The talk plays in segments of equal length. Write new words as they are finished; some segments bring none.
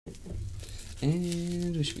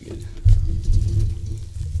And we should be good.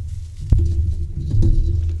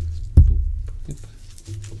 Yep.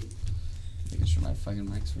 Making sure my fucking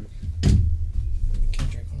mics work. Can I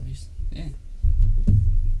drink one of these? Yeah.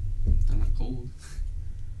 I'm not cold.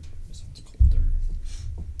 This one's colder.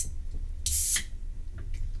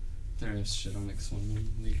 There is shit on it 'cause one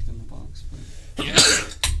leaked in the box, but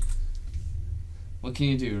what can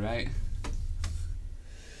you do, right?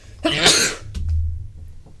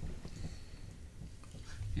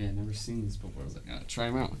 Yeah, I've never seen these before. I was like, gotta try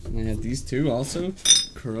them out. And I had these two also.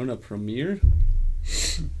 Corona Premier. I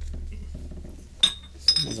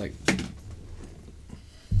was like,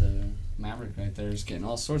 the Maverick right there is getting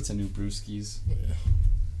all sorts of new brewskis. Yeah.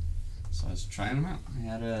 So I was trying them out. I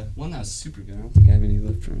had one that was super good. I don't think I have any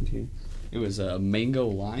left around here. It was a mango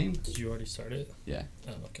lime. Did you already start it? Yeah.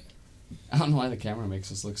 Oh, okay. I don't know why the camera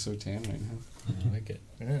makes us look so tan right now. I like it.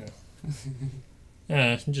 Yeah.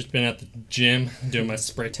 I've just been at the gym doing my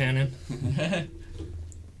spray tanning.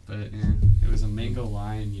 But yeah, it was a mango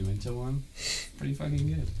lime Uinta one. Pretty fucking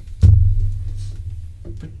good.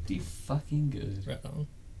 Pretty fucking good. Right on.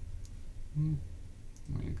 I'm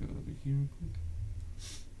gonna go over here real quick.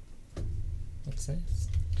 What's this?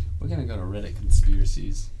 We're gonna go to Reddit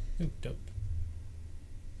conspiracies. Ooh, dope.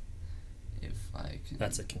 If I can.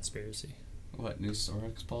 That's a conspiracy. What, new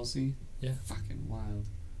Sorex policy? Yeah. Fucking wild.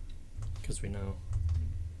 Because we know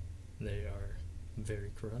they are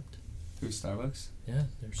very corrupt. Who, Starbucks? Yeah,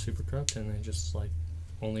 they're super corrupt and they just like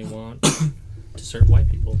only want to serve white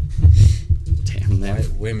people. Damn that.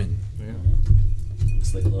 White women. Yeah.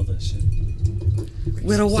 Because they love that shit.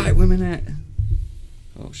 Where the white women at?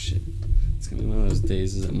 Oh shit. It's gonna be one of those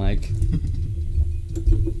days, is it, Mike?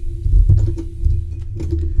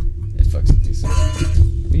 It fucks with me sometimes.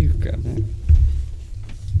 Will you grab that?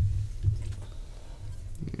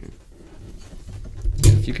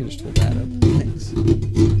 Yeah, if you can just hold that up. Thanks. And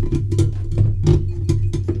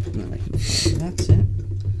then I can. That's it.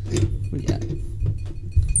 What do you got?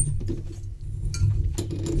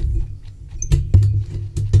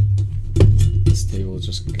 This table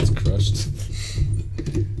just gets crushed.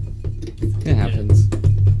 It happens.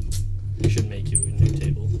 We should make you a new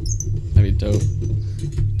table. That'd be dope.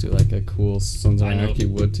 Do like a cool Sons of I know. Anarchy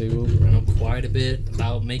wood table. I know quite a bit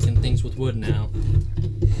about making things with wood now.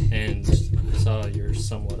 And I saw your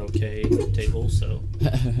somewhat okay table, so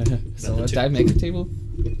So the did two- I make a table?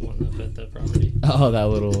 one up at the property. Oh, that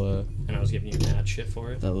little And I was giving you mad shit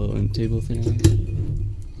for it. that little end table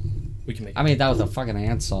thing. We can make I mean, that was a fucking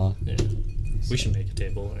handsaw yeah. We should make a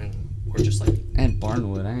table and we're just like and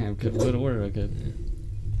barnwood. I am good wood or good.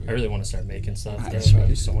 I really want to start making stuff. Ah, That's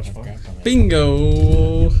right. so much fun.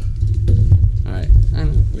 Bingo! All right, I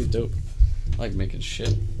know, pretty dope. I like making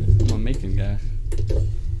shit. I'm a making guy.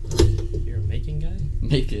 You're a making guy?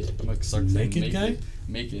 Make it. I'm like start saying Naked guy?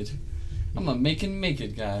 Make it. I'm a make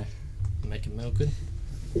it guy. Making milk good?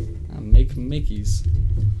 I'm making Mickeys.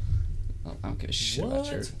 Oh, I don't give a shit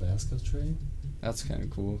about your. Tabasco tray? That's kind of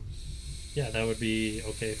cool. Yeah, that would be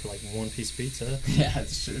okay for like one piece of pizza. Yeah,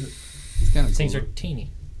 that's true. It's kind of These cool. things are teeny.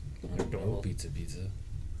 They're No adorable. pizza.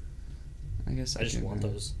 I guess I just can, want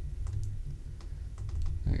those.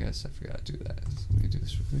 I guess I forgot to do that. So let me do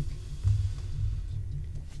this real quick.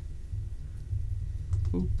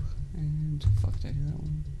 Boop. And fuck, did I do that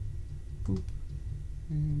one? Boop.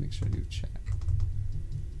 And make sure I do chat.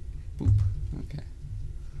 Boop. Okay.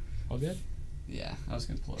 All good? Yeah, I was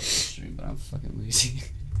gonna pull up the stream, but I'm fucking lazy.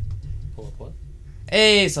 Pull up what?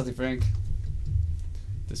 Hey, Salty Frank.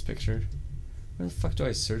 This picture. Where the fuck do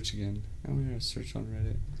I search again? I want to search on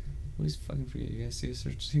Reddit. I always fucking forget. You guys see a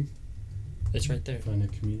search thing? It's right there. Find a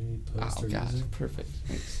community post Oh or god, user. perfect.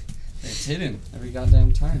 Thanks. It's hidden every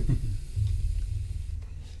goddamn time.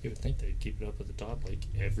 You would think they'd keep it up at the top like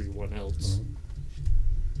everyone else.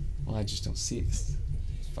 Well, I just don't see it 'cause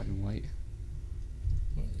it's fucking white.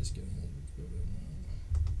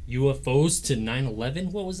 UFOs to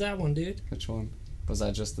 9/11? What was that one, dude? Which one? Was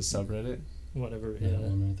that just the subreddit? Whatever. Yeah, that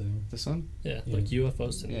one right there. This one? Yeah, Yeah. like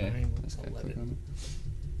UFOs to Yeah. Let's go click 9/11. on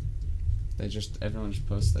it. Everyone just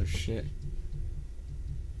posts their shit.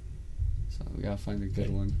 So we gotta find a good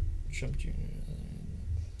Okay. one. Trump Jr.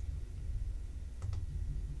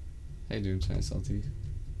 Hey dude, China Salty.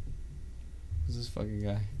 Who's this fucking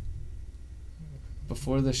guy?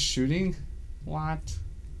 Before the shooting? What?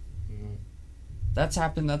 Mm, That's what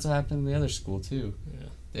happened in the other school too. yeah.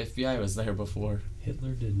 The FBI was there before.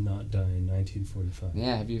 Hitler did not die in 1945.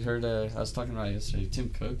 Yeah, have you heard, I was talking about it yesterday, Tim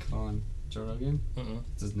Cook on Joe Rogan. Uh-uh.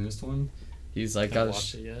 It's his newest one. He's like, Haven't got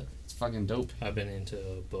watched it yet. it's fucking dope. I've been into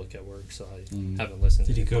a book at work, so I Mm. haven't listened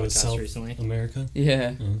Did to he the go to podcast South recently. America?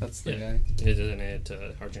 Yeah, Mm. that's the Yeah. guy. Isn't it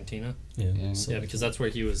Argentina? Yeah. Yeah. So- Yeah, because that's where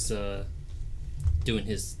he was doing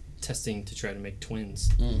his testing to try to make twins.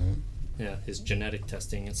 Mm. Yeah, his genetic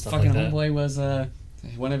testing and stuff Fucking like that. homeboy was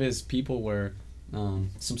one of his people were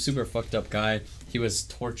some super fucked up guy. He was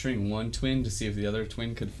torturing one twin to see if the other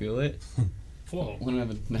twin could feel it. Whoa. One of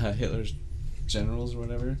Hitler's generals or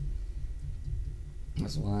whatever.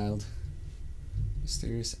 That's wild.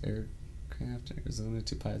 Mysterious aircraft in Arizona,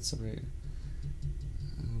 2 pilots separated.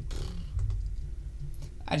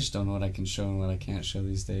 I just don't know what I can show and what I can't show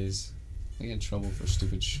these days. I get in trouble for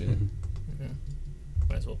stupid shit. Yeah.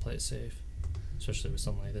 Might as well play it safe, especially with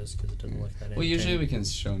something like this because it doesn't look that. Well, usually we entertaining.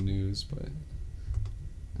 can show news, but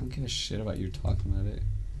I don't give a shit about you talking about it.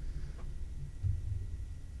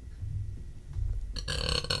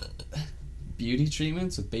 Beauty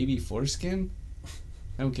treatments with baby foreskin?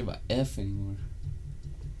 I don't give a F anymore.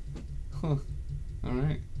 Huh.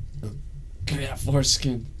 Alright. Give me that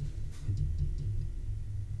foreskin.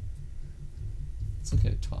 Let's look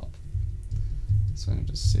at top. So I don't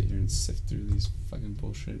just sit here and sift through these fucking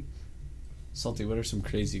bullshit. Salty, what are some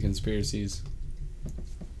crazy conspiracies?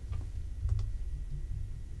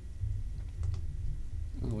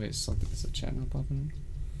 Oh wait, Salty, is the chat not popping up?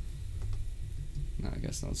 No, I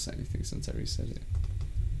guess not say anything since I reset it.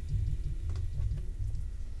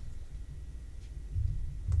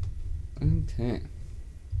 Okay.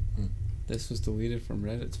 This was deleted from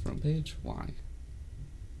Reddit's front page? Why?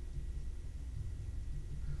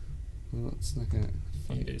 Well, it's not gonna...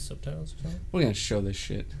 Can you do subtitles or something? We're gonna show this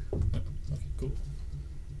shit. Okay, cool.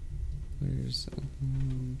 Where's...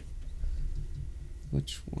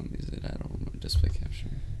 which one is it? I don't remember. Display capture.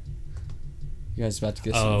 You guys about to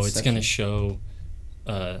get some Oh, it's gonna Inception?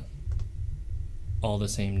 show all the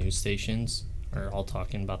same news stations are all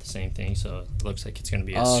talking about the same thing, so it looks like it's gonna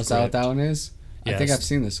be a Oh, script. is that what that one is? I think Yes. I've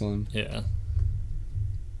seen this one. Yeah, Here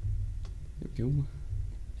we go.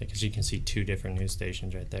 because you can see 2 different news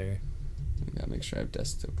stations right there. I gotta make sure I have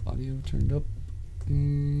desktop audio turned up.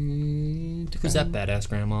 And Who's that badass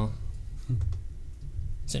grandma?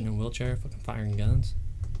 Sitting in a wheelchair, fucking firing guns.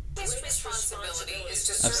 His responsibility is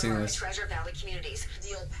to I've seen serve our this. Treasure Valley communities,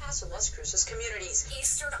 The El Paso, Las Cruces communities,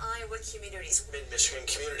 Eastern Iowa communities. Mid-Michigan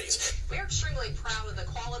communities. We're extremely proud of the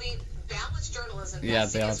quality, balanced journalism. Yeah,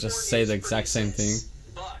 that they all CS4 just say the News exact same thing. produces.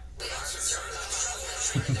 But we are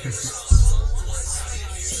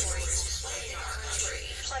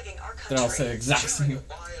Plaguing our country. They all say the exact same.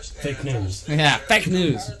 Fake news. Yeah, fake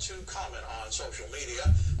news. To comment on social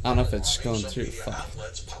media. I don't know if it's going Some through. media Fuck.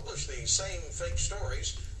 outlets publish these same fake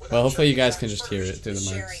stories without Well, hopefully you checking guys can facts just hear it first. through the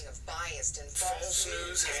Sharing mics. of biased and False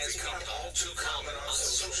news has become all too common on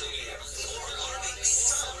social media.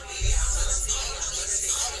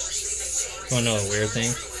 Want to know a weird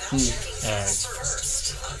thing?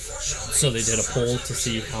 So they did a poll to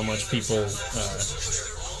see how much people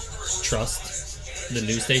trust the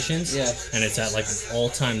news stations. Yeah. And it's at like an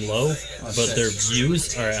all-time low, but shit. their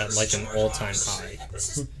views are at like an all-time high.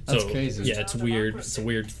 That's So, crazy. Yeah, it's weird. It's a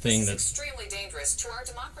weird thing This is that's... extremely dangerous to our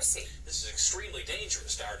democracy. This is extremely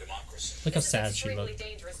dangerous to our democracy. Look how This is sad she extremely looked.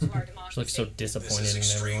 dangerous to our democracy. She looks so This disappointed is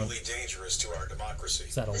in everyone. extremely dangerous to our democracy.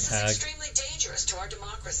 It's that old This is hag. extremely dangerous to our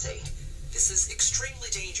democracy. This is extremely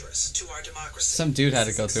dangerous to our democracy. Some dude had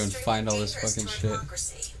to go This through is and find all this extremely fucking dangerous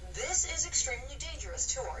shit. to our democracy. This is extremely dangerous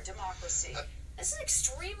to our democracy. This is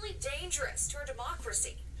extremely dangerous to our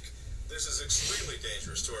democracy. This is extremely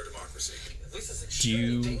dangerous to our democracy. This is Do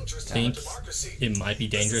you extremely dangerous to our think democracy. it might be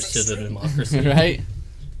dangerous to the democracy? Right?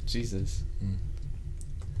 Jesus.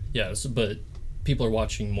 Yes, but people are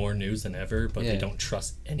watching more news than ever, but Yeah. they don't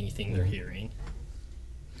trust anything they're hearing.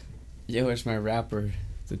 Yo, where's my rapper?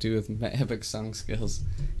 The dude with epic song skills.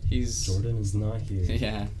 He's... Jordan is not here.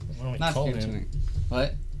 Yeah. Why don't we Not call here him? tonight.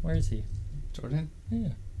 What? Where is he? Jordan? Yeah.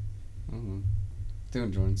 I don't know.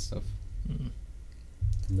 Doing Jordan stuff.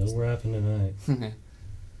 No rapping tonight.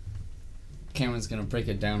 Cameron's gonna break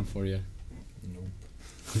it down for you. Nope.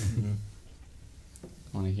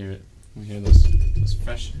 I wanna hear it. I wanna hear those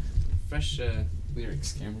fresh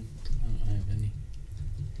lyrics, Cameron. I don't have any.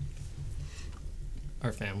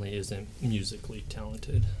 Our family isn't musically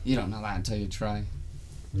talented. You don't know that until you try.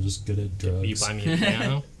 We're just good at drugs. Will you buy me a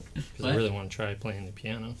piano? Because I What? really want to try playing the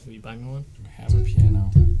piano. Will you buy me one? I have a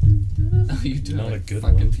piano. Oh, you do Not have a good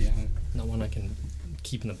fucking one. piano. Not one I can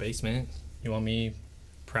keep in the basement. You want me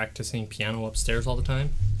practicing piano upstairs all the time?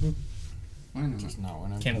 Why not? Just not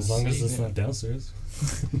when I'm Can't As long as see it's it. not downstairs.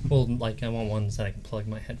 Well, like I want ones that I can plug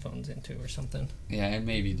my headphones into or something. Yeah, it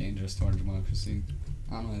may be dangerous to our democracy.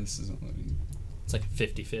 I don't know why this isn't living. It's like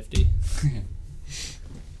 50-50.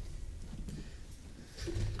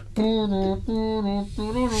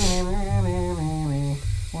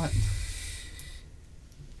 What?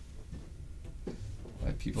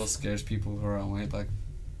 White people scares people who are on white. Black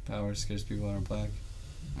power scares people who are black.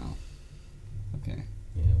 Oh. Okay.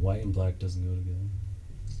 Yeah, white and black doesn't go together.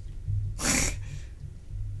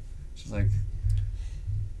 She's like,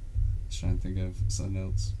 I was trying to think of something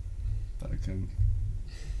else, but I couldn't.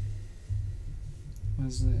 What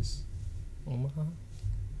is this? Omaha?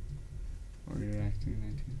 Or you're acting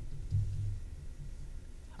 19?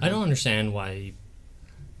 I don't understand why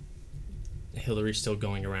Hillary's still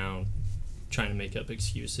going around trying to make up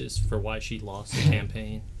excuses for why she lost the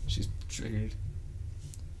campaign. She's triggered.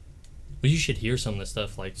 But you should hear some of the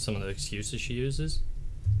stuff, like some of the excuses she uses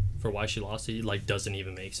for why she lost it. Like, doesn't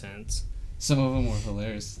even make sense. Some of them were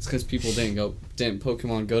hilarious. It's because people didn't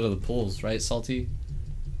Pokemon go to the polls, right, Salty?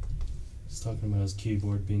 He's talking about his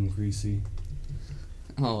keyboard being greasy.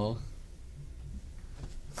 Oh.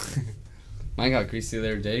 Mine got greasy the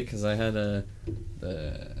other day because I had the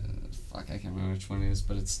fuck, I can't remember which one it is,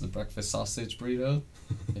 but it's the breakfast sausage burrito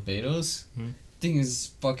at Beto's. Thing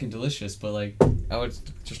is fucking delicious, but like I would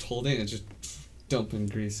just hold it and just dumping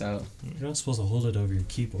grease out. You're not supposed to hold it over your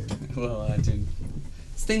keyboard. Well, I didn't.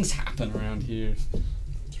 Things happen around here.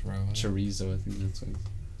 Throw it. Chorizo, I think that's what.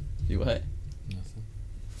 You what?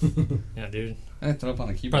 Nothing. Yeah, dude. I didn't throw up on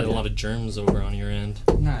the keyboard. Probably a lot of germs over on your end.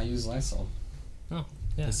 Nah, I use Lysol. Oh,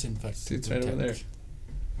 yeah. Disinfectant. It's right over there.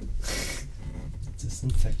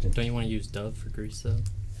 Disinfectant. Don't you want to use Dove for grease, though?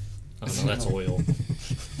 Oh, no, that's oil.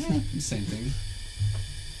 Same thing.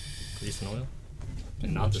 Grease and oil?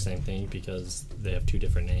 And not the same thing because they have two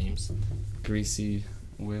different names. Greasy,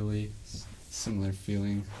 oily, similar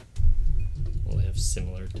feeling. Well, they have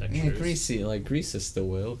similar textures. Yeah, greasy. Like grease is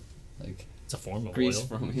still oil. Like It's a form of grease oil.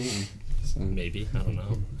 from him. So. Maybe. I don't know. I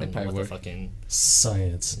don't know probably what the work. fucking...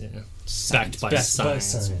 Science. Yeah. Science. Backed by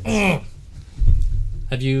science. Ugh.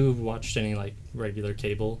 Have you watched any, like, regular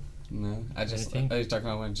cable? No, I just. Anything? Are you talking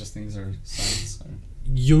about when just things are science? Or?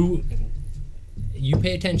 You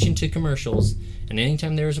pay attention to commercials, and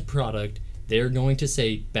anytime there is a product, they're going to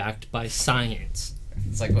say backed by science.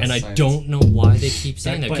 It's like, what's And I science? don't know why they keep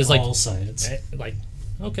saying Backed that. by Because, like, all science. like,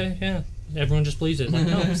 okay, yeah, everyone just believes it. Like,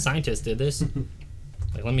 no, scientists did this.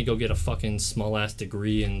 Like, let me go get a fucking small-ass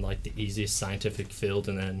degree in, like, the easiest scientific field,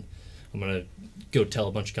 and then I'm gonna go tell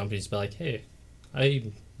a bunch of companies, be like, hey, I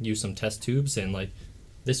use some test tubes, and, like,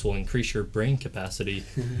 this will increase your brain capacity.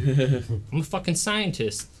 I'm a fucking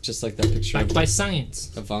scientist. Just like that picture Backed of by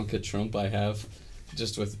science. Ivanka Trump I have,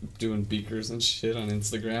 just with doing beakers and shit on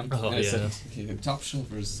Instagram. Oh, and I said, yeah. "Okay, top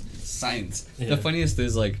shelfers, science. Yeah. The funniest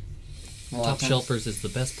is like, a lot Top of times- Shelfers is the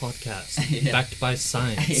best podcast. Yeah. Backed by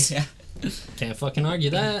science. Yeah, Can't fucking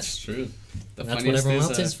argue that. that's true. The That's what funniest everyone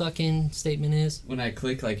is, else's fucking statement is. when I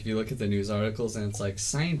click, like, if you look at the news articles and it's like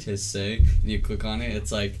scientists say, and you click on it,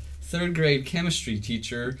 it's like 3rd grade chemistry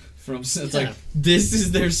teacher from. It's Yeah. like this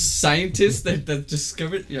is their scientist that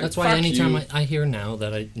discovered. You're That's like, why "Fuck anytime you." I hear now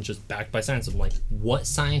that I just backed by science, I'm like, what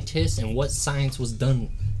scientists and what science was done?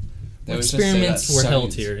 They What would just say experiments that were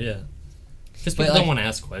held science. here? Yeah. Because But, people like- don't want to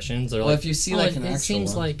ask questions. They're well, like, if you see, "Oh, like, it, an it actual seems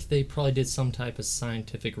one." like they probably did some type of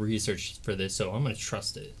scientific research for this, so I'm gonna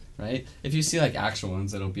trust it. Right? If you see like actual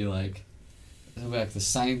ones, it'll be like the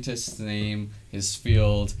scientist's name, his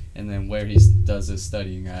field, and then where he does his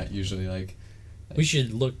studying at. Usually, like We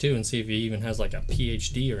should look too and see if he even has like a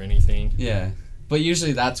PhD or anything. yeah, but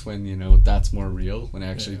usually that's when that's more real when it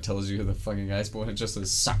actually Yeah. tells you who the fucking guy's. But when it just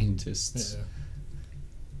says scientists, Yeah.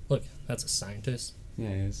 Look, that's a scientist. yeah,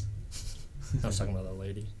 it is. I was talking about that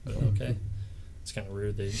lady, but okay. It's kind of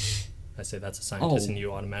rude that I say that's a scientist Oh. and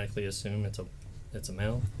you automatically assume it's a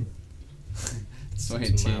male. It's It's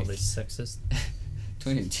mildly 2018. sexist.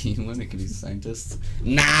 2018, women can be scientists.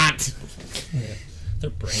 Not Yeah. Their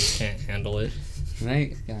brains can't handle it.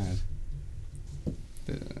 right. God.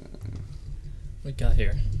 What we got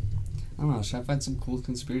here? I don't know. Should I find some cool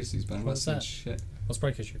conspiracies? But I'm not What's seeing that? shit. That's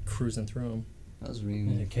probably because you're cruising through them. That was Yeah,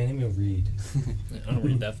 reading. I can't even read. I don't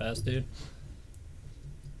read that fast, dude.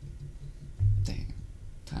 Dang.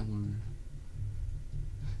 Time Warner.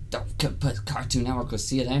 Don't put Cartoon Network. Go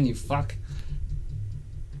see it, and you fuck.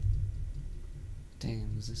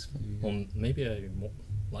 Damn, is this funny? Well, maybe I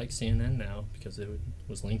like CNN now because it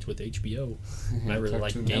was linked with HBO. And I really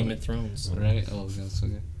like Cartoon Game Network. of Thrones. Right? Oh, that's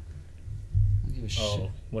okay. I don't give a shit.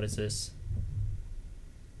 Oh, what is this?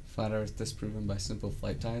 Flat Earth disproven by simple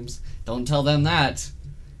flight times. Don't tell them that.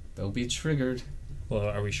 They'll be triggered. Well,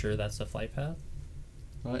 are we sure that's the flight path?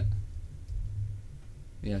 What?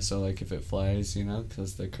 Yeah, so like if it flies,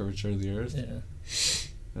 because the curvature of the Earth, Yeah.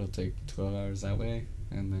 it'll take 12 hours that way,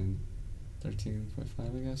 and then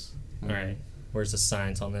 13.5, I guess. All right. Where's the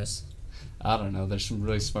science on this? I don't know. There's some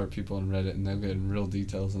really smart people on Reddit, and they'll get real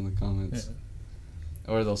details in the comments.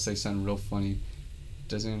 Yeah. Or they'll say something real funny.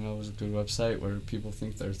 Doesn't even know is a good website where people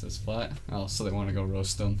think the Earth is flat. Oh, so they want to go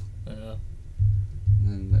roast them. Uh, And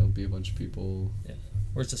then there'll be a bunch of people. yeah.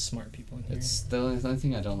 Where's the smart people in here? It's the only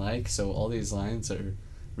thing I don't like. So all these lines are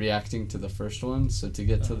reacting to the first one. So to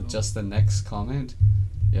get to just the next comment,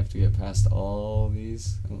 you have to get past all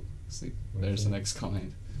these. Oh, see, there's the Okay. next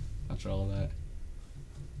comment. After all that.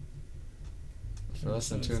 For less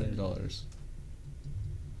than What does it say? $200.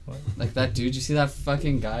 What? Like that dude, you see that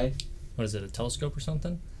fucking guy? What is it, a telescope or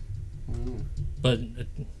something? I don't know. But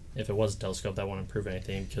if it was a telescope, that wouldn't prove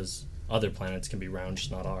anything because other planets can be round,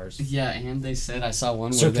 just not ours. Yeah, and they said I saw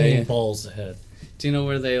one where Circling they. balls ahead. Do you know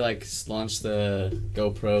where they like launched the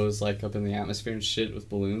GoPros like up in the atmosphere and shit with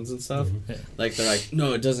balloons and stuff? Mhm. Yeah. Like they're like,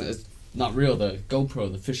 no, it doesn't. It's not real. The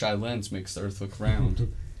GoPro, the fisheye lens, makes the Earth look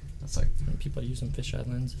round. That's like, And people are using fisheye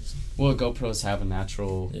lenses. well, GoPros have a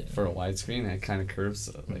natural Yeah. for a widescreen, and it kind of curves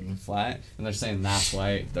like Mhm. flat, and they're saying that's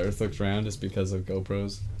why the Earth looks round is because of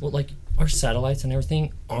GoPros. Well, like, our satellites and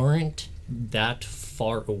everything aren't that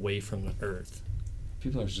far away from the Earth.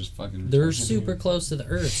 People are just fucking. They're retarded. super close to the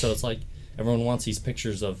Earth, so it's like everyone wants these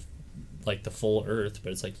pictures of like the full Earth,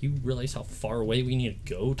 but it's like you realize how far away we need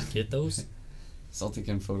to go to get those. Salty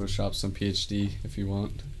can Photoshop some PhD if you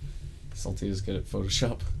want. Salty is good at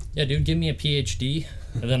Photoshop. Yeah, dude, give me a PhD,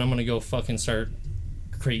 and then I'm gonna go fucking start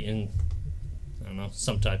creating, I don't know,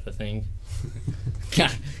 some type of thing.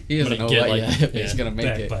 God, he doesn't gonna know get, what like- yet, but he's yeah, gonna make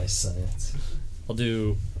Backed it. by science. I'll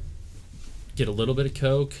get a little bit of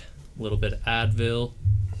coke, a little bit of Advil,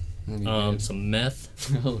 And he did. some meth,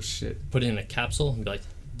 Oh shit! put it in a capsule, and be like,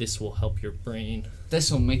 this will help your brain.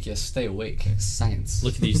 This will make you stay awake. Science.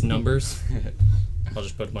 Look at these numbers. I'll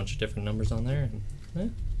just put a bunch of different numbers on there.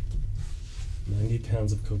 And, 90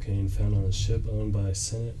 pounds of cocaine found on a ship owned by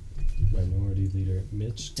Senate Minority Leader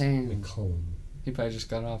Mitch Damn. McCollum. He probably just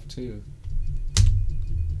got off too.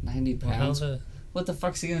 90 well, pounds. how's a What the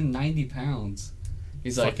fuck's he getting 90 pounds?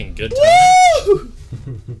 He's like, fucking good time? woo!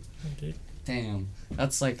 Dude. Damn,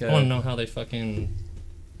 that's like I want to a. know how they fucking,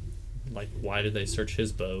 like, why did they search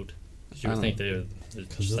his boat? 'Cause you would think they're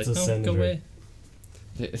 'Cause just it's like, a no, senator. go away.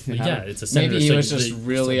 Yeah, it's a senator. Maybe he so was they- just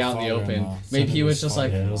really It's out in the like open. father-in-law. Maybe he was just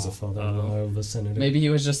like, Yeah, it was the father-in-law of a senator. maybe he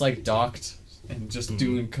was just like docked and just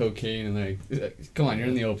doing cocaine and like, come on, you're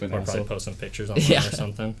in the open. Or probably asshole. posting pictures online Yeah. or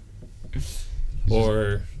something.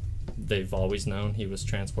 Or they've always known he was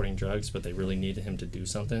transporting drugs, but they really needed him to do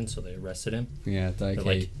something, so they arrested him. Yeah, like, They're hey,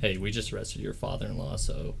 like, hey, we just arrested your father-in-law,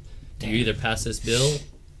 so you either pass this bill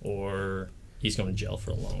or he's going to jail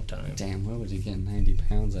for a long time. damn, where would he get 90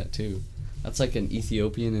 pounds at too? That's like an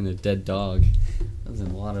Ethiopian and a dead dog. That's a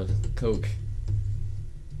lot of coke.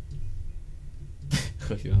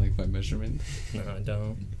 You don't like my measurement? No, I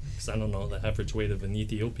don't. Because I don't know the average weight of an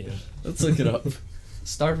Ethiopian. Let's look it up.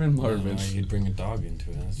 Starvin' Marvin. No, you'd bring a dog into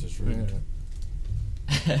it. That's just rude.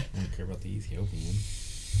 Yeah. I don't care about the Ethiopian.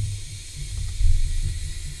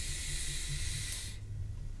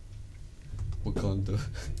 Wakanda.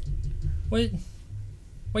 Wait,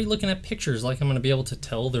 why are you looking at pictures like I'm going to be able to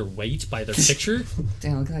tell their weight by their picture?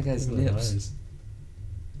 Damn, look at that guy's Look at the nips. eyes.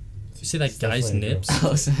 You see that It's guy's definitely a nips?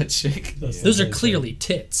 Oh, is that chick? That's Those the are guy's clearly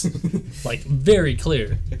tits. Like, very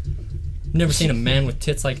clear. Never seen a man with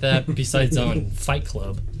tits like that besides on Fight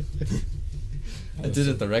Club. I did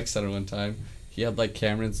it at the rec center one time. He had like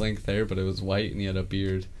Cameron's length hair, but it was white, and he had a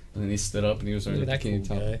beard. And then he stood up, and he was wearing Look a at that cool bikini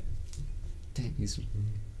top. guy. Damn, he's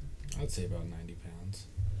I'd say about 90 pounds.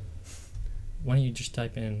 Why don't you just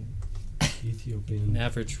type in Ethiopian.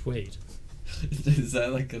 average weight? Is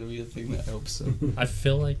that like gonna be a thing? I hope so. I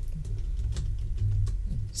feel like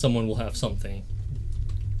someone will have something.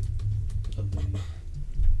 Of the,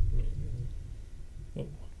 Whoa.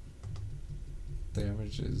 The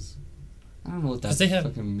average is. I don't know what that 'Cause they have-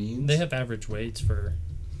 fucking means. They have average weights for.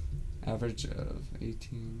 average of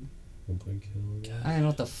 18. 1 kilogram. I don't know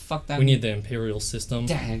what the fuck that We means. need the imperial system.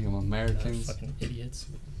 Dang, I'm Americans. Fucking idiots.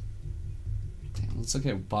 Damn, let's look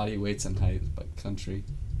at body weights and height by country.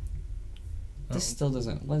 This Oh. still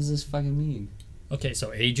doesn't. What does this fucking mean? Okay,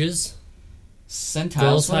 so ages, Centiles?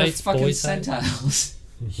 Girls' What are heights, fucking boys' heights? centiles?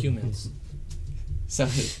 humans, So,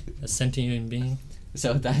 a sentient being. is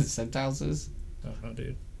that what that centiles is? I don't know,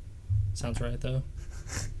 dude. Sounds right though.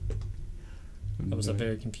 That was a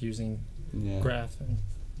very confusing yeah. graph and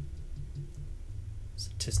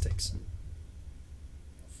statistics.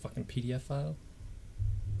 Fucking PDF file.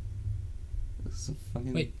 This is a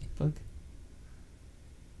fucking Wait. book.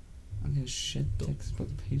 I don't give a shit. Textbook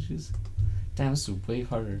pages. Damn, this is way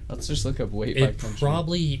harder. Let's just look up weight by It country.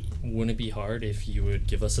 probably wouldn't be hard if you would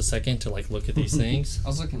give us a second to like look at these things. I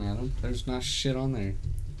was looking at them. There's not shit on there.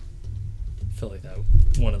 I feel like that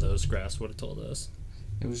one of those graphs would have told us.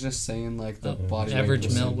 It was just saying like the Oh, body average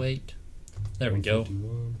weight. male weight. There we go.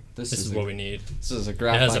 151. This is what we need. This is a It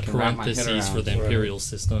graph has I a can wrap my head parentheses for around. the Right. imperial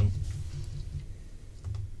system.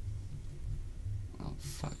 Oh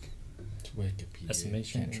fuck. It's Wikipedia.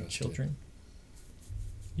 Estimation Can't in trust children.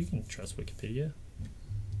 You can trust Wikipedia.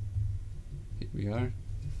 Here we are.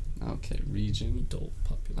 Okay, region. Adult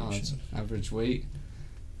Oh, it's population. average weight.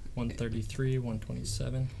 133,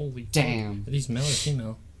 127. Holy fuck. Damn. Are these male or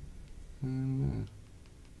female? I don't know.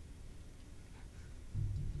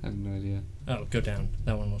 I have no idea. Oh, go down.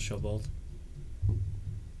 That one will show both.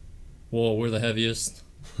 Whoa, we're the heaviest.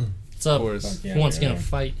 What's up? Of course. Fuck yeah, Who wants to we get in a are.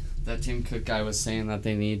 fight? That Tim Cook guy was saying that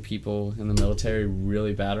they need people in the military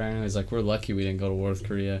really bad right now. He's like, we're lucky we didn't go to war with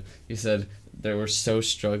Korea. He said they were so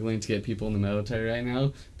struggling to get people in the military right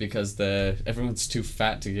now because everyone's too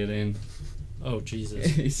fat to get in. Oh, Jesus.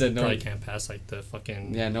 He said no Probably one, can't pass like the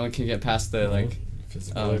fucking. yeah, no one can get past the like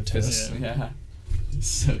Physical test. yeah.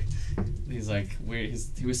 So he's like weird.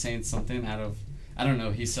 He was saying something out of I don't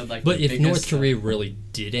know. He said like. But the if North biggest, Korea really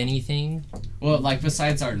did anything, well, like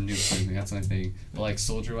besides our nukes, I think that's my thing. But like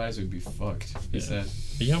soldier wise, we'd be fucked. He Yeah. said.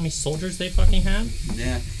 you know how many soldiers they fucking have?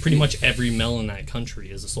 Yeah. Pretty much every male in that country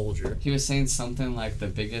is a soldier. He was saying something like the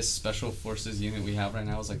biggest special forces unit we have right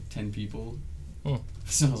now is like 10 people. Oh.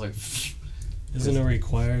 So I was like, Isn't it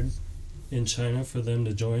required in China for them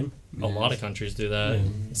to join? A lot of countries do that. Yeah.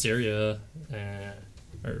 Syria,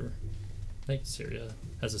 or I think Syria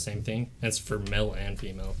has the same thing. It's for male and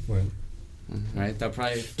female. Right. right. They'll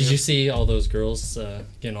probably. Did you see all those girls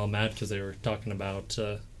getting all mad because they were talking about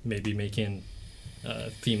maybe making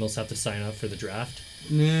females have to sign up for the draft?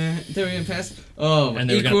 Nah, they were gonna pass. Oh, And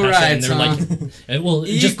they were equal gonna pass it, and rights, they were huh? like, and, well,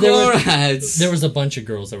 just Equal rights. there was a bunch of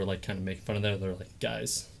girls that were like kind of making fun of that. They were like,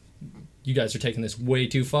 guys, you guys are taking this way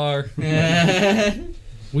too far.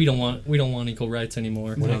 We don't want equal rights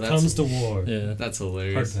anymore. When No, it that's- comes to war, Yeah. That's hard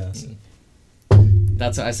hilarious. pass.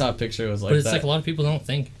 That's I saw a picture. It was like But it's that. like a lot of people don't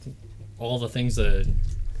think all the things that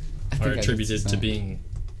I think are I did attributed see to that. being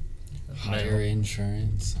Higher male.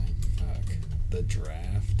 insurance. Like, fuck. The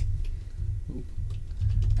draft.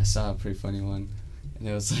 I saw a pretty funny one, and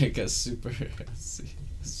it was like a super. It's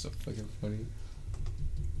so fucking funny.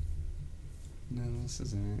 No, this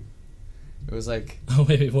isn't it. It was like Oh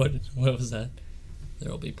wait, what was that? There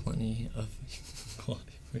will be plenty of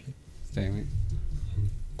equality for you. damn it.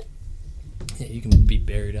 Yeah, you can be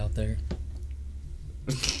buried out there.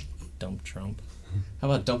 Dump Trump. How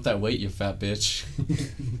about dump that weight, you fat bitch?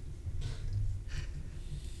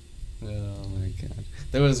 Oh my god.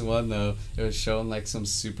 There was one though, it was showing like some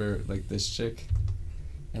super, like this chick,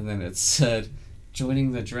 and then it said,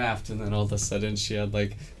 joining the draft, and then all of a sudden she had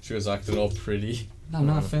like, she was acting all pretty. I'm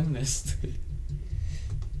not a feminist.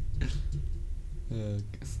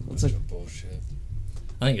 It's Bunch like, of bullshit.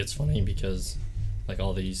 I think it's funny because, like,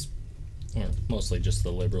 all these, or mostly just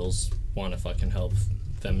the liberals, want to fucking help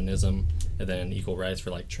feminism and then equal rights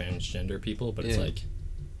for like transgender people, but it's Yeah. like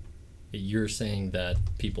you're saying that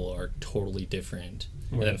people are totally different,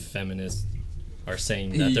 and then Right. feminists are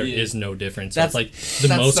saying that there Yeah. is no difference. That's- That's like the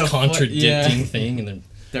that's most the contradicting yeah. thing, and then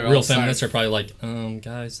they're real all sorry. feminists are probably like,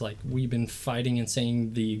 guys, like we've been fighting and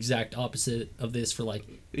saying the exact opposite of this for like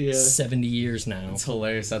Yeah. 70 years now. It's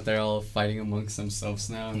hilarious that they're all fighting amongst themselves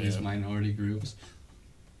now in these Yeah. minority groups.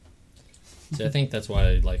 So I think that's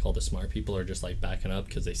why like all the smart people are just like backing up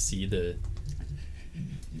because they see the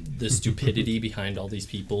stupidity behind all these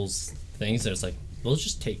people's things. And it's like, we'll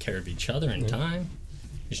just take care of each other in time.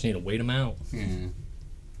 You just need to wait them out. Yeah.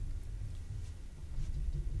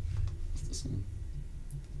 What's this one?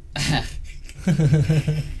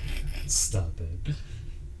 Stop it.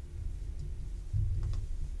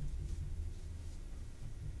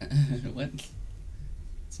 What?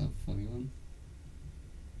 It's not a funny one.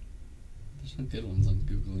 There's some good ones on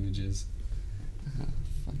Google Images.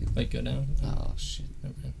 Fucking. Like go down. Oh shit.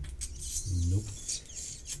 Never mind.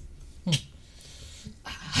 Nope.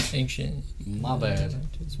 Ancient. My bad.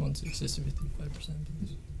 It's once existed 55%.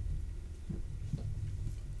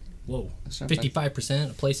 Whoa. Let's try to find- 55%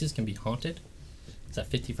 of places can be haunted. Is that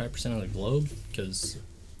 55% of the globe? Because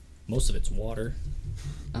most of it's water.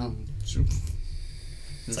 True.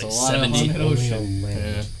 There's like a lot 70. of haunted Only ocean. on land.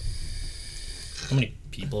 Yeah. How many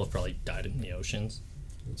people have probably died in the oceans?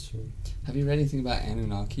 That's true. Have you read anything about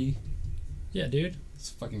Anunnaki? Yeah, dude. It's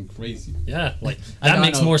fucking crazy. Yeah, like I that know, I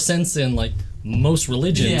makes know. more sense than like most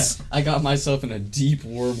religions. Yeah, I got myself in a deep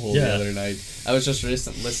wormhole the Yeah. other night. I was just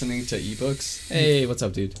listening to ebooks. Hey, what's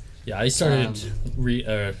up, dude? Yeah, I started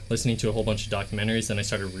listening to a whole bunch of documentaries, and I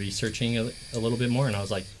started researching a little bit more, and I was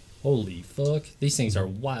like, holy fuck, these things are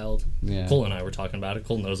wild. Yeah. Cole and I were talking about it.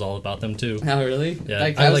 Cole knows all about them too. Oh, really?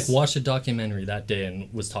 Yeah, I watched a documentary that day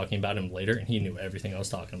and was talking about him later, and he knew everything I was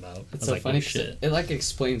talking about. I It's was so like, funny oh 'cause shit. it like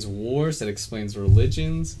explains wars, it explains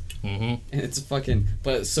religions, Mm-hmm. and it's fucking.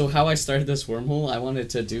 But so how I started this wormhole, I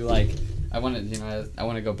wanted to do like, I want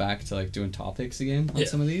to go back to like doing topics again on Yeah.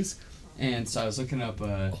 some of these, and so I was looking up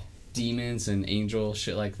demons and angel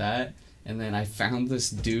shit like that, and then I found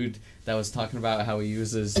this dude that was talking about how he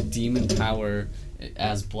uses demon power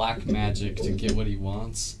as black magic to get what he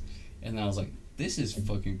wants, and I was like, this is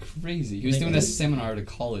fucking crazy. He was doing a seminar at a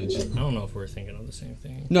college. I don't know if we're thinking of the same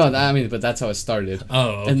thing. No, but that's how it started. Oh,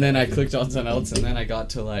 okay. And then I clicked on something else, and then I got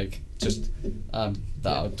to like just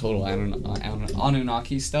the total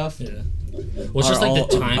Anunnaki stuff. Yeah. Well, it's just like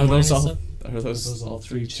the timeline Are those and all? stuff. Are those all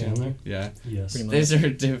three Chandler? Yeah. Yes. Pretty much. These are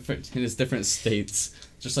different in its different states,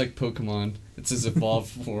 just like Pokemon. It's its evolved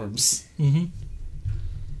forms. Mm-hmm.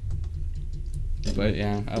 But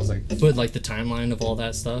yeah, I was like, But like the timeline of all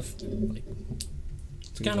that stuff, like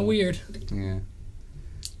it's kind of weird. yeah,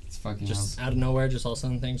 it's fucking Just awesome. out of nowhere, just all of a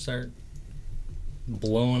sudden things start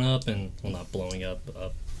blowing up, and well, not blowing up,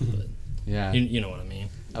 but Yeah, you know what I mean.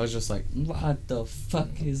 I was just like, what the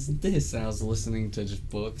fuck is this? And I was listening to just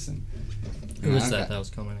books and. Who was I that got- that was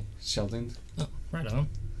commenting? Sheldon. Oh, right on.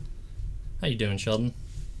 How you doing, Sheldon?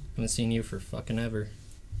 Haven't seen you for fucking ever.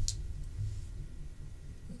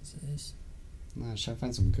 What's this? No, I was trying to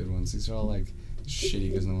find some good ones. These are all like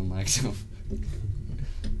shitty because no one likes them.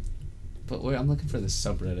 But wait, I'm looking for the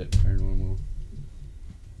subreddit paranormal.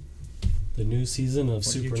 The new season of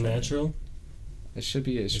What are you Supernatural. It should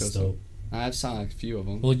be. It It's shows. dope. I've saw like a few of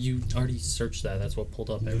them. Well, you already searched that. That's what pulled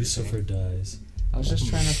up everything. Lucifer dies. I was just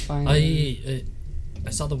trying to find. I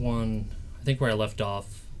saw the one. I think where I left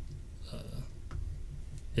off.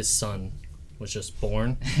 His son was just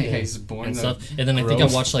born Yeah, he's born and the stuff, and then I think I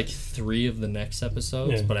growth. watched like 3 of the next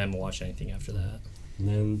episodes, Yeah. but I haven't watched anything after that. And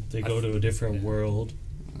then they go to a different world.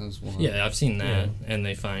 That was one. Yeah, I've seen that, Yeah. and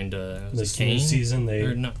they find was This it new Cain? season,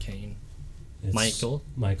 or not Cain. it's Michael?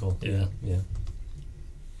 Michael. Yeah. Yeah.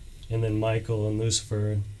 And then Michael and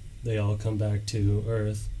Lucifer, they all come back to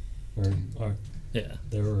Earth, or Yeah,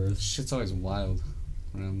 their Earth. Shit's always wild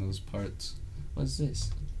around those parts. What's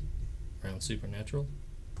this? around Supernatural.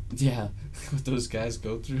 Yeah, what those guys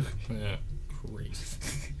go through. Yeah,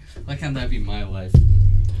 crazy. Why can't that be my life?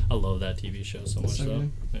 I love that TV show so much So though.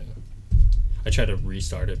 good. Yeah. I tried to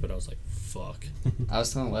restart it, but I was like, fuck. I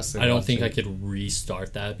was telling Leslie. I don't watch think it. I could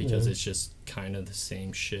restart that because Yeah. it's just kind of the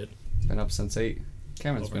same shit. Been up since 8.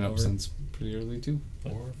 Cameron's Over been and up over. since pretty early too.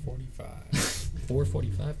 4:45.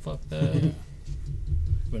 4:45. Fuck that.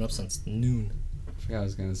 Been up since noon. I forgot what I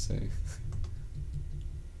was gonna say.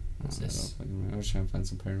 What's I don't this? fucking remember. I was trying to find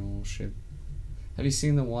some paranormal shit. Have you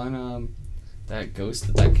seen the one that ghost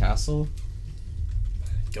at that castle?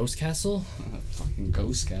 Ghost Castle? Fucking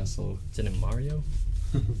ghost castle. Is it in Mario?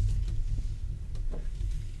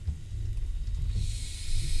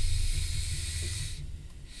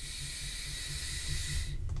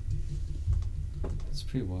 It's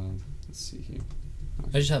pretty wild. Let's see here.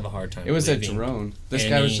 I just have a hard time. It was a believing drone. This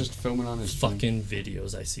guy was any just filming on his phone. fucking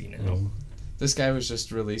videos I see now. Yeah. This guy was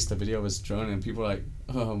just released a video of his drone, and people are like,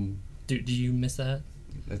 Do you miss that?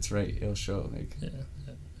 that's right. It'll show like Yeah.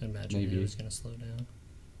 I imagine Maybe. it was gonna slow down.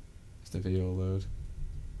 if the video will load.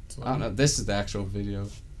 It's I don't know. This is the actual video,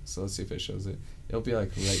 so let's see if it shows it. It'll be like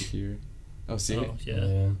right here. Oh, see it? Oh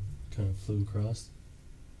yeah. Kind of flew across.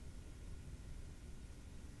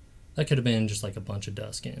 That could have been just like a bunch of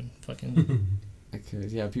dust and fucking. I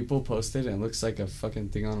could. Yeah, people posted, and it looks like a fucking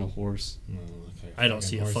thing on a horse. No, look like I don't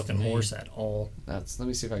see a to fucking me. horse at all. Let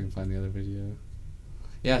me see if I can find the other video.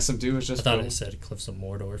 Yeah, some dude was I just. thought filming- it said Cliffs of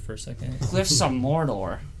Mordor for a second. Cliffs of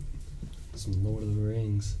Mordor. Some Lord of the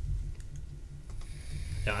Rings.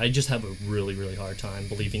 Yeah, I just have a really, really hard time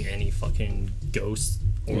believing any fucking ghost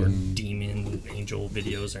or demon angel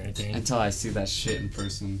videos or anything. Until I see that shit in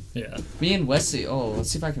person. Yeah. Me and Wesley,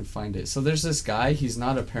 let's see if I can find it. So there's this guy, he's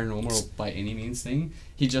not a paranormal by any means thing.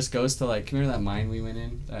 He just goes to like, remember that mine we went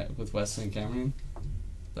in with Wesley and Cameron?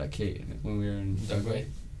 That Kate, when we were in Dugway?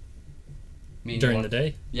 Me and you During walked- the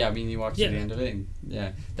day? Yeah, me and you walked Yeah. to the end of it. And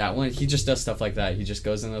yeah, that one, he just does stuff like that. He just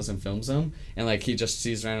goes in those and films them. And like, he just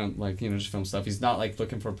sees random, like, just film stuff. He's not like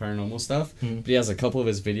looking for paranormal stuff. But he has a couple of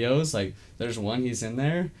his videos. Like, there's one he's in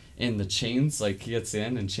there and the chains, like, he gets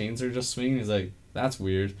in and chains are just swinging. He's like, that's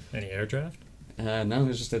weird. Any air draft? No, it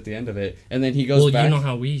was just at the end of it, and then he goes Well, back. you know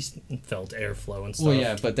how we felt airflow and stuff. Well,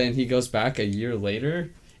 yeah, but then he goes back a year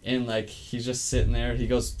later, and like he's just sitting there. He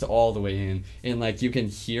goes to all the way in, and like you can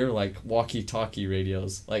hear like walkie-talkie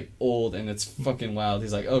radios, like old, and it's fucking wild.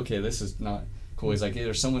 He's like, okay, this is not cool. He's like,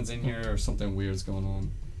 either someone's in here or something weird's going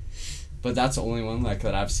on. But that's the only one like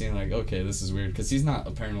that I've seen. Like, okay, this is weird because he's not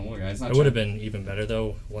a paranormal guy. He's not. It would have been even better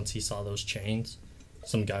though once he saw those chains.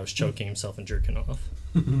 Some guy was choking himself and jerking off.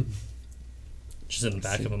 Just in the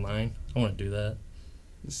back of a mine. I want to do that.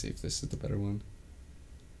 Let's see if this is the better one.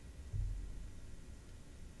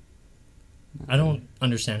 I don't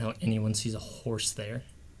understand how anyone sees a horse there.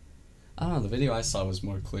 I don't know. The video I saw was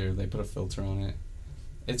more clear. They put a filter on it.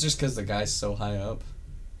 It's just because the guy's so high up.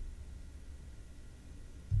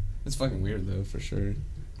 It's fucking weird though, for sure.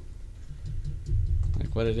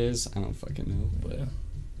 Like what it is, I don't fucking know. But Yeah.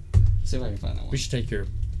 see if I can find that one. We should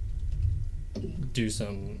do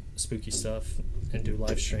some spooky stuff and do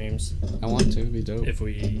live streams I want to. It'd be dope. if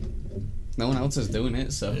we, No one else is doing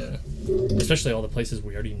it, so yeah. Especially all the places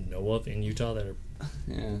we already know of in Utah that are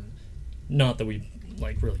yeah. not that we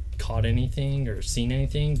like really caught anything or seen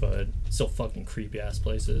anything, but still fucking creepy ass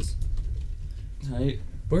places. Right.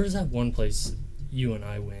 Where is that one place you and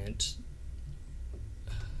I went?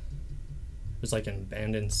 It was like an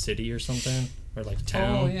abandoned city or something, or like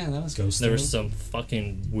town. Oh yeah, that was Ghost There Town? was some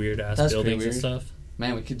fucking weird ass That's pretty buildings and weird. stuff.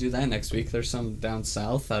 Man, we could do that next week. There's some down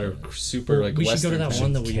south that are super Well, like we should go to western that kind.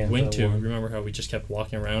 one that we Camp went that to. one. Remember how we just kept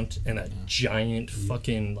walking around in that giant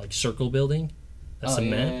fucking like circle building? That Oh,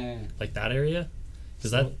 cement, yeah. like that area,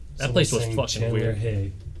 because that Someone place was saying fucking Chandler, weird.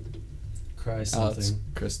 Hey, cry Oh, it's something.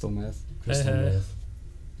 crystal meth. Crystal Hey. meth.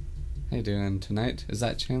 How you doing tonight? Is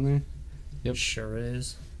that Chandler? Yep. Sure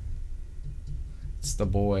is. It's the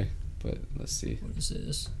boy. But let's see. What is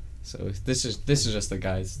this? So this is just the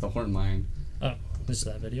guys, the horn mine. Oh, this is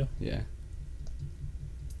that video. Yeah.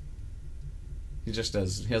 He just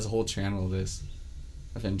does. He has a whole channel of this,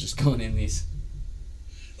 of him just going in these.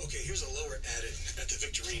 Okay, here's a lower adit at the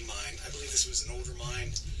Victorine mine. I believe this was an older mine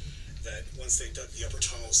that once they dug the upper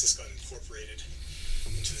tunnels, this got incorporated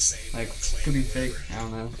into the same Like claim could be or fake. whatever. I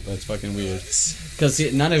don't know. But it's fucking weird. This-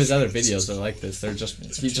 Because none of his other videos are like this. They're just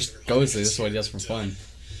he just goes. This is what he does for fun.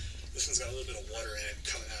 This one's got a little bit of water in it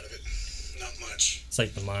coming out of it. Not much. It's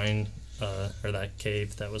like the mine, or that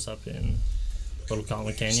cave that was up in Little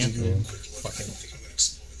Cottonwood Canyon. Quick look. Fucking I don't think I'm going to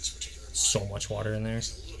explore this particular mine. so much water in there.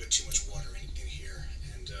 There's a little bit too much water in here,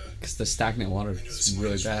 and Because the stagnant water I know this is mine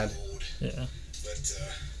really is bad, old, Yeah. but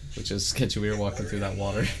which is sketchy. We were walking through that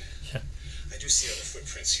water. I do see other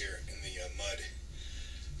footprints here in the mud,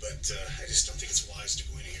 but I just don't think it's wise to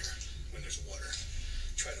go in here when there's water.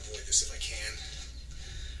 Try to avoid this if I can.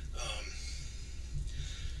 I'm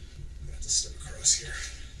gonna have to step across here.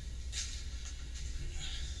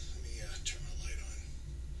 Let me turn my light on.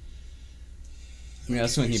 I mean,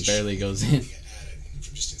 that's when he barely goes in. Looking at it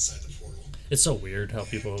from just inside the portal. It's so weird how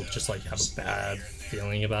people just like have a bad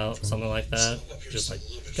feeling about something like that. Just like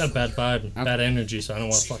got a bad vibe, bad energy, so I don't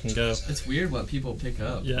want to fucking go. It's weird what people pick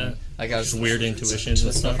up. Yeah. Like I was Just weird intuitions the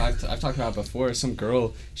and stuff stuff. I've talked about before. Some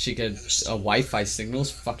girl, she could Wi-Fi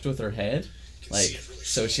signals fucked with her head, like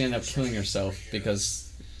so she ended up killing herself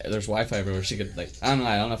because there's Wi-Fi everywhere. She could like I don't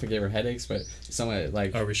know if it gave her headaches, but someone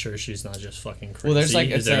like Are we sure she's not just fucking crazy? well, there's like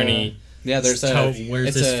Is it's there a, any? yeah, there's a Where's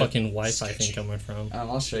it's this a- fucking Wi-Fi thing coming from?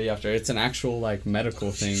 I'll show you after. It's an actual like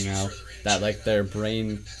medical thing now that like their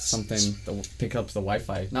brain something that pick up the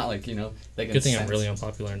Wi-Fi. Not like they can. Good thing I'm sense- really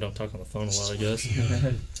unpopular and don't talk on the phone a lot, I guess.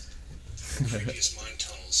 Creepiest mine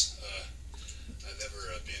tunnels I've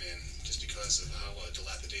ever been in, just because of how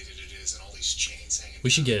dilapidated it is and all these chains hanging. We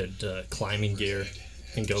should down. get climbing gear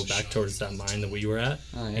and go back towards that mine that we were at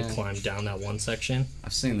Oh, yeah. and climb down that one section.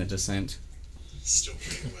 I've seen the descent. Still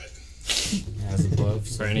pretty wet. As above.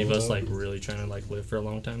 For any of so us below. like really trying to like live for a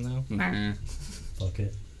long time though, Nah. Fuck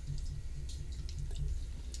it.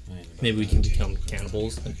 maybe we can become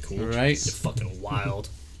cannibals. That'd be cool. Right. Get fucking wild.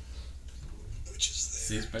 Which is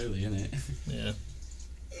See, there. he's barely in it. Yeah.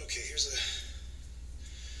 Okay, here's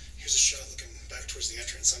a shot looking back towards the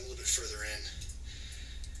entrance. I'm a little bit further in,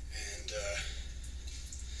 and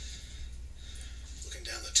looking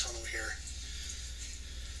down the tunnel here.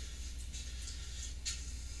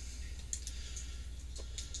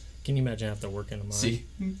 Can you imagine after working a mine? See?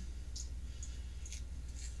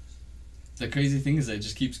 The crazy thing is that it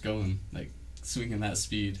just keeps going, like swinging that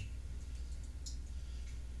speed.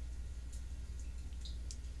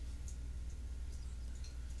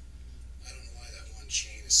 I don't know why that one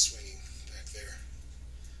chain is swinging back there.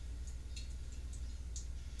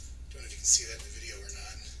 Don't know if you can see that in the video or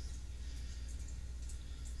not.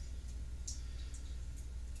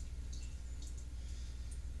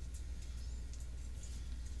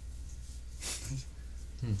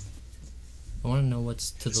 want to know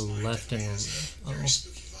what's to the left and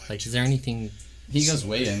like, is there anything? He goes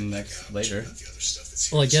way in later.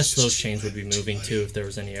 Well, I guess those chains would be moving too if there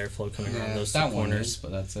was any airflow coming around those two that one corners. is,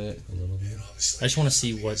 but that's it. A little bit. I just want to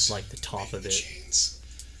see what's like the top of it.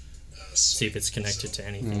 See if it's connected to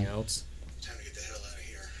anything else. Time to get the hell out of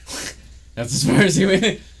here. That's as far as he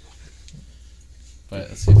went. But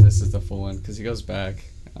let's see if this is the full one, because he goes back.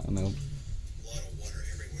 I don't know. A lot of water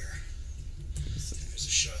everywhere. And there's a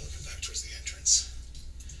shot looking back towards the entrance.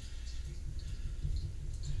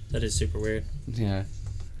 That is super weird. Yeah.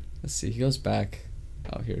 Let's see. He goes back.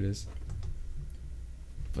 Oh, here it is.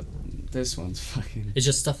 But this one's fucking. It's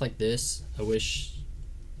just stuff like this. I wish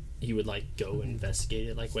he would like go investigate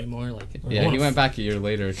it like way more. Like Yeah, he went back a year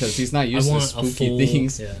later because he's not I used to want a spooky full,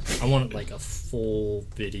 things. yeah. I want like a full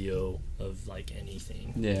video of like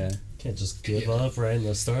anything. Yeah. Can't just give up right in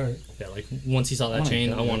the start. Yeah, like once he saw that Oh my chain,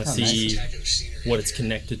 God, I want to how nice. see Spectacular scenery what up it's here.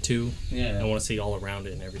 connected to. Yeah. I want to see all around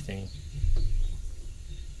it and everything.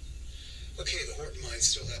 Okay, the Horton mine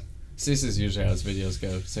still have. So this is usually how his videos go.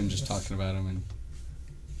 It's him just talking about him and.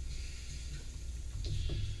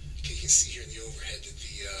 Okay, you can see here in the overhead that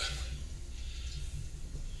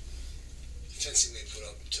the fencing they put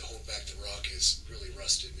up to hold back the rock is really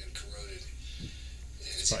rusted and corroded. And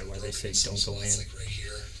it's Probably why even they broken say in some don't go spots, in. like right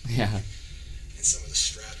here, Yeah. and some of the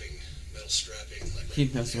strapping, metal strapping, like right He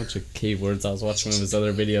over knows a there. bunch of cave words. I was watching one of his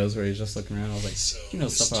other videos where he's just looking around. I was like, he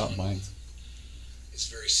knows stuff about mines. It's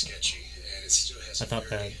very sketchy, and it still has. I a thought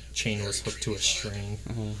very, that chain was very hooked to a creepy vibe. string.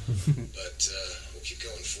 But we'll keep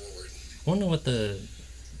going forward. I want to know what the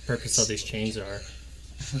purpose of these chains are.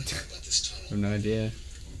 About this I have tunnel. no idea.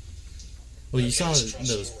 Well, you saw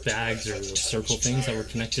those bags or those circle things that were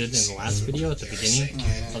connected in the last video at the beginning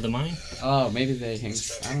of the mine? Oh, maybe they hang.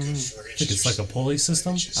 I don't know. I think it's like a pulley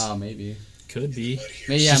system. Oh, maybe. Could be.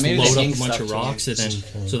 Maybe, yeah, Just maybe they load up hang a bunch stuff of to rocks it. and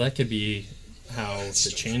then, so that could be how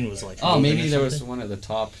the chain was like. Oh, moving maybe or there was something. one at the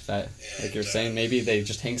top that, like you're saying, maybe they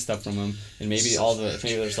just hang stuff from them, and maybe all the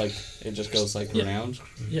maybe there's like it just goes like Yeah. around.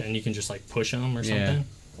 Yeah, and you can just like push them or Yeah. something.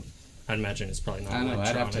 I'd imagine it's probably not I don't know. I'd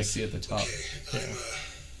have to electronic. see at the top. Okay, I'm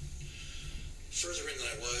further in than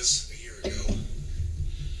I was a year ago.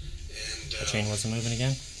 And The chain wasn't moving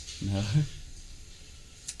again. No.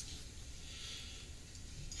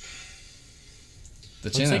 The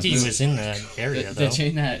Looks chain like that's he moving- was in that area the though.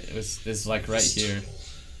 chain that is like right this here. tunnel,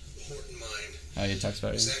 the Horton mine, Oh, he talks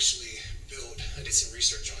about was it. actually built. I did some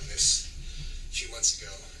research on this a few months ago,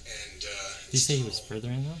 and Did you say he was further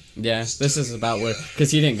in though? Yeah, this is about where, because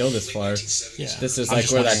he didn't go this far. Yeah. This is I'm like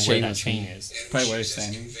just where that wondering chain was. chain is. Probably where he's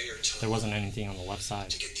standing. There wasn't anything on the left side.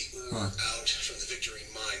 To get the ore out from the Victorine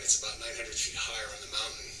mine, it's about 900 feet higher on the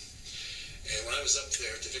mountain. And when I was up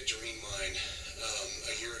there at the Victorine mine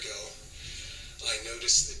a year ago, I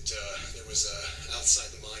noticed that there was outside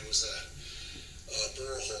the mine was a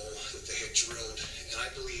borehole that they had drilled, and I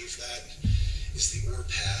believe that is the ore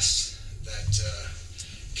pass that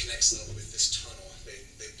connects up with this tunnel. They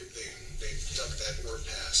dug that ore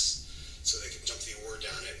pass so they could dump the ore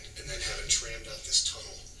down it and then have it trammed out this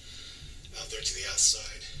tunnel out there to the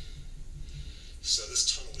outside. So this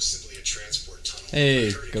tunnel was simply a transport tunnel. Hey,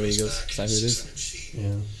 I heard it go goes Eagles. back Is that who it is? 600 feet.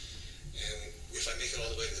 Yeah. And if I make it all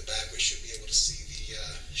the way to the back, we should be able to see the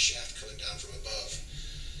shaft coming down from above.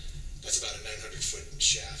 That's about a 900-foot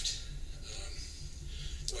shaft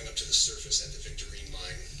going up to the surface at the Victorine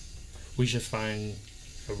mine. We should find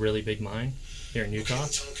a really big mine here in Utah. Okay,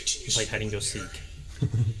 the tunnel continues It's like hide and go forward seek. there,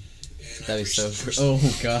 and That I've is so. reached the first Oh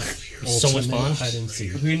point god. here. So much Ultimate fun. Hide and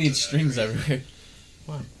seek. We need strings everywhere.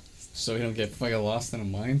 Why? So we don't get fucking lost in a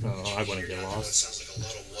mine. Oh, I wouldn't get That lost. sounds like a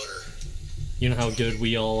lot of water. You know how good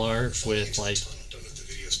we all are with like Don't know if the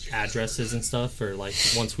video's picking up. addresses and stuff, or like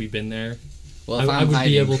once we've been there, Well, I, if I I'm would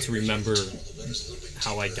hiding, be able to remember The water's a little bit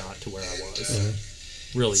how I deeper, got to where I was.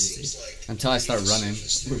 Yeah. Real it easy. seems like until I start running,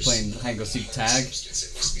 there's we're playing hide and go seek tag. substance.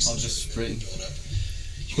 It must be I'll just something sprint. built up.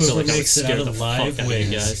 I Whoever feel like I would makes it scare out the fuck alive out of you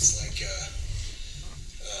wins. guys. It's like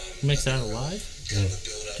Who makes that alive? kind of a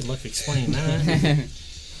build-up. Good luck explaining that.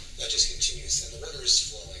 That just continues, and the water is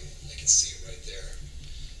flowing. I can see it right there.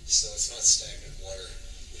 So it's not stagnant water,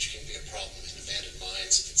 which can be a problem in abandoned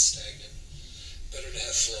mines if it's stagnant. Better to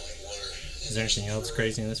have flowing water. Is there anything else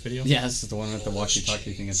crazy in this video? Yeah, this is the one with the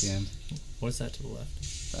walkie-talkie thing at the end. What is that to the left?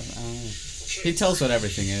 I don't know. He tells what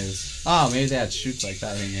everything is. Oh, maybe they had chutes like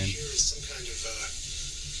that hanging. Here is some kind of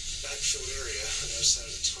backfill area on the other side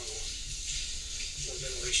of the tunnel. More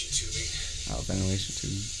ventilation tubing. Oh, ventilation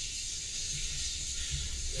tube.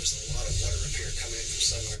 There's a lot of water up here coming in from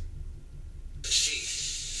somewhere. Feet.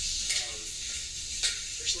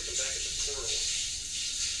 First looking back at the portal.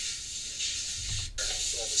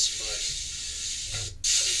 With all this mud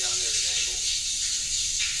coming down there at an angle.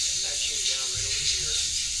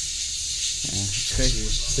 Yeah, it's crazy.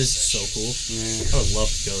 This is so cool. Yeah. I would love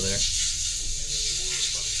to go there. And then the ore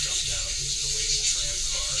was dumped out into the waiting tram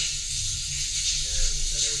car, and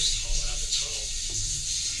then they were just hauling out the tunnel.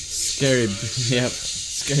 Scary. Yep.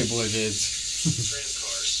 Scary boy vids. Tram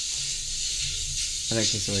cars. I think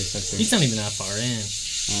this is really sexy. He's not even that far in.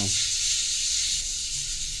 Oh.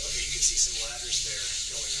 Okay, you can see some ladders there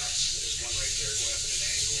going up. There's one right there going up at an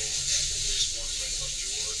angle, and then there's one right above the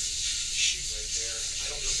ore chute right there. I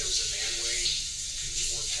don't know if there was a manway in the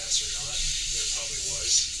ore pass or not. There probably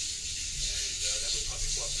was. And that would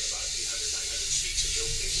probably go up to about 800, 900 feet to the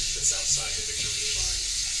opening that's outside the Victorine mine.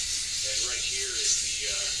 And right here is the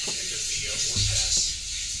end of the ore pass.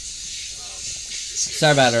 You see a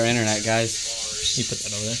Sorry about our internet, guys. bars, You put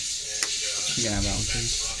that over there. and You can have that one, the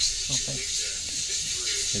please. rocks that Oh, you thanks. dig there fit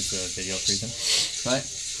through. Is the video freezing? What?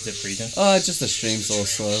 Is it freezing? Oh, it's just the stream's a little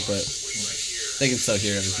slow, but Right here. they can still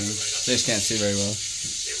hear everything. They just can't see very well.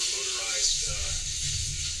 They were motorized,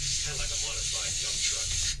 kind of like a modified dump truck.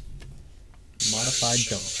 Modified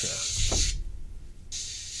dump truck.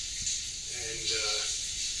 And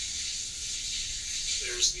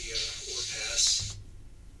there's the ore pass.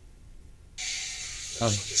 Oh.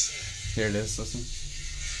 What the fuck is that? Here it is, listen.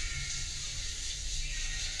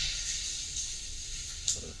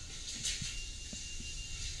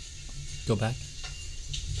 Go back.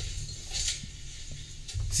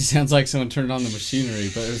 He sounds like someone turned on the machinery,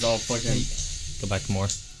 but it was all fucking Go back more.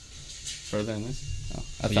 further than this. Oh, I Oh,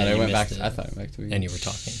 thought yeah, I you went back. missed it. I thought I went back to it. And you were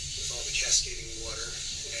talking. With all the cascading water. And,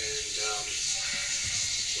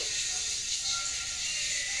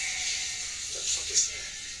 what the fuck is that?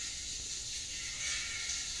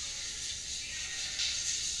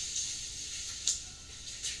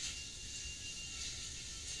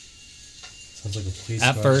 Sounds like a police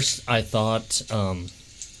At car. first, I thought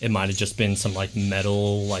it might have just been some like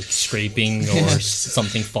metal like scraping or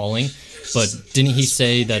something falling. But didn't he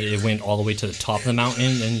say that it went all the way to the top of the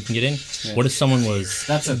mountain and you can get in? Yeah. What if someone was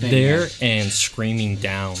That's the thing, there yeah. and screaming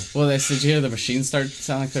down? Well, did you hear the machine start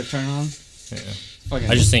sound like they're turning on? Yeah. Fucking.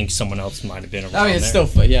 I just think someone else might have been around I mean, it's there.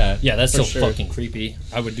 still, yeah. Yeah, that's for still sure. fucking creepy.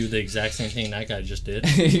 I would do the exact same thing that guy just did.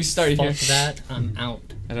 You started Fuck here. that, I'm out.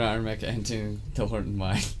 I don't remember into the Horton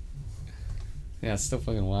mine. Yeah, it's still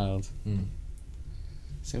fucking wild. Hmm.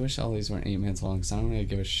 So I wish all these weren't 8 minutes long, because I don't really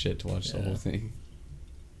give a shit to watch the Yeah. whole thing.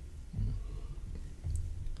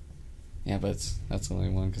 Yeah, but that's the only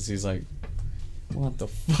one, because he's like, what the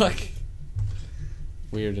fuck?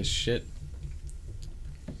 Weird as shit.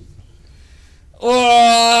 Oh!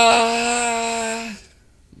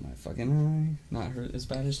 My fucking eye. Not hurt as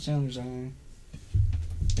bad as Chandler's eye.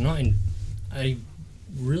 You know, I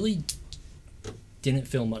really didn't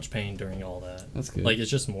feel much pain during all that. That's good. Like, it's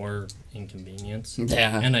just more inconvenience.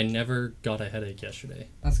 Yeah. And I never got a headache yesterday.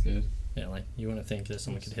 That's good. Yeah, like, you wouldn't think that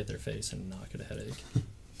someone could hit their face and not get a headache.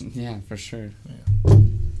 Yeah, for sure. Well,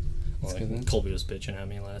 That's good then. like, Colby was bitching at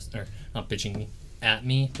me not bitching me at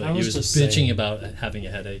me, but I he was was just bitching saying. about having a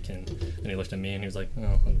headache, and he looked at me and he was like, oh,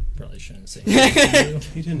 I probably shouldn't say anything to you.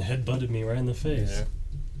 He didn't headbutted me right in the face. Yeah,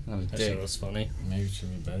 Oh, that dick. shit was funny. Maybe you should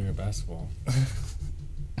be better at basketball.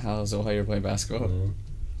 How's Ohio play basketball?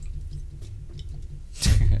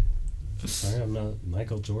 Sorry, I'm not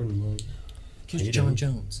Michael Jordan. Like, Who's hate John him.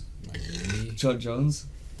 Jones? Like me. John Jones,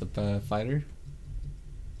 the fighter.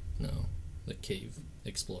 No, the cave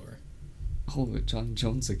explorer. Oh, John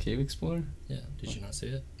Jones, the cave explorer. Yeah, did you not see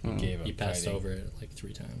it? Oh. Gave up He passed fighting. over it like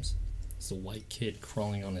 3 times. It's a white kid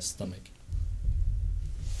crawling on his stomach.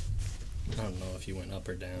 I don't know if he went up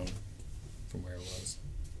or down from where it was.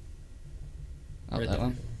 Oh, Right that there.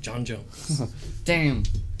 one. John Jones. Damn,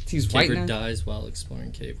 he's white Caver now. dies while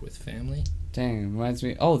exploring cave with family. Damn, reminds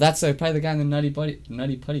me. Oh, that's probably the guy in the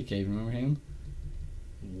Nutty Putty Cave. Remember him?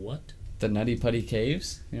 What? The Nutty Putty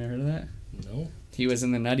Caves. You ever heard of that? No. He was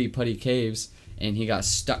in the Nutty Putty Caves, and he got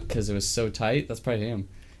stuck because it was so tight. That's probably him.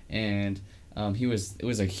 And it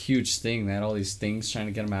was a huge thing. They had all these things trying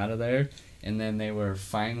to get him out of there, and then they were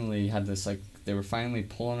finally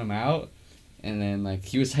pulling him out, and then like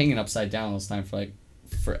he was hanging upside down this time for like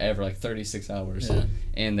forever, like 36 hours, Yeah.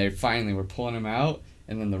 and they finally were pulling him out,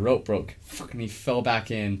 and then the rope broke, and he fell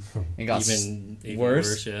back in and got Even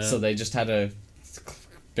worse. yeah. So they just had to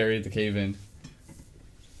bury the cave in.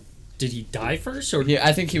 Did he die first, or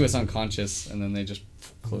I think he was unconscious, and then they just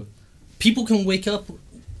closed. people can wake up?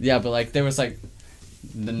 Yeah, but like there was like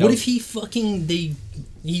What if he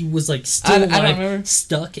was like I still don't like remember.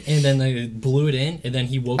 stuck, and then they blew it in, and then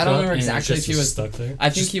he woke I up don't remember and exactly just if he was stuck there. I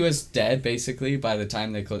think he was dead basically by the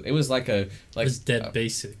time they closed. It was like was dead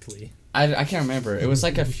basically. I can't remember. It was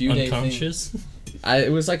like a few day thing. Unconscious.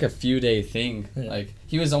 It was like a few day thing. Yeah. Like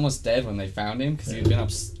he was almost dead when they found him because he'd been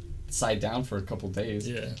upside down for a couple days.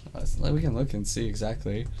 Yeah. We can look and see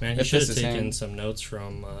exactly. Man, he if should this have is taken him. some notes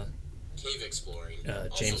from Cave exploring.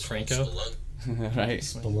 James also Franco. called spelunk- Right.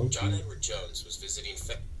 John Spelunky. Edward Jones was visiting.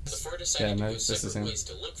 Before deciding Yeah, no, to go this is separate him. ways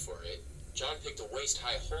to look for it, John picked a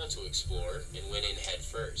waist-high hole to explore and went in head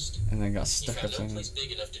first. And then got He stuck found up no in place it.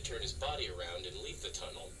 big enough to turn his body around and leave the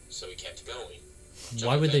tunnel, so he kept going.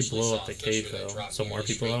 Why would they eventually blow saw up the a fissure cave that though? dropped So more nearly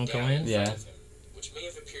people straight don't go down in? Yeah. front of him, which may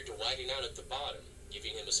have appeared to widen out at the bottom,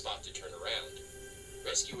 giving him a spot to turn around.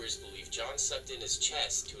 Rescuers believe John sucked in his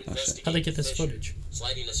chest to investigate How'd they get the this fissure, footage?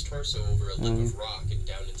 sliding his torso over a lip of rock and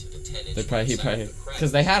down into the 10-inch They probably, side of the because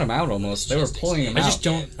crevice. they had him out almost. They were pulling him I out. just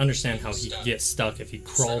don't understand how he could get stuck if he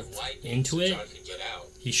crawled into it.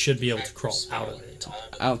 He should be able to crawl out of it.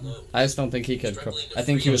 I just don't think he could. I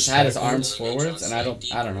think he had his arms forwards, and I don't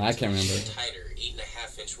know. I can't remember. Tighter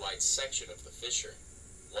 8.5-inch wide section of the fissure.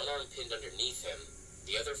 One arm pinned underneath him,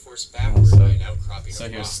 the other forced backward by an outcropping So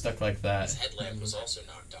of he was rock. stuck like that. His headlamp was also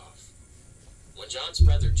knocked off. When John's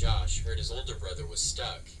brother Josh heard his older brother was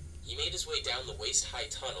stuck, he made his way down the waist-high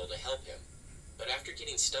tunnel to help him. But after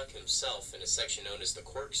getting stuck himself in a section known as the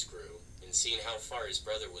corkscrew, and seeing how far his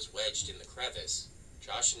brother was wedged in the crevice,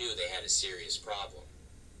 Josh knew they had a serious problem.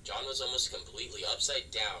 John was almost completely upside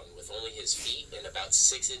down, with only his feet and about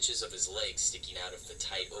 6 inches of his legs sticking out of the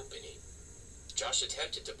tight opening. Josh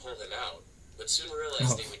attempted to pull him out, but soon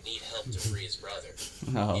realized they would need help to free his brother.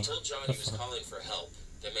 Oh. He told John he was calling for help,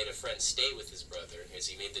 then made a friend stay with his brother as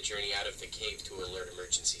he made the journey out of the cave to alert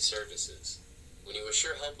emergency services. When he was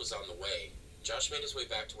sure help was on the way, Josh made his way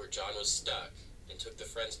back to where John was stuck and took the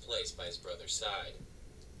friend's place by his brother's side.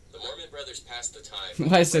 The Mormon brothers passed the time.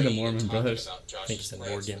 Why say the praying and Mormon talking brothers? about I think Josh's it's an plans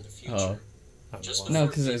for Morgan. the future. Oh. I don't Just know why. No,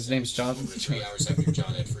 before because his name's John. over 3 hours after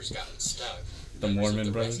John had first gotten stuck, The members Mormon of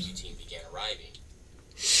the brothers? rescue team began arriving.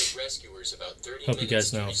 It took rescuers about 30 Hope you minutes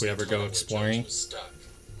guys know to if reach we the ever go tunnel where exploring, Josh was stuck.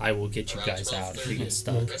 I will get you Around guys out if you 12:30, get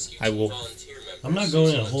stuck. rescue I team will. volunteer members I'm not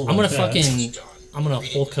going in a hole I'm gonna like that. fucking. John, I'm gonna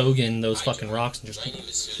greeting Hulk him. Hogan those "Hi, fucking John. rocks and just My name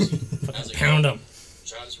is Susie. How's fucking it pound going?" them.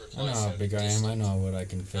 John's I reply know how sounded big I am. I distant. know what I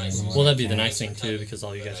can fit Nice. in. and Well, what that'd be I the can't. nice thing too, because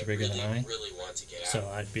all you guys are bigger than I. Really want to get out. So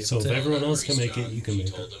I'd be So able if to. everyone else can make it, you can make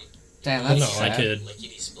it. Damn, Well, that's no, I sad. could.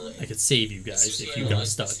 Lickety split. I could save you guys Susie if you got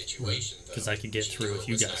analyzed the stuck. situation, though. 'Cause I could get She through knew if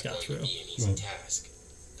you it was guys not got going to through. be an easy Right. task.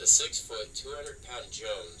 The 6-foot, 200-pound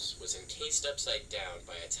Jones was encased upside down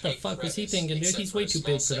by a The tight fuck was he crevice, thinking, dude? except He's for way a too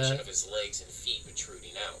small big for section that. of his legs and feet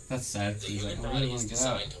protruding out. That's sad. The He's like, human I body really is want to get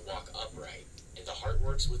out. designed to walk upright, and the heart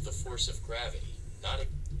works with the force of gravity. Not if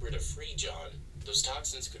we were to free John, those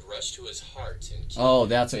toxins could rush to his heart and kill Oh, him.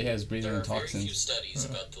 that's what he has, breathing There in are very few toxins. studies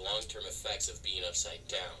about the long-term effects of being upside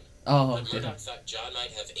down. Oh, But yeah. Murdoch thought John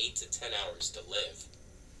might have 8 to 10 hours to live.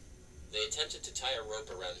 They attempted to tie a rope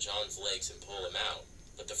around John's legs and pull him out,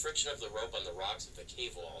 but the friction of the rope on the rocks of the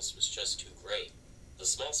cave walls was just too great. The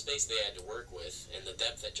small space they had to work with, and the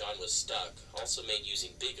depth that John was stuck, also made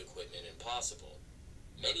using big equipment impossible.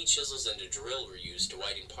 Many chisels and a drill were used to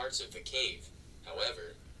widen parts of the cave.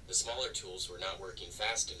 However, the smaller tools were not working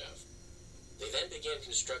fast enough. They then began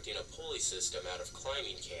constructing a pulley system out of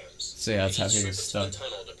climbing cams. So yeah, that's how And each he trip was into the stuck.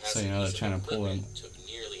 tunnel to pass So, you a know, they're piece of trying to pull him. equipment took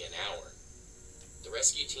nearly an hour. The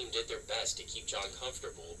rescue team did their best to keep John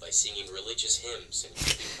comfortable by singing religious hymns and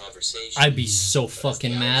keeping conversation. I'd be so But as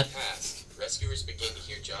fucking the mad. hours passed, rescuers began to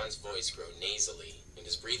hear John's voice grow nasally, and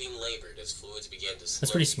his breathing labored as fluids began to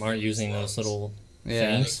That's pretty smart using those little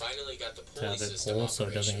Yeah. They things. finally got the To pulley have it system pull so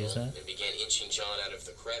it doesn't use operational that? and began inching John out of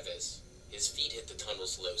the crevice. His feet hit the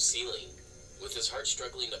tunnel's low ceiling. With his heart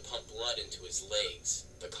struggling to pump blood into his legs,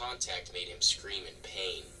 the contact made him scream in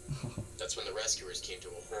pain. That's when the rescuers came to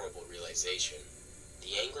a horrible realization.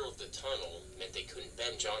 The angle of the tunnel meant they couldn't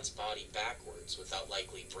bend John's body backwards without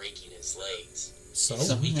likely breaking his legs. So? In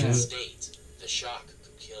his weakened Yeah. state, the shock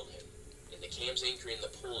could kill him, and the cams anchoring the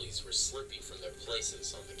pulleys were slipping from their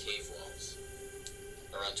places on the cave walls.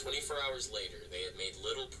 Around 24 hours later, they had made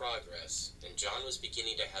little progress, and John was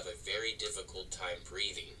beginning to have a very difficult time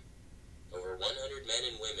breathing. Over 100 men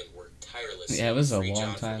and women worked tirelessly Yeah, it was to a free long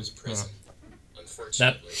John from time. his prison. That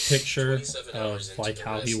Unfortunately, picture 27 hours of into like the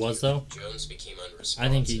how he rescue, was though, Jones became unresponsive. I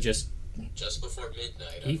think he just Before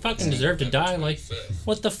midnight, he on fucking Wednesday, deserved to die. November Like, 25th,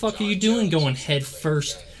 what the fuck are John you doing Jones going was head declared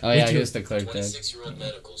first? dead. Oh yeah, With he your- was declared dead. 26-year-old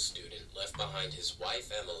medical student left behind his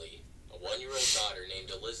wife Emily, a 1-year-old daughter named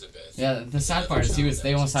Elizabeth. Yeah, the sad part is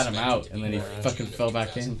they almost had him out, and then he fucking fell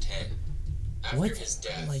back in. After What? his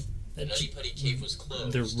death, Like, the Nutty Putty Cave was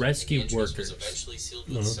closed. the rescue and the entrance workers. was eventually sealed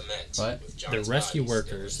with cement, What? with They're John's rescue body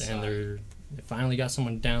still workers, and inside. they finally got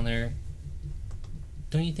someone down there.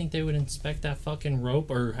 Don't you think they would inspect that fucking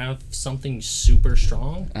rope or have something super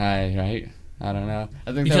strong? Right. I don't know. I think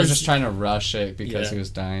they were Because- just trying to rush it because Yeah. he was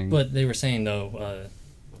dying. But they were saying though,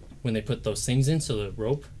 when they put those things in, so the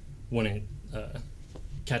rope wouldn't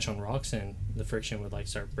catch on rocks and the friction would like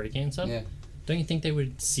start breaking and stuff. Yeah. Don't you think they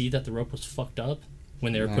would see that the rope was fucked up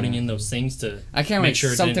when they were putting in those things to I can't make make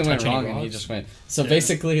sure it something didn't went touch any wrong and he rocks? just went. So Yeah.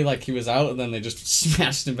 basically, like he was out and then they just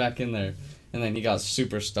smashed him back in there, and then he got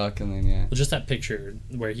super stuck and then Well, just that picture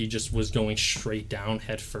where he just was going straight down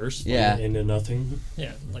head first. like, Yeah. Into nothing.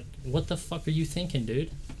 Yeah, like, what the fuck are you thinking,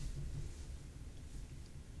 dude?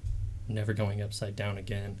 Never going upside down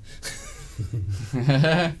again.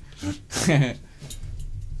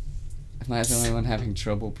 Am I the only one having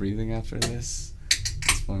trouble breathing after this?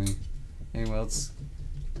 It's funny. Anyone else?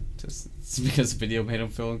 Just it's because the video made him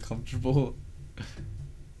feel uncomfortable.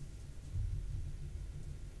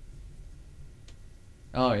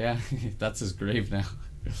 Oh yeah, that's his grave now.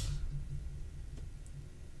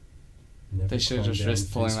 Never They should have calm just down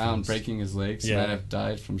risked pulling face him out and first. breaking his legs. He Yeah. might have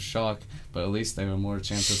died from shock, but at least they were more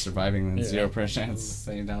chance of surviving than Yeah. 0% chance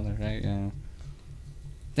staying down there, right? Yeah.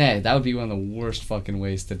 Yeah, that would be one of the worst fucking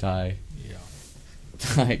ways to die. Yeah.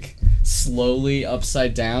 Like, slowly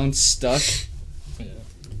upside down, stuck. Yeah.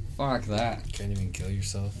 Fuck that. Can't even kill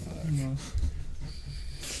yourself.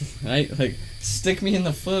 Right? Like, stick me in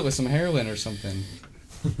the foot with some heroin or something.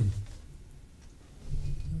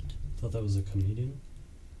 Thought that was a comedian.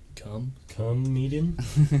 Come. Comedian.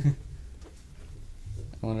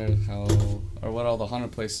 I wonder how, or what all the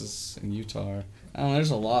haunted places in Utah are. I don't know,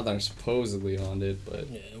 there's a lot that are supposedly haunted, but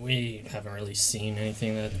Yeah, we haven't really seen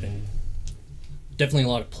anything that's been... Definitely a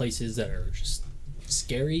lot of places that are just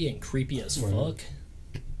scary and creepy as Right. fuck.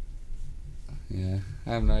 yeah,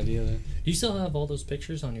 I have no idea. Do you still have all those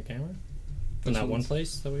pictures on your camera? From Which that one ones?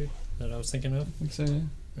 place that I was thinking of? I think so, yeah.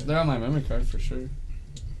 They're on my memory card for sure.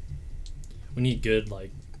 We need good,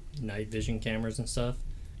 like, night vision cameras and stuff.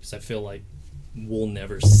 Because I feel like we'll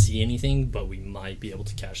never see anything, but we might be able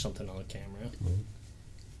to catch something on camera.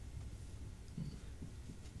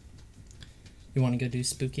 You want to go do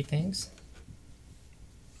spooky things?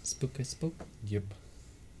 Spooky spook? Yep.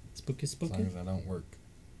 Spooky As spooky? long as I don't work.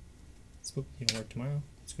 Spook. You don't work tomorrow?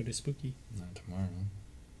 Let's go do spooky. Not tomorrow.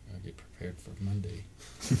 I'll get prepared for Monday.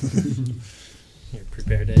 Your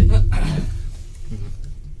prepare day.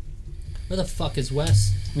 Where the fuck is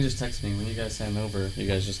Wes? He just texted me, when you guys hand over, you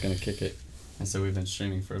guys just gonna kick it. And so we've been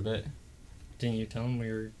streaming for a bit. Didn't you tell him we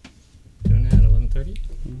were doing it at 11:30?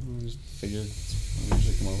 We just figured we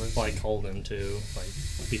usually come over. Well, I called him too, like,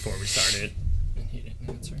 before we started, and he didn't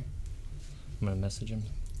answer. I'm gonna message him.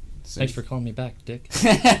 Thanks for calling me back, dick.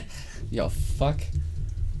 Yo, fuck.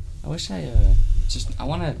 I wish I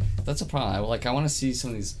wanna, that's a problem. I wanna see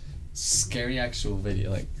some of these scary actual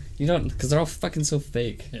video, like, you don't, because they're all fucking so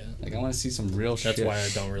fake. Yeah. Like, I wanna see some real shit. That's why I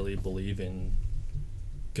don't really believe in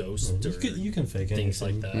ghosts or You can fake things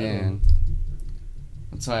anything. like that. Yeah.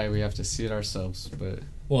 That's why we have to see it ourselves, but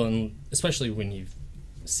Well, and especially when you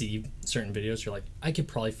see certain videos, you're like, I could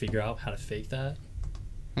probably figure out how to fake that,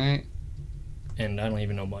 right. and I don't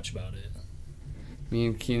even know much about it. Me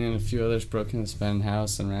and Keenan and a few others broke into this abandoned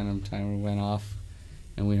house, and random timer went off,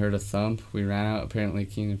 and we heard a thump. We ran out. Apparently,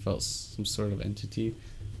 Keenan felt some sort of entity,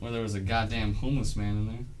 or there was a goddamn homeless man in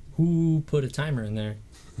there. Who put a timer in there?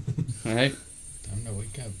 Right? Time to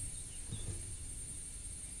wake up.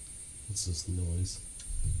 It's just noise.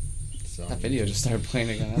 So That video just started playing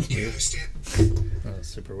again. That's You weird. understand? Oh, that's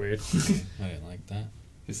super weird. I didn't like that.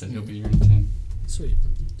 He said he'll be here in 10. Sweet.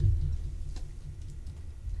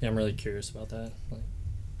 Yeah, I'm really curious about that. Like,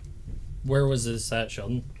 where was this at,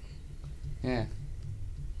 Sheldon? Yeah.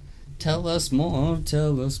 Tell us more.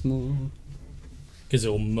 Tell us more. Because it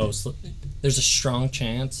will there's a strong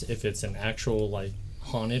chance if it's an actual, like,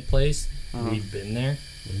 haunted place, we've been there.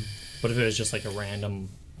 But if it was just like a random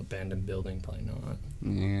abandoned building, probably not.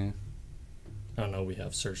 Yeah. I don't know, we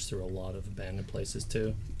have searched through a lot of abandoned places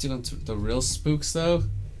too. Dude, the real spooks though,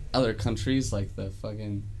 other countries like the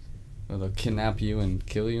fucking, where they'll kidnap you and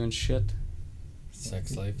kill you and shit.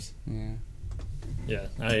 Sex lives. Yeah. Yeah,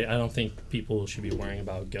 I don't think people should be worrying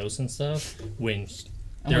about ghosts and stuff when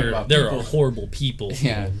I'm worried there about are people. horrible people.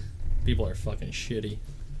 Yeah. People are fucking shitty.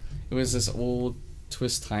 It was this old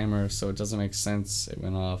twist timer, so it doesn't make sense. It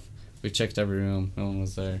went off. We checked every room. No one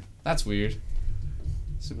was there. That's weird.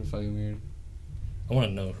 Super fucking weird. I want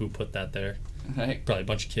to know who put that there. Right? Probably a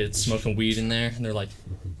bunch of kids smoking weed in there, and they're like,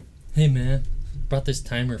 "Hey man, brought this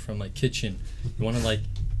timer from my kitchen. You want to like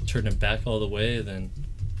turn it back all the way? Then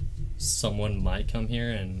someone might come here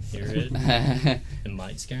and hear it. It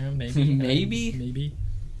might scare them. Maybe. Maybe? Maybe.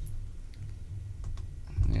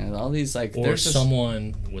 Yeah, all these like. Or there's just-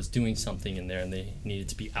 someone was doing something in there and they needed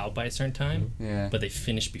to be out by a certain time, Yeah. but they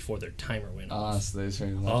finished before their timer went off. So they just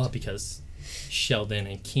already Oh, left. because Sheldon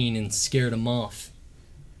and Keenan scared them off.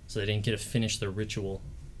 so they didn't get to finish their ritual.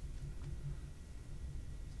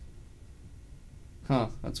 Huh,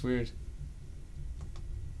 that's weird.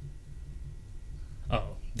 Oh,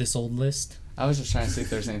 this old list? I was just trying to see if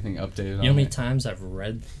there's anything updated You on know how many it. times I've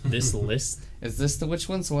read this list? Is this which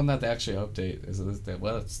one's the one that they actually update? Is it the,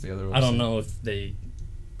 what's the other one? I don't know if they...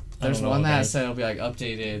 I There's don't know one if that any- said it'll be like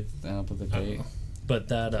updated, then I'll put the I don't date. know. But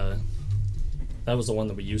that was the one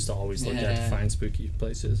that we used to always look at Yeah. to find spooky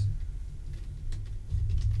places.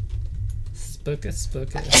 Spooky.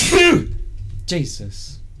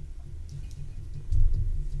 Jesus.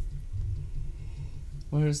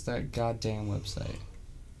 Where's that goddamn website?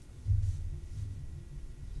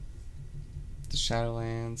 The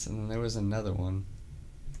Shadowlands, and then there was another one.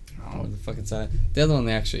 Oh, where the fuck is that? The other one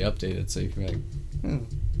they actually updated, so you can be like,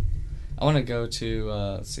 I want to go to,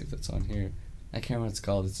 let's see if it's on here. I can't remember what it's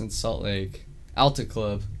called. It's in Salt Lake. Alta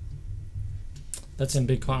Club. That's in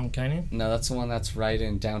Big Cotton Canyon? No, that's the one that's right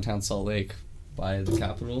in downtown Salt Lake by the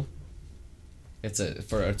Capitol. It's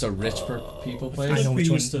a rich people I place. I know think we which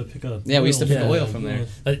used to pick up. Yeah, we used to oil. pick Yeah. oil from there.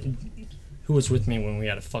 Who was with me when we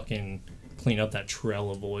had to fucking clean up that trail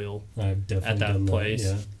of oil? I've definitely At that done place.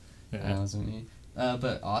 That, Yeah. Wasn't he?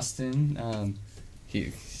 But Austin,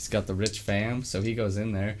 he's got the rich fam, so he goes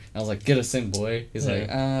in there. And I was like, "Get us in, boy." He's like,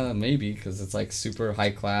 maybe, because it's like super high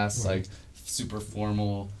class, like super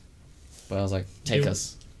formal. But I was like, "Take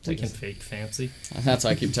us." We Take can us. fake fancy. That's why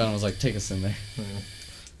I keep telling him. I was like, "Take us in there." Yeah.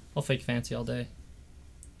 I'll fake fancy all day.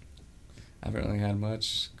 I haven't really had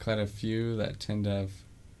much. Quite a few that tend to have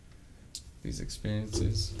these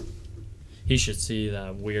experiences. He should see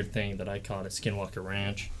that weird thing that I caught at Skinwalker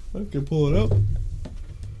Ranch. I can pull it up.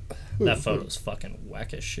 That photo's fucking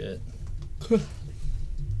whack as shit.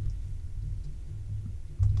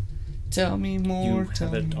 Tell me more. You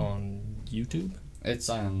have it on YouTube? It's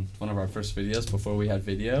on one of our first videos before we had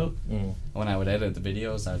video. Mm. When I would edit the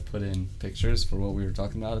videos, I'd put in pictures for what we were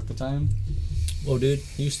talking about at the time. Whoa, dude.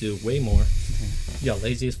 You used to do way more. You got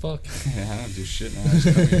lazy as fuck. I don't do shit now. I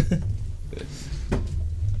just come here.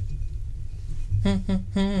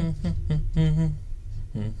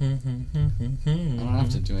 I don't have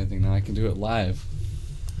to do anything now. I can do it live.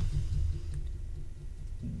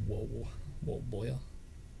 Whoa. Whoa, boy.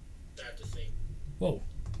 Start to think. Whoa.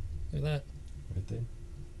 Look at that. Right there.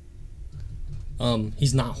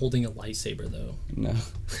 He's not holding a lightsaber, though. No.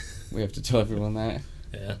 We have to tell everyone that.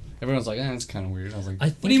 Yeah. Everyone's like, that's kind of weird. I was like, I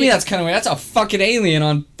what think do you mean it- that's kind of weird? That's a fucking alien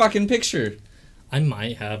on fucking picture. I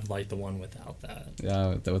might have, like, the one without that.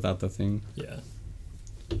 Yeah, without the thing. Yeah.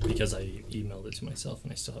 Because I emailed it to myself,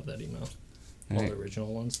 and I still have that email. All Right. the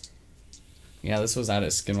original ones. Yeah, this was out at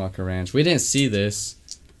Skinwalker Ranch. We didn't see this.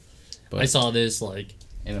 But I saw this, like,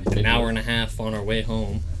 in a an video. hour and a half on our way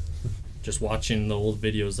home. Just watching the old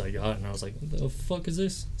videos I got, and I was like, what the fuck is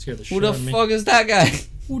this? Scared the Who shit the out of me. fuck is that guy?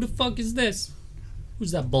 Who the fuck is this?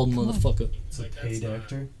 Who's that bald motherfucker? It's a Like, that's paid not-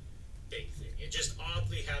 actor. Big thing. It just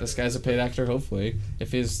oddly happened. This guy's a paid actor, hopefully.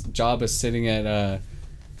 If his job is sitting at,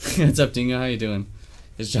 what's up, Dingo? How you doing?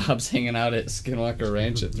 His job's hanging out at Skinwalker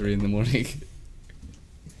Ranch at 3 in the morning.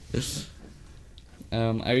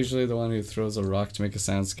 I'm usually the one who throws a rock to make a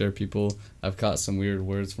sound scare people. I've caught some weird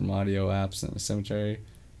words from audio apps in a cemetery,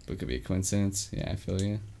 but it could be a coincidence. Yeah, I feel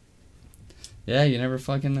you. Yeah, you never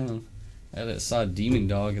fucking know. I saw a demon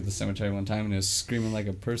dog at the cemetery one time and it was screaming like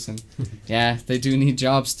a person. Yeah, they do need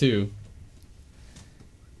jobs too.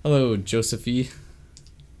 Hello, Josephie.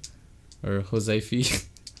 Or Josephie.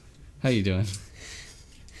 How you doing?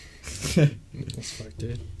 That's fucked,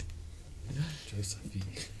 dude. Josephine.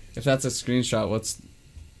 If that's a screenshot,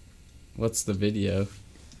 what's the video?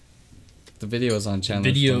 The video is on channel.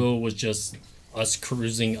 Video was just us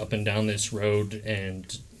cruising up and down this road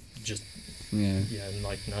and just, Yeah.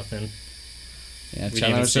 like nothing. Yeah, We didn't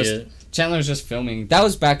even see it. Chandler was just filming. That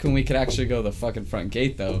was back when we could actually go the fucking front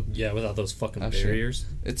gate though. Yeah, without those fucking Oh, shit. barriers.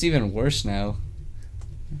 It's even worse now.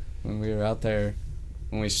 When we were out there,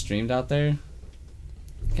 when we streamed out there,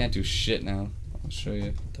 can't do shit now. I'll show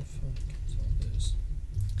you. What the fuck is all this?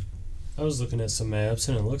 I was looking at some maps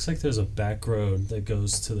and it looks like there's a back road that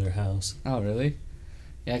goes to their house. Oh really?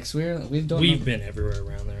 Yeah, cause we don't. We've know. been everywhere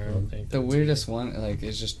around there. I don't think The that's weirdest one, like,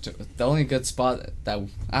 is just the only good spot that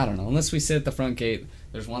I don't know. Unless we sit at the front gate,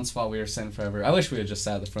 there's one spot we were sitting forever. I wish we had just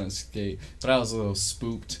sat at the front gate, but I was a little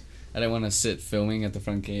spooked. I didn't want to sit filming at the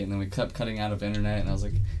front gate, and then we kept cutting out of internet, and I was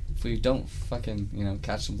like, if we don't fucking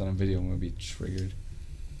catch something on video, we'll be triggered.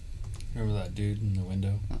 Remember that dude in the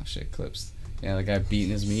window? Oh shit, clips. Yeah, the guy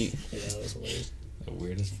beating his meat. Yeah, that was hilarious. The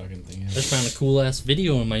weirdest fucking thing I ever. just found a cool ass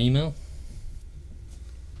video in my email.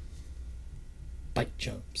 Bike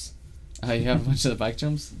jumps. Oh, you have a bunch of the bike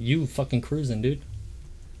jumps? You fucking cruising, dude.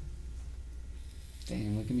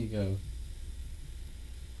 Damn, look at me go.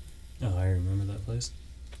 Oh, I remember that place.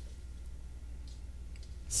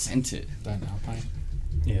 Scented. That Alpine.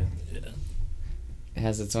 Yeah. It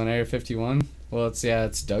has its own Area 51. Well, it's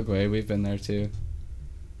Dugway. We've been there too.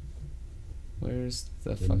 Where's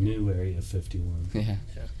the The fucking new Area 51. yeah? You know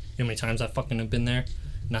how many times I fucking have been there,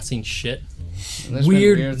 not seen shit. There's been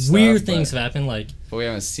Weird stuff, things but, have happened, like but we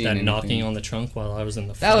haven't seen that anything. knocking on the trunk while I was in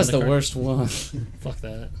the front That was of the the car. worst one. Fuck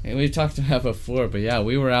that. And we talked about it before, but yeah,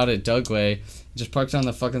 we were out at Dugway, just parked on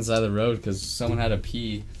the fucking side of the road because someone had to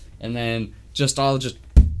pee, and then just on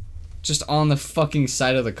the fucking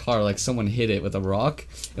side of the car, like someone hit it with a rock,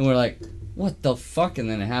 and we're like, what the fuck? And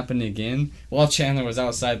then it happened again while Chandler was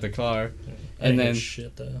outside the car, I and didn't hear then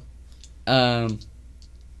shit though.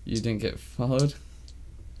 you didn't get followed?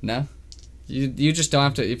 No? You just don't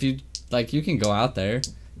have to, if you, like, you can go out there,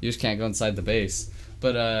 you just can't go inside the base.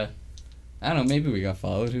 But, I don't know, maybe we got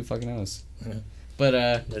followed, who fucking knows? Yeah. But,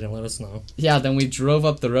 They didn't let us know. yeah, then we drove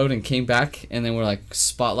up the road and came back, and then we're, like,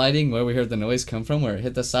 spotlighting where we heard the noise come from, where it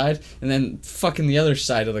hit the side, and then fucking the other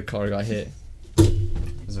side of the car got hit.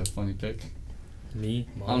 It was a funny pic. Me,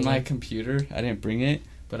 On my computer, I didn't bring it,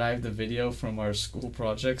 but I have the video from our school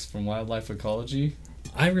projects from wildlife ecology.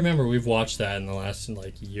 I remember we've watched that in the last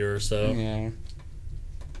like year or so. Yeah.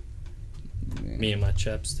 Me and my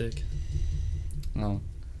chapstick. Oh.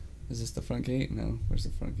 Is this the front gate? No. Where's the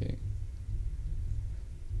front gate?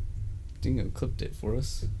 Dingo clipped it for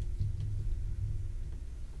us.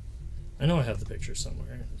 I know I have the picture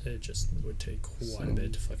somewhere. It just would take quite a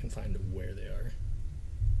bit to fucking find where they are.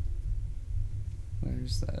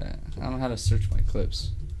 Where's that at? I don't know how to search my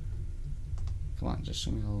clips. Come on, just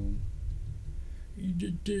show me all of them. You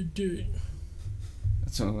did.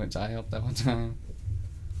 That's when we went to IHOP that one time.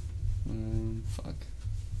 Fuck.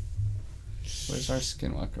 Where's our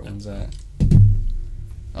Skinwalker ones at?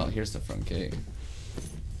 Oh, here's the front gate.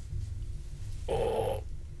 Oh,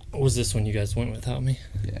 was this when you guys went without me?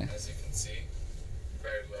 Yeah. As you can see,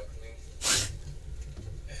 very welcoming.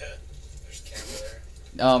 There's a camera there.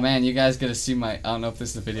 Oh man, you guys gotta see my. I don't know if this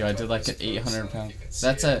is the video. I did like an 800-pound.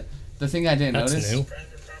 That's the thing I didn't That's notice. new.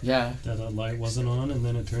 Yeah. That light wasn't on and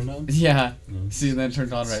then it turned on? Yeah. No. See, and then it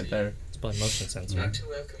turned on right there. It's probably motion sensor. Not too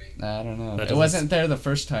welcoming. I don't know. That It doesn't wasn't there the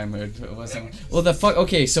first time. It wasn't. Well, the fuck.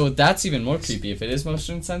 Okay, so that's even more creepy if it is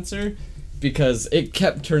motion sensor, because it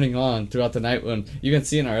kept turning on throughout the night. When you can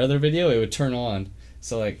see in our other video, it would turn on.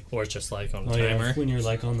 So like, Or it's just like on a Oh timer. yeah, when you're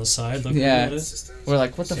like on the side looking Yeah. at it. we're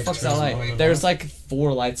like, what the So it fuck's that turns light? on and There's off. like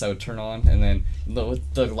 4 lights that would turn on, and then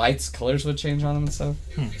the lights colors would change on them and stuff.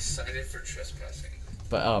 You'll be cited for trespassing.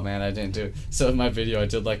 But oh man, I didn't do it. So in my video, I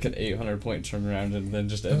did like an 800-point turnaround, and then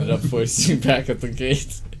just ended up voicing back at the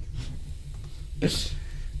gate. It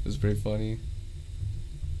was pretty funny.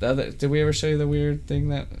 Did we ever show you the weird thing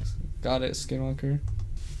that got it, Skinwalker?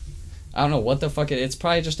 I don't know what the fuck it's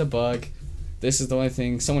probably just a bug. This is the only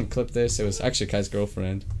thing. Someone clipped this. It was actually Kai's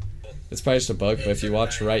girlfriend. It's probably just a bug, but if you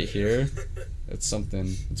watch right here, it's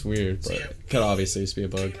something. It's weird, but it could obviously just be a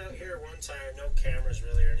bug. Came out here one time, no cameras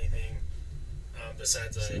really or anything,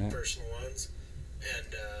 besides See that? personal ones, and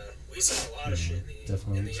we saw a lot of shit in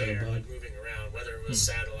Definitely the saw a air, bug. like moving around, whether it was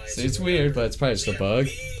satellites. See, it's or weird, whatever. but it's probably just a Yeah, bug.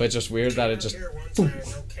 we But it's just weird that came it out just. here one time,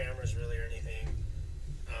 no cameras really or anything,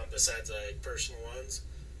 besides personal ones,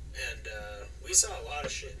 and we saw a lot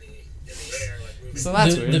of shit in the air, like moving. So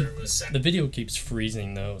that's The- weird. the- Whether it was The video keeps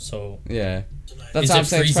freezing though, so Yeah. That's is what it I'm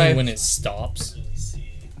saying. It's freezing probably, when it stops? really see.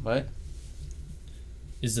 what?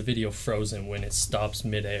 Is the video frozen when it stops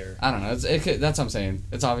midair? I don't know. That's what I'm saying.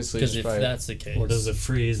 It's obviously Because just if probably. that's the case, Or does it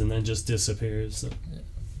freeze and then just disappears? So.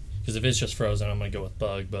 because if it's just frozen, I'm gonna go with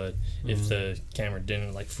bug. But if the camera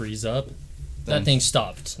didn't like freeze up, Then- that thing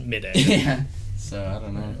stopped midair. Yeah. So I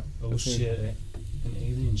don't know. Oh That's weird. shit, an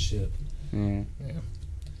alien ship. Yeah.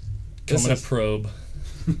 Coming This to probe.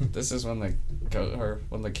 This is when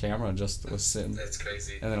when the camera just was sitting, That's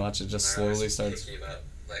crazy. and then watch it just When I was slowly starts. picky about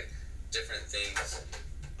like different things.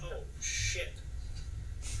 Oh shit!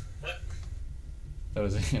 That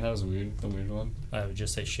was weird. The weird one. I would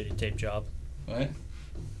just say shitty tape job. What?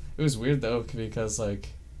 It was weird though because like,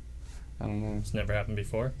 I don't know. It's never happened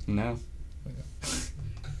before. No.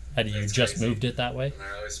 Had you That's just crazy. moved it that way? And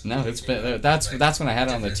I always No, it's picky been about, that's when I had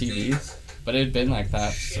it on the different TV, things. but it had been like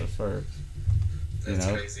that for That's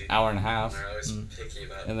you know crazy. hour and a half, And I always Mm. picky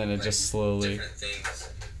about, and then it like, just slowly. different things.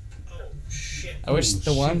 Oh shit! I wish Oh,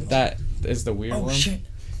 the one shit. that is the weird Oh one shit!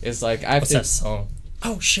 is like I have What's to that song?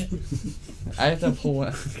 Oh shit! I have to pull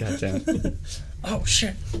one. God damn it. Oh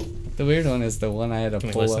shit! The weird one is the one I had to Can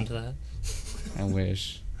we pull listen up. to that? I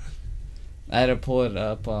wish. I had to pull it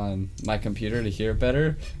up on my computer to hear it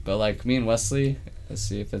better, but like me and Wesley, Let's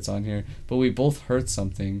see if it's on here. But we both heard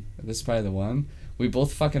something. This is probably the one. We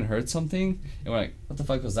both fucking heard something, and we're like, what the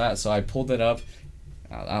fuck was that? So I pulled it up.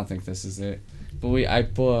 I don't think this is it. But I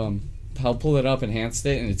pulled it up, enhanced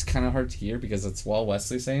it, and it's kind of hard to hear because it's while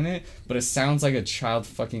Wesley's saying it, but it sounds like a child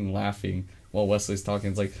fucking laughing while Wesley's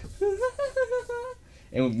talking. It's like,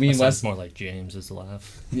 and me and Wes more like James's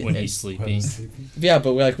laugh when he's sleeping. Yeah,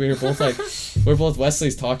 but we were both like, we're both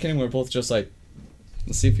Wesley's talking, and we're both just like,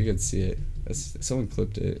 let's see if you can see it. Someone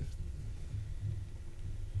clipped it.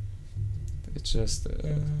 It's just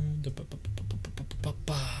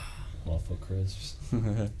Waffle crisps.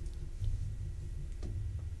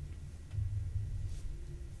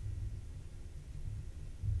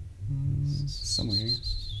 Somewhere here.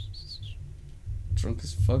 Drunk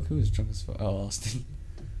as fuck? Who is drunk as fuck? Oh, Austin.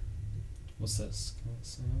 What's that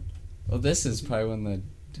sound? Oh, this is probably when the...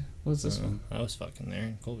 What's this one? I was fucking there,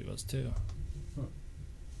 and Colby was too. Huh.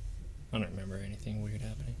 I don't remember anything weird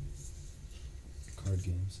happening. Card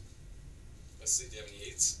games. Let's see, do you have any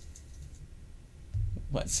 8s?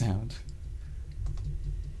 What sound?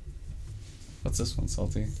 What's this one,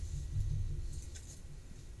 Salty?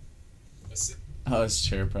 Let's see. Oh, his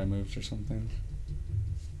chair probably moved or something.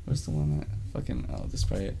 Where's the one that fucking... Oh, this is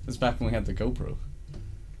probably it. This is back when we had the GoPro. I don't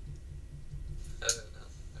know.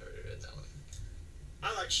 I already read that one.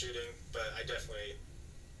 I like shooting, but I definitely,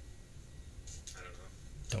 I don't know.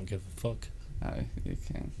 Don't give a fuck. You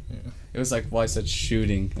can. Yeah. It was like, well, I said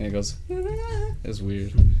shooting, and it goes... It was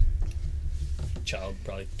weird. Child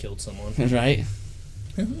probably killed someone. Right?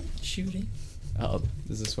 Shooting. Oh,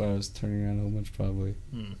 is this why I was turning around a whole bunch? Probably.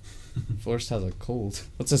 Hmm. Forrest has a cold.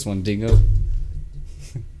 What's this one, Dingo?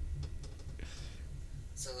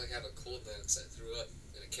 Sounds like I have a cold now because I threw up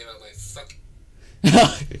and it came out my fucking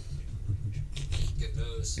good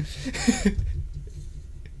nose.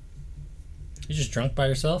 You just drunk by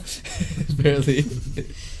yourself? Barely.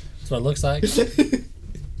 That's what it looks like. It's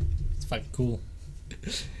fucking cool.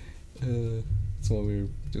 That's while we were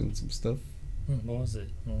doing some stuff. What was it?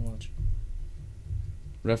 I don't watch.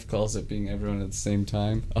 Ref calls it being everyone at the same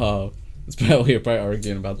time. Oh, it's probably you're probably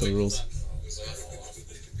arguing about the rules.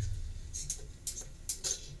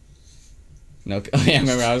 No, oh yeah,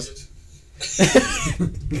 remember I was.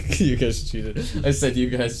 You guys cheated. I said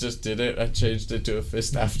you guys just did it. I changed it to a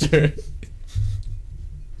fist after.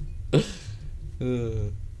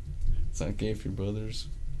 It's not gay for your brothers.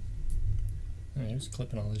 Oh, he was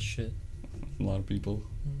clipping all this shit. A lot of people.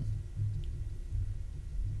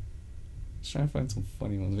 Just trying to find some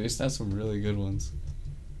funny ones. We used to have some really good ones.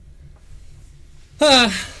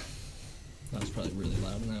 That was probably really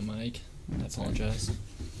loud in that mic. I apologize.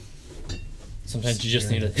 Sometimes you just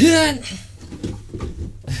need to.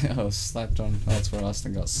 Oh, slapped on. Oh, that's where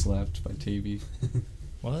Austin got slapped by TV.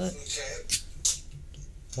 What?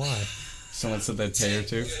 Why? Someone said they'd pay her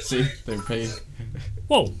to. See, they're paid.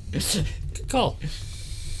 Whoa! Good call.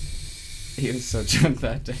 He was so drunk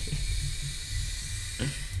that day.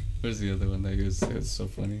 Where's the other one that it was so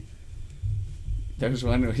funny? There was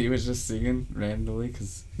one where he was just singing randomly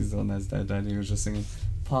because he's the one that's dad died. He was just singing,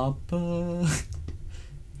 Papa. I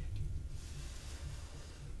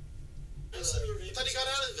thought he got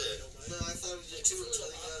out of it. No, I thought he did too until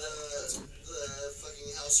he got the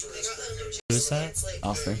fucking house arrest. Who's that?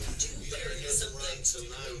 Austin.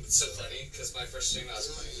 It's so funny because my first stream I was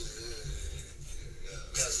playing.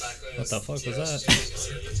 What the fuck was that?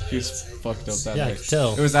 He was fucked up that Yeah, I day. could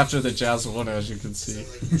tell. It was after the Jazz won, as you can see.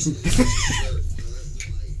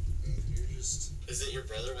 Is it your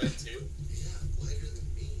brother went too? Yeah, whiter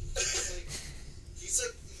than me. He's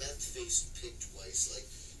like meth-faced pig twice. Like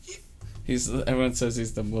Everyone says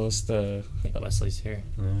he's the most. I think Wesley's here.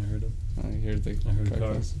 I heard him. I heard cars.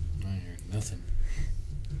 cars. I hear nothing.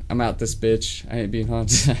 I'm out this bitch. I ain't being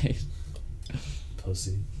haunted tonight.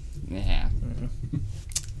 Pussy. Yeah.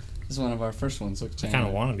 This is one of our first ones. Look, I kind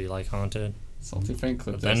of want to be like haunted. Salty Frank But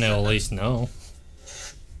clip then this. they'll at least know.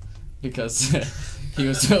 Because he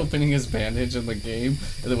was opening his bandage in the game,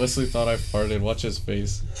 and then Wesley thought I farted. Watch his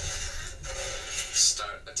face. Start.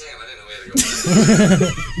 Damn, I didn't know we had to go.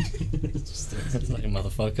 It's like,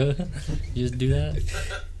 motherfucker. You just do that?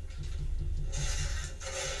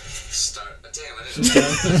 Start. Damn, I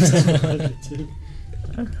didn't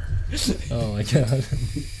know. Oh my god.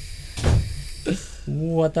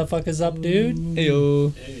 What the fuck is up, dude?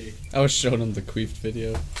 Heyo. Hey. I was showing him the Queefed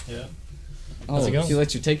video. Yeah. Oh, How's it going? he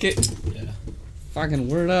let you take it? Yeah. Fucking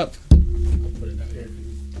word up. Put it out here.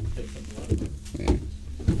 Yeah.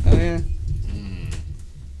 Oh yeah.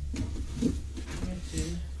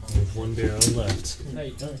 I have one barrel left. How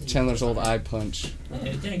you doing? Chandler's old eye punch.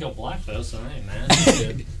 It didn't go black though, so I ain't mad.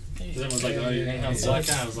 Because everyone's like, oh, you ain't have black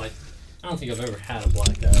eye. I was like, I don't think I've ever had a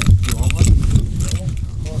blackout. You want one?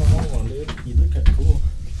 No, I don't want one, dude. You look kinda cool.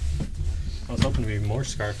 I was hoping to be more I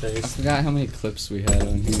Scarface. forgot how many clips we had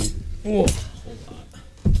on here. Whoa. Whole lot.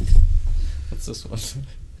 What's this one?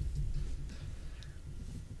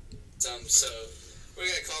 So we're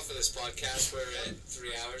gonna call for this podcast. We're at 3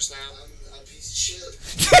 hours now. I'm a piece of shit.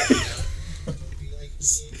 Don't be like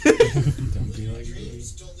me. Don't be like me.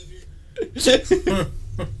 Don't live your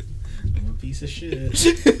I'm a piece of shit.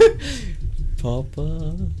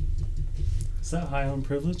 Papa. Is that high on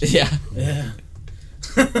privilege? Yeah, Yeah.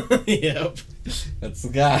 Yep. that's the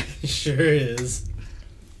guy. Sure is.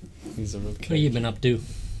 He's a real What have you been up to?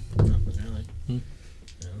 Nothing really. Hmm?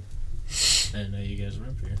 No. I didn't know you guys were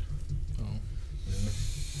up here. Oh. Yeah.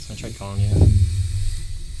 So I tried calling you. Well, I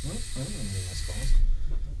don't know any last calls.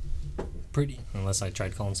 Pretty. Unless I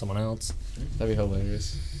tried calling someone else. That'd be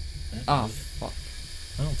hilarious. Ah, fuck.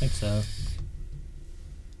 I don't think so.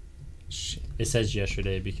 Shit. It says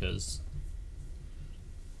yesterday because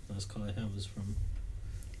Last call I had was from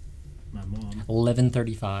my mom.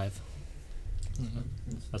 11:35.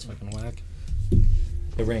 That's fucking whack.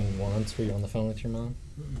 It rang once. Were you on the phone with your mom?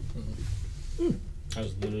 I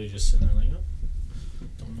was literally just sitting there like, oh,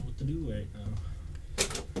 don't know what to do right now.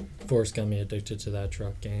 Forrest got me addicted to that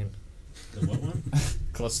truck game. The what one?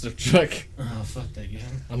 Cluster truck. Oh, fuck that game.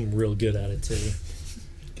 I'm real good at it too.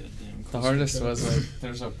 Goddamn. The hardest was like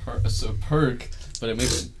there's a perk, but it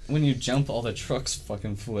makes when you jump all the trucks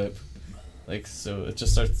fucking flip. Like so it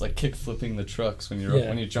just starts like kick flipping the trucks when you're Yeah.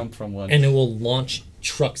 when you jump from one. And it will launch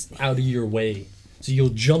trucks out of your way. So you'll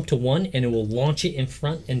jump to one and it will launch it in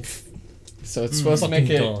front and So it's supposed to make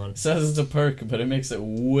Fucking it gone. says it's a perk, but it makes it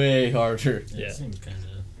way harder. Yeah. Yeah. It seems kind of.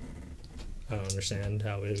 I don't understand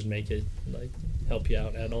how it would make it like help you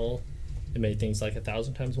out at all. It made things like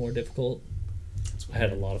 1,000 times more difficult. I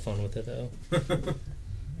had a lot of fun with it though. It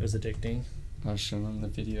was addicting. I was showing him the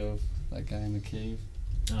video of that guy in the cave.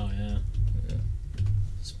 Oh, yeah.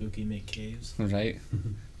 Spooky make caves. Right?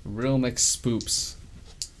 Real mixed spoops.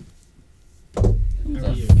 How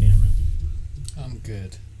are you, Cameron? I'm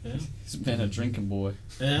good. Yeah? He's been a drinking boy.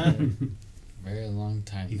 Yeah? Very long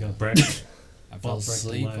time. You ago. got breakfast? I fell Ball break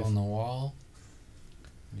asleep alive. on the wall.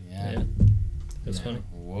 Yeah. Yeah. It was And funny. I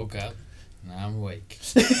woke up. Now I'm awake.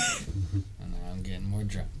 And now I'm getting more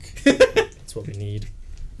drunk. That's what we need.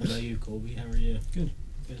 What about you, Colby? How are you? Good.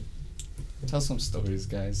 Tell some stories,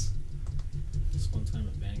 guys. This one time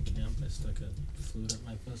at band camp, I stuck a flute up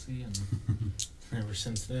my pussy, and ever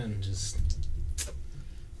since then, just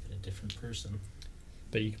been a different person.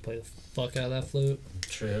 But you can play the fuck out of that flute.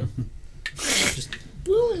 True. Just I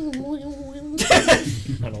don't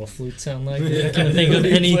know what flutes sound like. I can't think of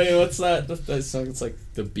any. Wait, what's that? That song? It's like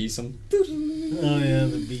the Besom. Oh yeah,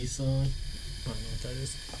 the B song. I don't know what that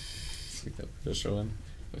is. It's like that we're showing.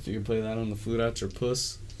 If you can play that on the flute out your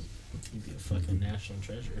puss, You'd be a fucking national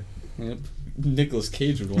treasure. yep. Nicolas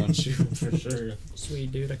Cage would want you. For sure.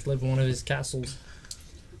 Sweet dude, I could live in one of his castles.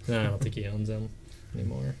 No, I don't think he owns them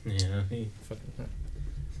anymore. Yeah. Fucking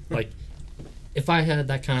like, if I had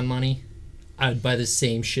that kind of money, I would buy the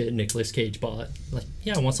same shit Nicolas Cage bought. Like,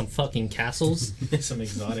 yeah, I want some fucking castles. Some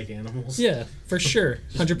exotic animals. Yeah, for sure,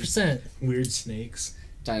 100%. Weird snakes.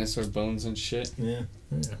 Dinosaur bones and shit. Yeah.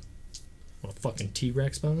 Yeah. Want fucking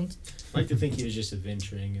T-Rex bones? I like to think he was just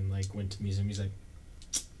adventuring and like went to museum. He's like,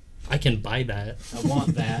 I can buy that. I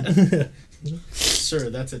want that. Sir,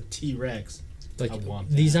 that's a T-Rex. Like, I want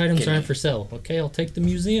these that. items Give aren't me. for sale. Okay, I'll take the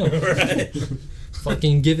museum. Right.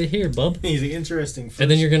 Fucking give it here, bub. He's like, interesting. First, And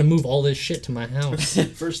then you're gonna move all this shit to my house.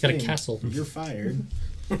 first got a thing, castle. You're fired.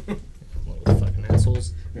 Little fucking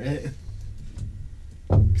assholes. Right?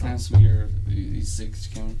 Can I have some of your these cigs,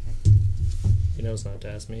 Cameron? He knows not to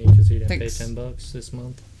ask me because he didn't Thanks. pay $10 this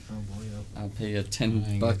month. Oh boy. I'll pay you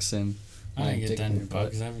 $10 in. I didn't get dick in your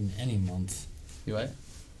butt. $10 every any month. You what?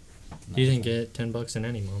 You didn't get $10 in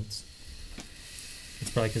any months. It's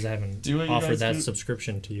probably because I haven't Do what you offered guys that do.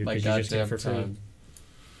 subscription to you My because you just get it goddamn for free. time.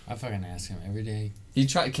 I fucking ask him every day. He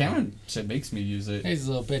tried. Cameron shit makes me use it. Hey, this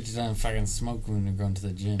little bitch doesn't fucking smoke when you're going to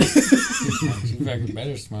the gym. Like, you fucking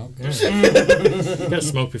better smoke. You gotta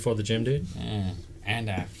smoke before the gym, dude. Yeah. And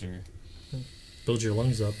after. Build your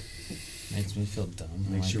lungs up. Makes me feel dumb.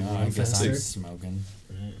 I'm Makes like, you oh, run I guess I'm faster. smoking.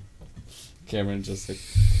 Right. Cameron just like,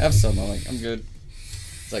 have some. I'm like, I'm good.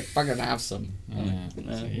 It's like, fucking have some. I'm Yeah. like,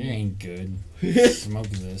 So "Nah." you ain't good. Smoke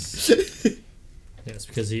this. Yeah, it's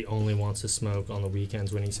because he only wants to smoke on the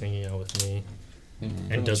weekends when he's hanging out with me Yeah, and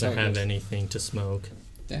pretty doesn't much how it have goes. anything to smoke.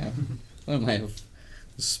 Damn. What am I,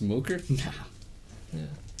 a smoker? Nah. Yeah,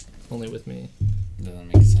 only with me.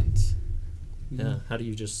 Doesn't make sense. Yeah, how do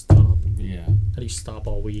you just stop? Yeah. How do you stop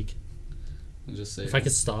all week? and just say. If I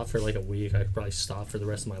could stop for like a week, I could probably stop for the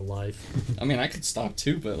rest of my life. I mean, I could stop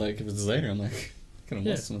too, but like if it's there, I'm like, gonna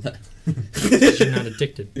want some of that. 'Cause you're not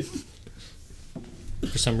addicted.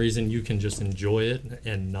 For some reason, you can just enjoy it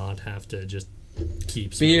and not have to just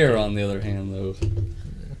keep smoking. Beer, on the other hand, though,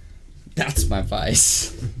 that's my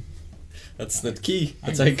vice. That's the key.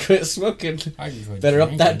 That's how I quit smoking. I can quit Better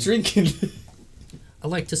up that drinking. drinking. I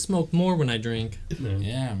like to smoke more when I drink.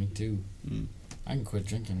 Yeah, me too. Mm. I can quit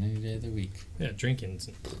drinking any day of the week. Yeah, drinking's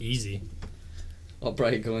easy. I'll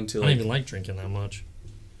probably go into I like. don't even like drinking that much.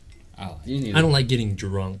 You need. I don't like getting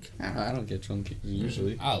drunk. I don't get drunk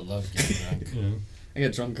usually. I love getting drunk. Yeah. I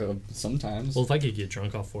get drunk sometimes. Well, if I could get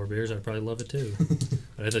drunk off 4 beers, I'd probably love it too.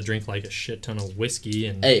 I'd have to drink like a shit ton of whiskey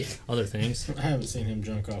and Hey. other things. I haven't seen him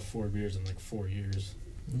drunk off 4 beers in like 4 years.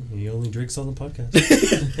 He only drinks on the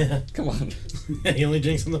podcast. Come on. He only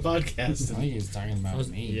drinks on the podcast. I think he was talking about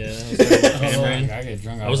me. Yeah, I was talking about Cameron. I get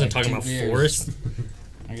drunk. I wasn't off, talking like, about 2 beers. Forrest.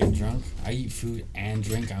 I get drunk. I eat food and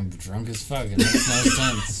drink. I'm drunk as fuck. It makes no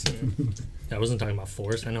sense. I wasn't talking about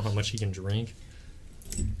Forrest. I know how much he can drink.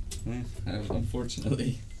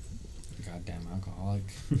 Unfortunately. Goddamn alcoholic.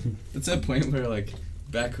 It's that point where, like,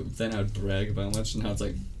 back then I'd brag about how much, and now it's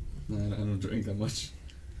like, nah, I don't drink that much.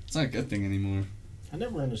 It's not a good thing anymore. I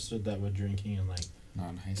never understood that with drinking and like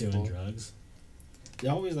Not in high doing school. drugs. It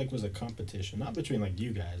always like was a competition, not between like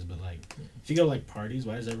you guys, but like if you go to like parties,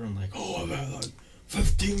 why is everyone like, oh, I've had like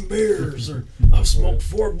 15 beers or I've smoked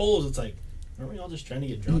 4 bowls? It's like, aren't we all just trying to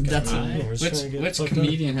get drunk? That's and high? We're just trying to get which fucked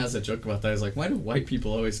comedian has a joke about that? He's like, why do white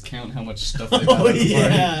people always count how much stuff they've had Oh at the party?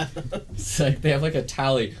 yeah. It's like they have like a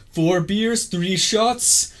tally: 4 beers, 3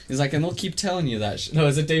 shots. He's like, and they'll keep telling you that. No,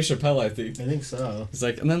 is it Dave Chappelle? I think. I think so. He's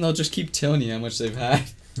like, and then they'll just keep telling you how much they've had.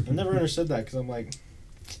 I never understood that because I'm like,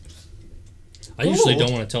 I usually Cool.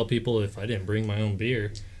 don't want to tell people if I didn't bring my own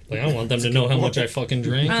beer. Like, I don't want them to know how much I fucking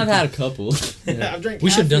drink. I've had a couple. Yeah. I've drank We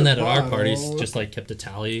should have done half that your at our bottle. parties. Just like kept a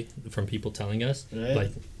tally from people telling us, Right.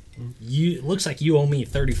 like, you looks like you owe me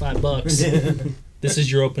 $35. This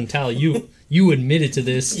is your open tally. You admitted to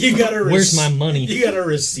this. You got a Where's my money? You got a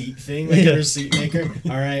receipt thing, like Yeah. a receipt maker.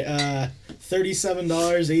 All right,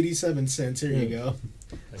 $37.87. Here you go.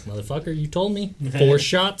 Like, motherfucker, you told me 4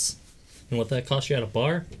 shots, and what that cost you at a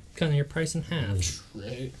bar, cutting your price in half.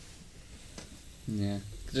 Right. Yeah.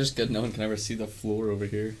 It's just good no one can ever see the floor over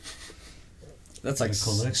here. That's like a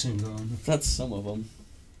collection going. That's some of them.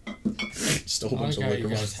 Just a whole I bunch like of how liquor.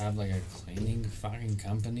 you guys have like a cleaning fucking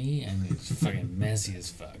company and it's fucking messy as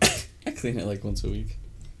fuck. I clean it like once a week.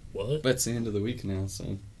 What? But it's the end of the week now, so.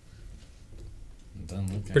 It doesn't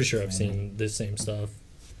look like Pretty sure it's I've clean. seen the same stuff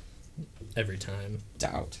every time.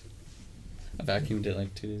 Doubt. I vacuumed it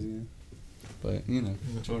like 2 days ago. But, you know,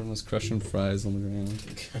 Jordan was crushing fries on the ground.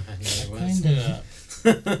 I know it was. Cleaned it up.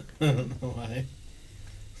 I don't know why.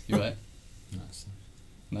 You what? Nothing.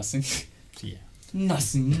 Nothing? Yeah.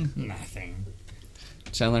 Nothing. Nothing.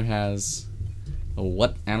 Chandler has a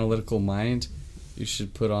what analytical mind? You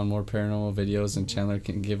should put on more paranormal videos and Chandler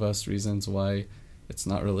can give us reasons why it's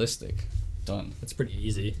not realistic. Done. It's pretty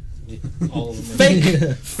easy. All of them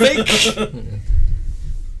are Fake!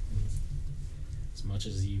 as much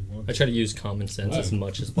as you want. I try to use common sense as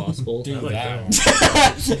much as possible. Do I like that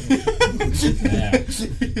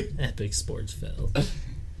one. Yeah. Epic sports fail.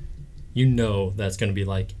 You know that's going to be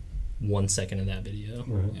like 1 second of that video,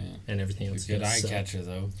 Right. Yeah. and everything else It's a good gonna eye suck. catcher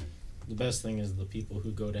though. The best thing is the people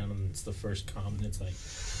who go down and it's the first comment. It's like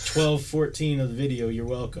 12:14 of the video. You're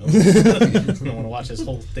welcome. I don't want to watch this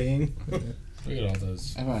whole thing. Look at all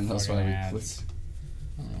those. Everyone knows fucking why we ads. quit.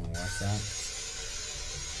 I don't want to watch that.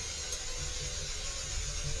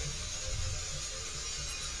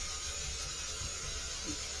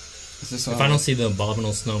 Is this If one I don't like- see the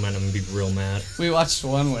abominable snowman, I'm gonna be real mad. We watched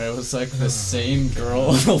one where it was like the same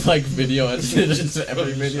girl, like video edited into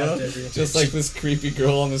every video. Just like this creepy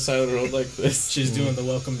girl on the side of the road like this. She's doing the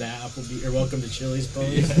welcome to Applebee's or welcome to Chili's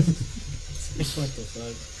pose. What the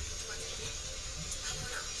fuck?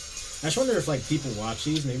 I just wonder if like people watch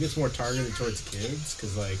these. Maybe it's more targeted towards kids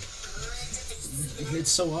because like it's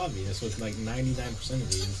so obvious with like 99% of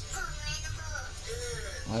these.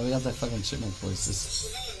 Why we got that fucking chipmunk voices?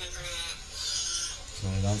 So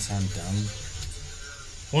they don't sound dumb.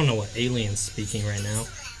 I don't know what alien's speaking right now.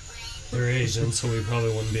 They're Asian, so we probably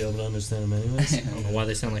wouldn't be able to understand them anyways. I don't know why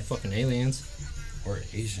they sound like fucking aliens. Or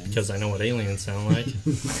Asian. Because I know what aliens sound like.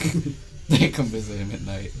 They come visit him at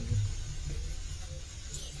night.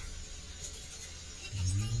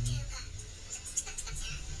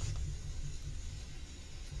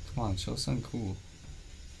 Come on, show something cool.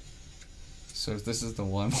 So if this is the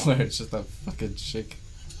one where it's just a fucking chick.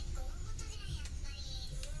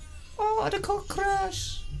 Oh, the cock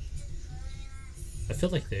crush. I feel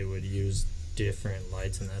like they would use different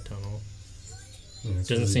lights in that tunnel. Yeah, It it's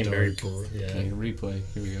doesn't really seem very dark. yeah. Okay, replay.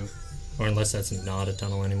 Here we go. Or unless that's not a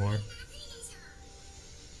tunnel anymore.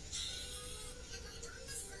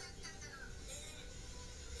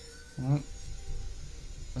 What?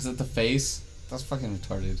 Was it the face? That's fucking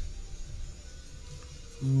retarded.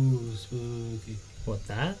 Ooh, spooky. What,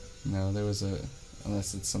 that? No, there was a.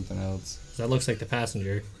 Unless it's something else. That looks like the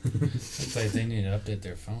passenger. Looks like they need to update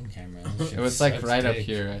their phone camera. That shit It was like sucks right up dick.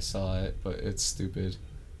 here. I saw it, but it's stupid.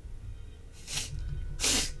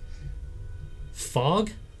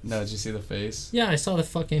 Fog? No, did you see the face? Yeah, I saw the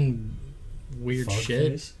fucking weird Fog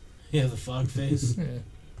shit. face? Yeah, the fog face. Yeah.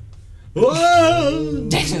 Whoa!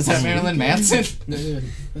 Dang, is that Marilyn Manson? Dude,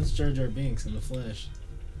 that's Jar Jar Binks in the flesh.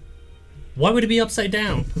 Why would it be upside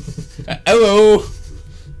down? Hello.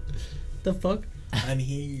 The fuck? I'm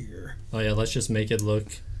here. Oh yeah, let's just make it look.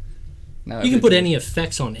 No, You can put any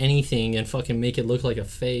effects on anything and fucking make it look like a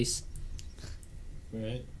face.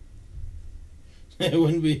 Right? It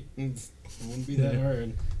wouldn't be that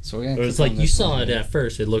hard. So we're gonna. It was click like on you this saw one it here. at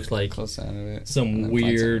first. It looked like Close out of it. and some then find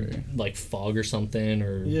weird somewhere. like fog or something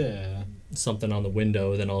or Yeah. something on the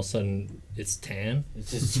window. Then all of a sudden it's tan.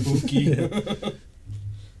 It's just spooky. I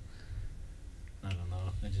don't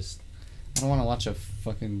know. I don't want to watch a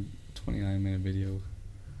fucking 29-minute video.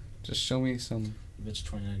 Just show me some. Bitch,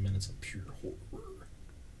 29 minutes of pure horror.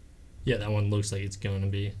 Yeah, that one looks like it's going to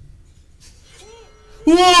be.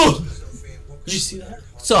 Whoa! Did you see that?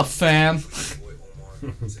 What's up, fam?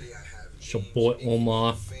 It's your boy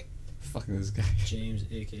Omar. Fucking this guy. James,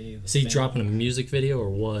 aka the Is he Fam. dropping a music video or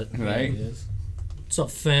what? Yeah, Right? he is. What's up,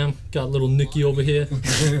 fam? Got little Nicky over here.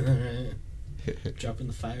 Dropping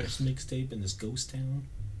the Fires mixtape in this ghost town.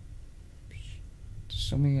 Just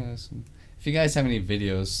show me some. If you guys have any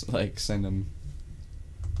videos, like, send them.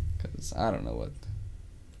 Because I don't know what.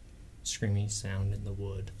 Screaming sound in the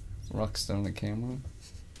wood. Rockstar on the camera.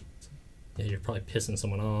 Yeah, you're probably pissing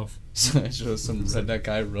someone off. So I show some redneck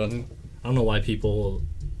guy running. I don't know why people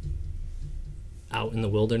out in the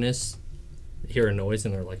wilderness hear a noise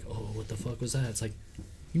and they're like, oh, what the fuck was that? It's like,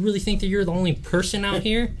 you really think that you're the only person out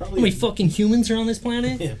here? How Probably- many fucking humans are on this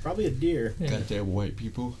planet? Yeah, probably a deer. Yeah. Goddamn white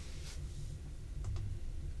people.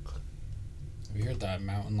 Have you heard that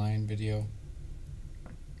mountain lion video?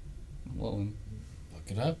 Well, Look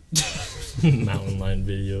it up. Mountain lion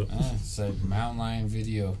video. It said mountain lion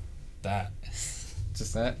video. That.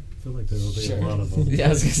 just that. I feel like there'll be Sure. a lot of them. Yeah, I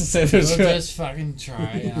was gonna say there's. We'll just fucking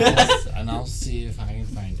try and I'll see if I can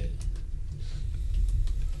find it.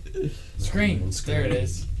 Screen. There it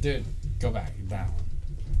is. Dude, go back. That one.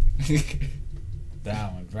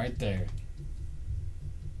 That one. Right there.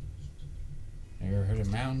 Have you ever heard a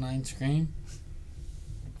mountain lion scream?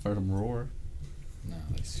 Heard him roar. No,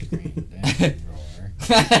 they scream. They don't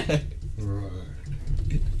roar. Roar.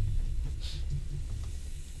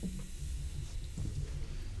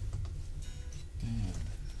 Damn.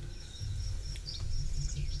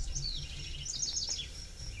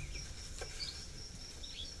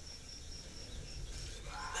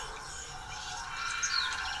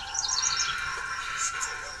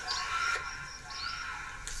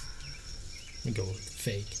 Let me go with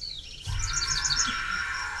fake.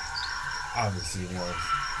 Obviously,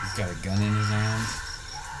 he's got a gun in his hand.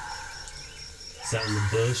 Is that in the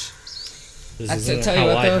bush? This I isn't tell you how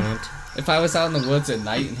what, I though. hunt. If I was out in the woods at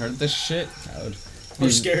night and heard this shit, I would. More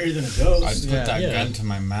scary than a ghost. I'd put Yeah. that Yeah. gun to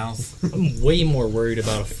my mouth. I'm way more worried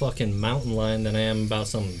about a fucking mountain lion than I am about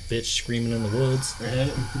some bitch screaming in the woods.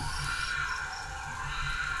 Right?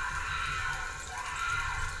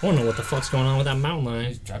 I don't know what the fuck's going on with that mountain lion.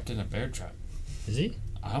 He's trapped in a bear trap. Is he?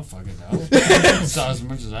 I don't fucking know. Saw as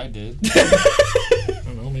much as I did. I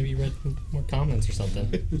don't know. Maybe you read more comments or something.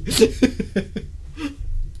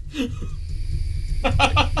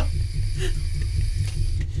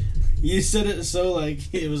 You said it so like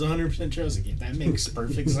it was 100% true. I was like, yeah, that makes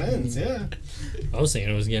perfect sense. Yeah. I was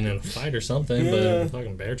thinking it was getting in a fight or something, Yeah. but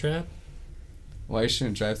fucking bear trap. Why you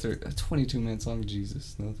shouldn't drive through 22 minutes long?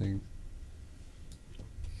 Jesus, no thing.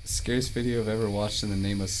 Scariest video I've ever watched in the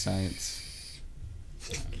name of science.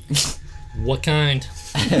 What kind?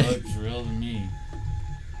 Looks real to me.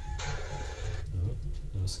 Oh,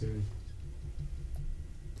 that was scary.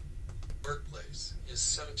 Birthplace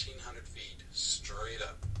is 1,700 feet straight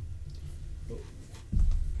up.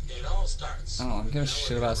 It all starts. I don't know, I'm giving a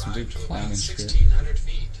shit about some dude climbing shit. 1,600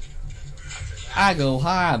 feet. I go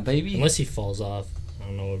high, baby. Unless he falls off. I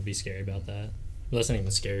don't know what would be scary about that. But that's not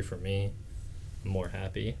even scary for me. I'm more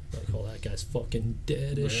happy. Like, oh, that guy's fucking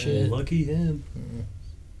dead as shit. Lucky him.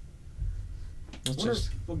 I wonder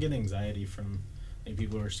if people get anxiety from And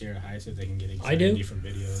people are staring at high so they can get I do. anxiety from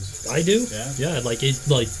videos. I do. Yeah? Yeah,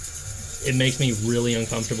 it makes me really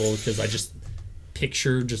uncomfortable because I just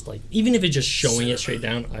picture just like, even if it's just showing it straight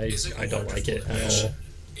down, I don't like it at all.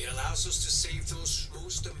 It allows us to save those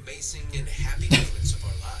most amazing and happy moments of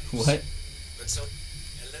our lives. What? But so,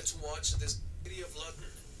 and let's watch this city of London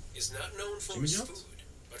is not known for Jimmy its Jones? food,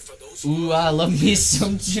 but for those who Ooh, I love me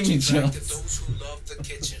some Jimmy attracted Jones. those who love the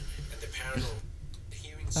kitchen and the paranormal.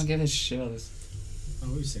 Hearing I'll get a shit on this.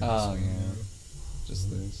 Oh, we've seen Oh, this one. yeah. Just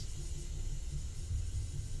this.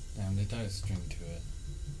 Damn, they tied a string to it.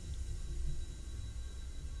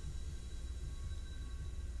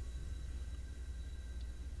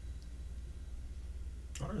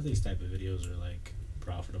 I wonder if these type of videos are like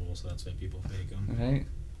profitable, so that's why people fake them. Right?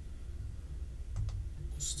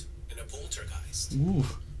 and a poltergeist. Ooh.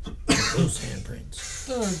 Those handprints.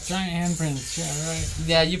 Those giant handprints, yeah, right.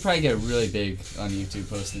 Yeah, you probably get really big on YouTube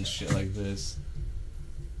posting shit like this.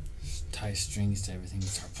 Just tie strings to everything and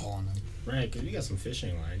start pulling them. Right, because you got some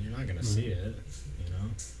fishing line, you're not gonna see it. You know.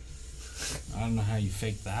 I don't know how you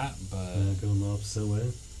fake that, but Going the opposite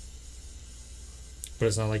way. But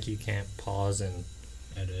it's not like you can't pause and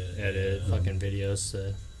edit fucking videos.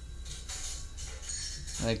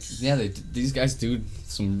 Like, yeah, these guys do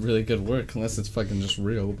some really good work, unless it's fucking just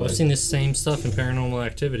real. But I've seen this same stuff in Paranormal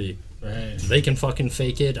Activity. Right. They can fucking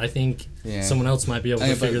fake it. I think yeah. someone else might be able to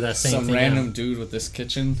But figure that same some thing random out. dude with this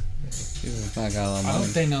kitchen, he's not got a lot of I money.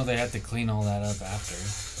 hope they know they have to clean all that up after.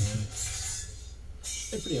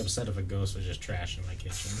 They're pretty upset if a ghost was just trashing my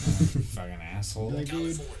kitchen. Fucking asshole. Like,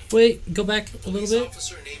 dude, Wait, go back a little Police bit.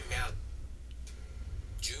 officer named Mal.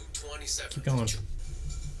 June 27th. Keep going.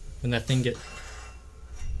 When that thing get...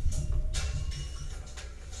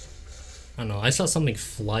 I don't know. I saw something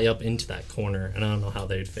fly up into that corner, and I don't know how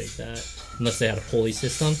they'd fake that. Unless they had a pulley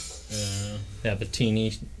system. They have a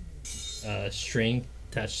teeny string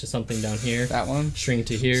attached to something down here. That one? String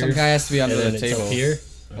to here. Some guy has to be under and then the it's table. up here.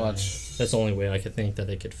 Watch. That's the only way I could think that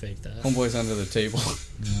they could fake that. Homeboy's under the table.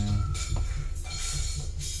 Yeah.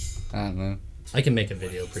 I don't know. I can make a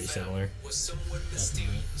video pretty similar. Was somewhat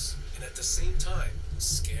mysterious and at the same time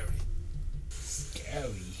scary.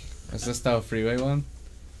 Scary. Is this the freeway one?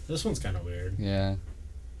 this one's kind of weird. Yeah.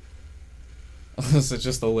 This is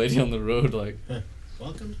just a lady on the road, like.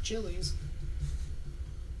 Welcome to Chili's.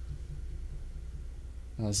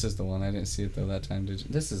 Oh, this is the one. I didn't see it though that time. Did you?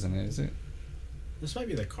 This isn't it, is it? This might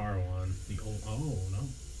be the car one. The old. Oh no.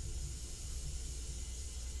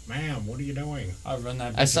 Ma'am, what are you doing? I'll run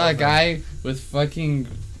that. I bitch saw a over. guy with fucking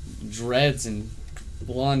dreads and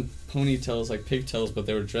blonde ponytails, like pigtails, but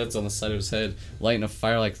they were dreads on the side of his head, lighting a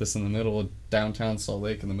fire like this in the middle of downtown Salt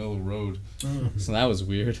Lake in the middle of the road. So that was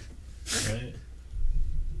weird. Right.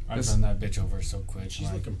 I'd run that bitch over so quick. She's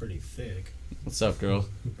like, looking pretty thick. What's up, girl?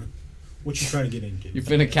 What you trying to get into? You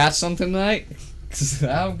finna catch something tonight? 'Cause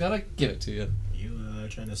I'm gonna give it to you. You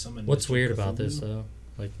trying to summon? What's Mr. weird about Cthulhu? this though?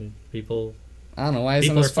 Like people. I don't know, why isn't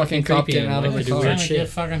People this are fucking fucking cop creepy getting and out of like the to do car? weird trying to shit. get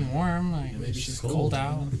fucking warm. Like, Maybe she's she's cold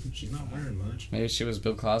out. She's not wearing much. Maybe she was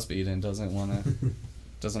Bill Cosby and doesn't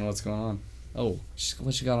know what's going on. Oh,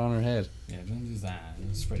 what she got on her head? Yeah, don't do that.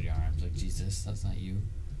 Just spread your arms like Jesus. That's not you.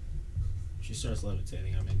 She starts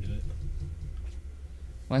levitating. I'm into it.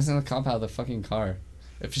 Why isn't the cop out of the fucking car?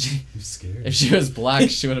 If scared. she was black,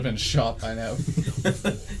 she would have been shot by now.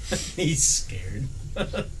 He's scared.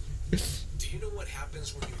 Do you know what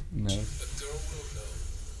happens when you No. a girl will know?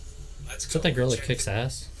 Let's Is go that that girl that check kicks it out.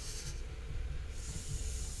 ass?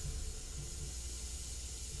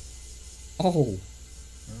 Oh,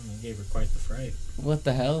 I gave her quite the fright. what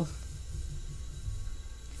the hell?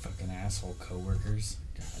 Fucking asshole coworkers.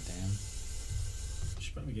 Goddamn.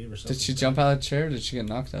 She probably gave herself. Did she jump out of the chair or did she get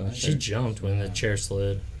knocked out of the She chair? jumped when the chair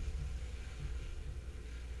slid.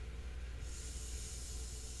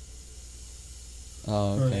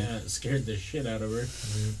 Oh, Oh okay. yeah, it scared the shit out of her.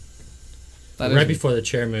 That Right is- before the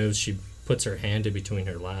chair moves, she puts her hand in between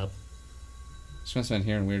her lap. She must have been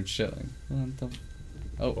hearing weird shit like, what the...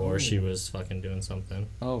 Oh, Or she was fucking doing something.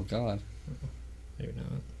 oh god. Maybe not.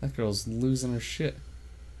 That girl's losing her shit.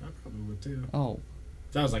 I probably would too. Oh.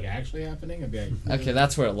 If that was like actually happening, I'd be like, Okay,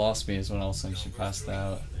 that's where it lost me, is when all of a sudden she passed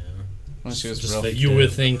out. yeah. When she was Just real... that you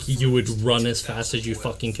would think you would run as fast as you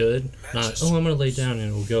fucking could. Not, oh, I'm gonna lay down and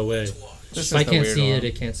it'll go away. This If I is the can't weird see one. it,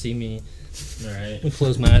 it can't see me. Alright. I'll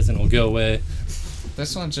close my eyes and it'll go away.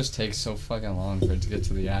 This one just takes so fucking long for it to get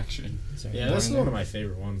to the action. Is there Yeah, more this is in one there? of my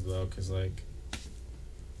favorite ones though, cause like,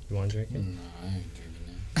 You want to drink it? No, I ain't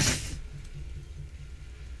drinking it.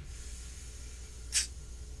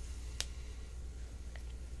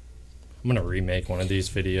 I'm gonna remake one of these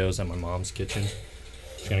videos at my mom's kitchen.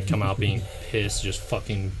 She's gonna come out being pissed, just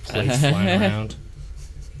fucking plates flying around.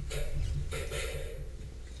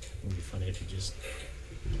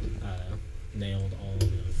 nailed all the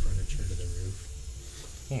furniture to the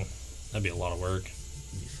roof. That'd be a lot of work.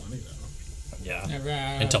 It'd be funny though.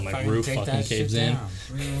 Yeah. Until my roof fucking caves in.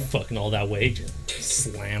 Fucking all that weight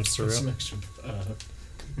slams through. Put some extra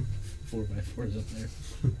 4x4s up there.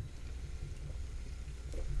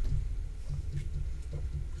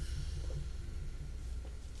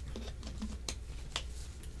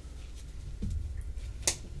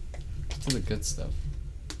 To the good stuff.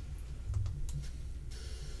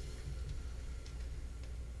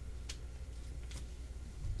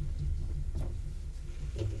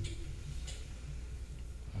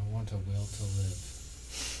 I want a will to live.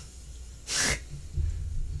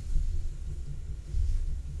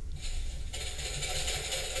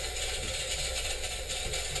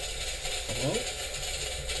 Hello?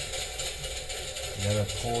 You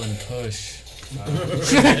gotta pull and push.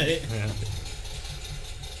 Yeah.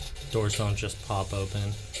 Doors don't just pop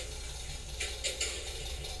open.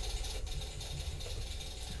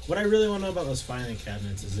 What I really want to know about those filing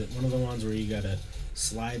cabinets, is it one of the ones where you gotta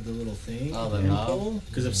slide the little thing? Oh, the knob?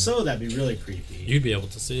 Because if so, that'd be really creepy. You'd be able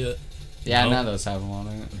to see it. Yeah, Nope. none of those have them on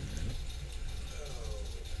it.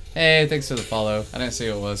 Hey, thanks for the follow. I didn't see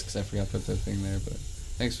what it was because I forgot to put the thing there, but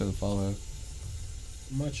thanks for the follow.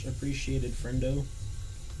 Much appreciated, friendo.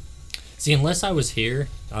 See, unless I was here,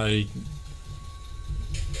 I'd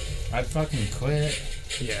fucking quit.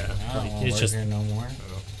 yeah, I don't like, want to it's work just. here no more.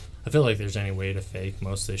 I feel like there's any way to fake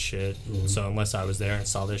most of this shit. So unless I was there and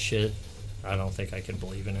saw this shit, I don't think I could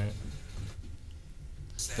believe in it.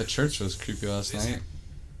 The church was creepy last night.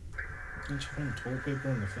 Didn't you find toilet paper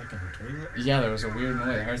in the fucking toilet? Yeah, there was a weird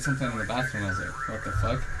noise. I heard something in the bathroom. I was like, what the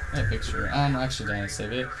fuck? I had a picture. I'm actually trying to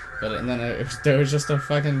save it. But and then there was just a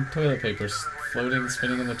fucking toilet paper floating,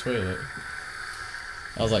 spinning in the toilet.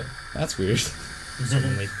 I was like, that's weird.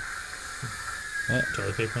 Someone like What?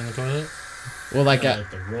 toilet paper in the toilet. Well, like, Like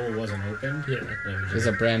the roll wasn't open? Yeah. It it's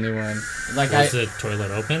a brand new one. Like, Was the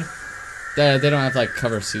toilet open? they don't have like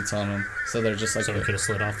cover seats on them, so they're just like. So it could have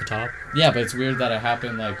slid off the top. Yeah, but it's weird that it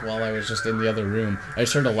happened like while I was just in the other room. I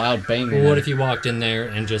just heard a loud bang. Well, what if you walked in there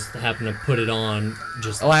and just happened to put it on?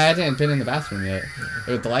 Just Oh, I hadn't been in the bathroom yet.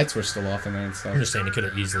 The lights were still off in there and stuff. I'm just saying it could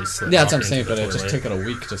have easily slid. Yeah, off that's what I'm into saying, the but it just toilet. took it a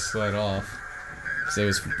week to slide off.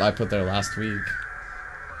 Cause I put there last week,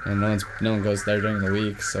 and no one goes there during the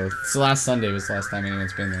week. So it's last Sunday was the last time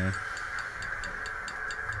anyone's been there.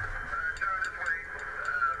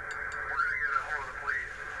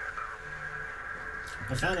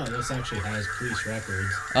 I found out this actually has police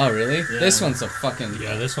records. Oh really? Yeah. This one's a fucking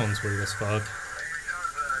Yeah, this one's weird as fuck.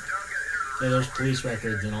 Yeah, there's police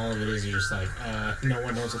records, and all of it is just like, no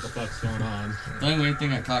one knows what the fuck's going on. The only weird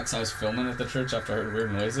thing I caught 'cause I was filming at the church after I heard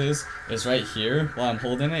weird noises is right here while I'm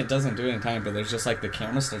holding it. It doesn't do it in time, but there's just like the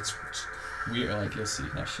camera starts weird. Like you'll see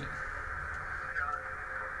that shit.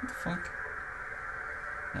 What the fuck?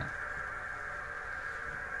 No.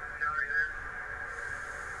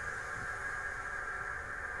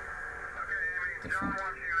 The fuck?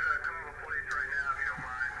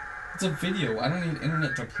 It's a video. I don't need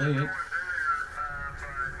internet to play it.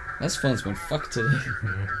 This phone's been fucked today.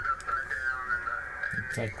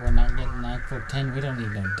 It's like we're not getting that for 10. We don't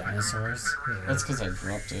need no dinosaurs. That's because I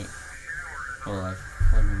dropped it. Or I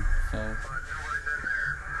fucking fell.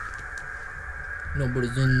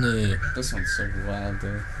 Nobody's in there. This one's so wild,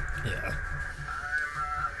 though. Yeah.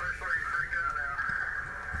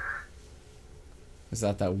 Is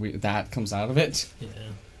that weird? That comes out of it? Yeah.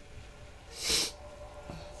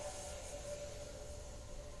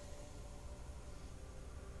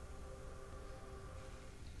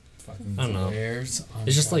 Fucking I don't know. glares on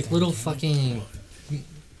It's just like goddamn little camera. fucking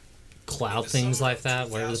cloud things like that,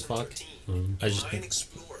 whatever the fuck. I just An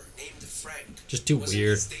explorer named Frank just too was in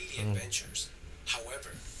weird. his daily I don't- adventures. However,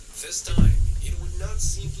 this time it would not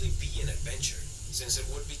simply be an adventure, since it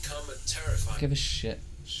would become a terrifying. Give a shit.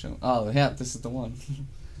 Show. Oh, yeah, this is the one.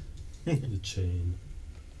 The chain.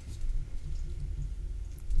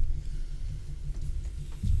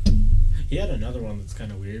 He had another one that's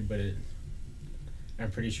kind of weird, but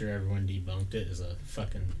I'm pretty sure everyone debunked it as a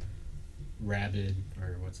fucking rabid,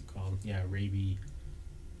 or what's it called? Yeah,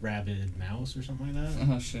 rabid mouse or something like that.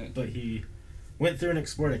 Oh, shit. But he went through and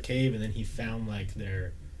explored a cave, and then he found like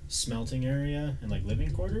their smelting area and like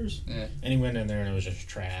living quarters. Yeah. And he went in there and it was just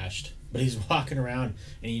trashed. But he's walking around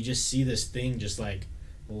and you just see this thing just like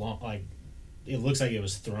it looks like it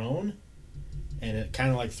was thrown, and it kind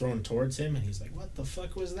of like thrown towards him, and he's like, "What the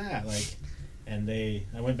fuck was that?" Like, and I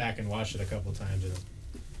went back and watched it a couple times, and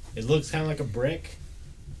it looks kind of like a brick,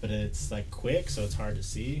 but it's like quick, so it's hard to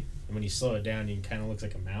see. And when you slow it down, it kind of looks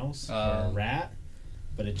like a mouse or a rat,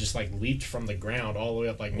 but it just like leaped from the ground all the way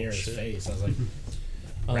up like near his shit. face. I was like,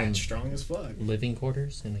 Rat strong as fuck. Living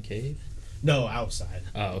quarters in a cave? No, outside.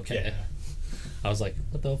 Oh, okay. Yeah. I was like,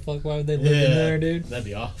 what the fuck? Why would they live in there, dude? That'd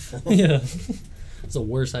be awful. Yeah. It's the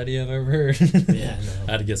worst idea I've ever heard. Yeah, I know.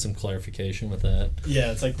 I had to get some clarification with that.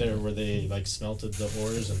 Yeah, it's like there where they like smelted the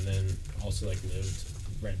ores and then also like lived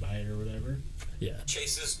right by it or whatever. Yeah.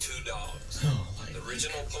 Chases 2 dogs. Oh, The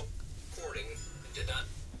original recording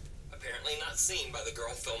apparently not seen by the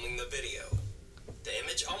girl filming the video. The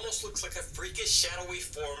image almost looks like a freakish shadowy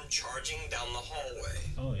form charging down the hallway.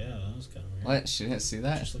 Oh yeah, that was kind of weird. What? She didn't see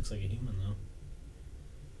that? Just looks like a human though.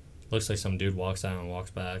 Looks like some dude walks out and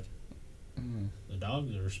walks back. The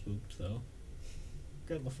dogs are spooked though.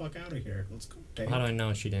 Get the fuck out of here. Let's go. How do I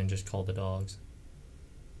know she didn't just call the dogs?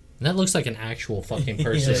 And that looks like an actual fucking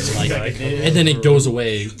person. Yeah, like, like it is. and then it goes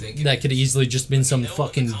away. That could easily just been some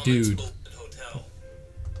fucking dude.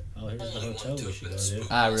 Oh, here's the hotel we should go to.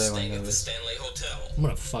 I really want to go this. I'm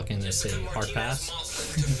gonna fucking say hard pass.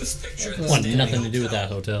 Want Want nothing to do with that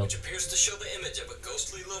hotel. Which appears to show the image of a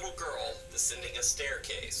ghostly little girl descending a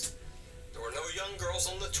staircase. There were no young girls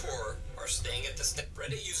on the tour or staying at the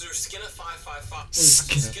Reddit user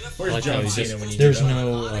Skinify555. Where's Like John how he's Cena just, when you there's do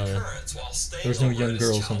that? no young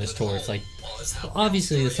girls on this tour. It's like, well,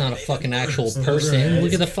 obviously it's not a fucking actual person.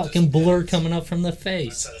 Look at the fucking blur coming up from the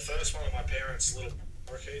face. So the first one of my parents' little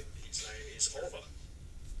arcade, his name is Ova.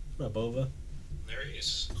 What up, Ova? There he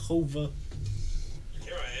is. Hova. And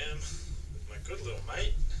here I am with my good little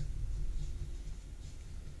mate.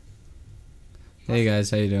 Hey guys,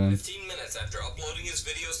 how you doing? 15 minutes after uploading his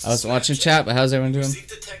videos to I was watching Snapchat, chat, but how's everyone doing?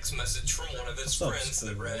 received a text message from one of his What's up, friends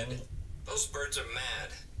that Squirrel? read, "Those birds are mad.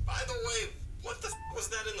 By the way, what the was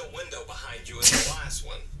that in the window behind you in the last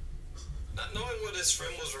one?" Not knowing what his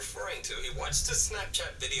friend was referring to, he watched his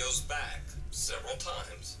Snapchat videos back several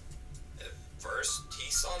times. At first,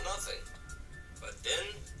 he saw nothing. But then,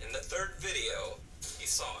 in the third video, he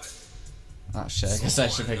saw it. Oh shit, I guess I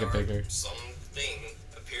should make it bigger. Something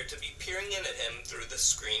appeared to be peering in at him through the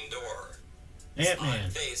screen door. His Ant-Man.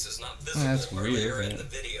 odd face is not visible That's earlier weird, in the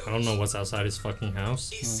right? video. I don't know what's outside his fucking house.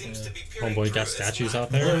 He seems to be peering Homeboy through got his statues not out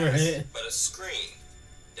there? glass, Right. but a screen.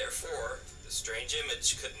 Therefore, the strange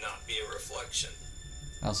image could not be a reflection.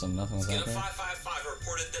 Also, nothing was out there. Skinna555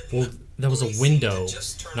 reported that Well, that was a police window, had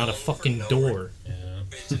just turned not a on for fucking no door. Yeah.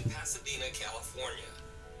 Bridge in Pasadena, California.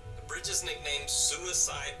 The bridge is nicknamed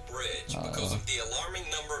Suicide Bridge because of the alarming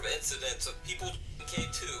number of incidents of people in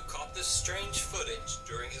K2 caught this strange footage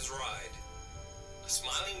during his ride. A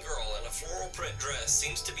smiling girl in a floral print dress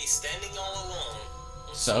seems to be standing all alone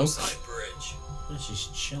on So? Suicide Bridge. She's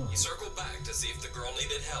chilling. He circled back to see if the girl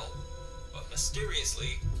needed help, but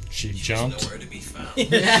mysteriously, She she was jumped. nowhere to be found.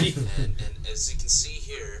 Yeah. and as you can see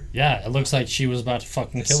here, Yeah, it looks like she was about to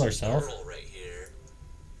fucking kill herself. girl right here,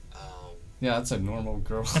 Yeah, that's a normal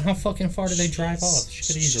girl. And how fucking far did they drive off? She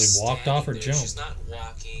could have she's easily walked off or standing there. jumped. She's not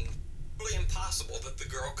walking. Really impossible that the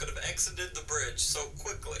girl could have exited the bridge so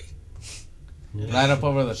quickly. Right up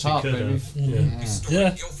over the top, could've. baby. Yeah. Story Yeah.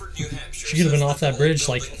 in Guilford, New Hampshire She could have been says off that that the bridge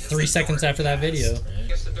whole like building has 3 been seconds after that dark video. I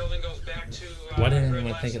guess the building goes back to. Why didn't read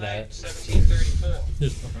anyone last think of night, that? 1734. Well,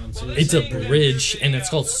 It's a they're saying that bridge, there's and it's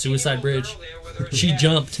called 14-year-old Suicide Bridge. girl there with her She dad.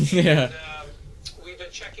 jumped. Yeah. And, we've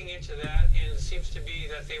been checking into that, and it seems to be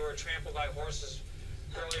that they were trampled by horses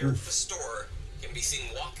earlier. The store can be seen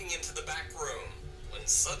walking into the back room when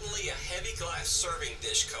suddenly a heavy glass serving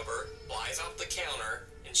dish cover flies off the counter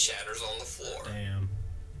and shatters on the floor. Damn.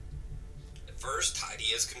 At first, Heidi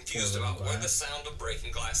is confused Poor about where glass. the sound of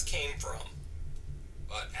breaking glass came from.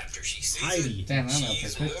 But after she sees Heidi. it, Damn, I don't know if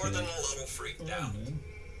she's I picked more you. than a little freaked out.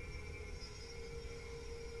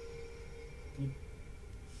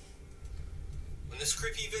 When this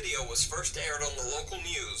creepy video was first aired on the local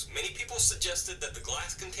news, many people suggested that the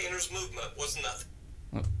glass containers movement was nothing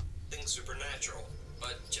supernatural,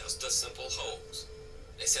 but just a simple hoax.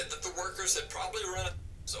 They said that the workers had probably run it.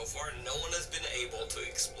 So far, no one has been able to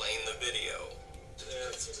explain the video.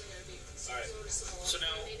 Alright, so now,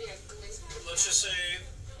 let's just say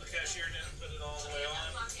the cashier didn't put it all the way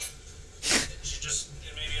on. She just,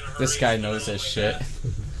 maybe in a hurry. This guy put it knows on his like shit. that.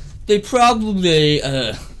 They probably,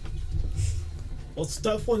 Well, it's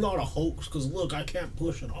definitely not a hoax, because look, I can't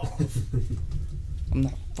push it off. I'm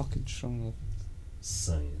not fucking strong enough.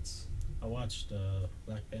 Science. I watched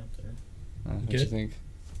Black Panther. What'd Good? you think?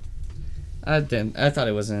 I didn't. I thought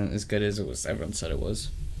it wasn't as good as it was. Everyone said it was.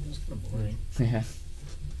 It was kind of boring. Yeah.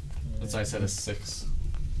 That's why I said a 6.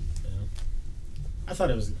 Yeah. I thought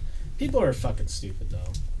it was. People are fucking stupid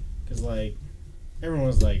though, because like everyone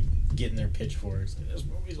was like getting their pitchforks. Like, this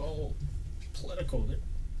movie's all political.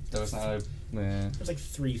 There was not a. Yeah. There's like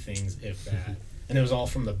 3 things, if that. And it was all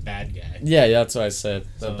from the bad guy. Yeah, that's what I said.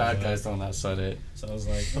 The So, bad guy's the one that said it. So I was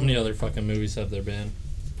like, How many other fucking movies have there been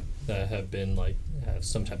that have been like have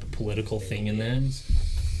some type of political thing in them?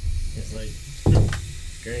 it's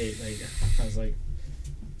like, great. Like, I was like,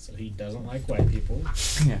 so he doesn't like white people.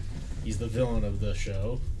 Yeah. He's the villain of the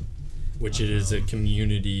show. Which it is a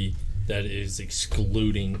community that is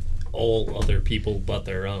excluding all other people but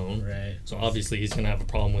their own. Right. So obviously he's gonna have a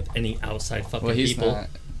problem with any outside fucking Well, he's people. not.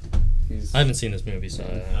 He's. I haven't seen this movie, so I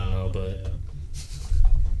don't know, but Yeah.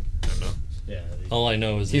 I don't know. Yeah. All I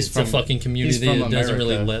know is He's it's from- a fucking community he's from that doesn't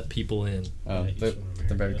really America. let people in. Oh, he's the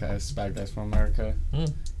from bad America. guy's from America. Hmm.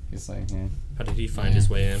 He's like, yeah. How did he find his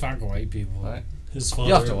way in? Fuck white people. What? His You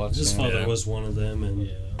have to father, watch his it. father Yeah. was one of them, and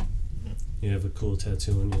Yeah. you have a cool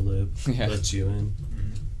tattoo on your lip. Yeah. Lets you in.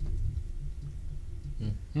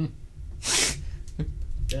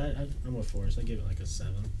 Yeah, I'm with Forrest. I give it like a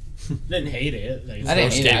 7. Didn't hate it. Like, I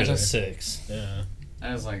didn't Forrest hate it, gave I it a just- 6. Yeah.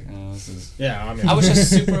 I was like, oh, this is. Yeah, I mean, I was just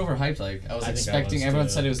super overhyped. Like, I was I think I expecting. was Everyone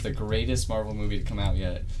too. said it was the greatest Marvel movie to come out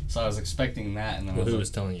yet, so I was expecting that, and then Well, I who was was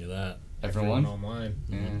telling you that? like, everyone. online.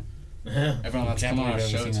 Yeah. Yeah. Everyone that's Can't come on our believe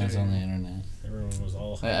show everything that's too. on the internet. Everyone was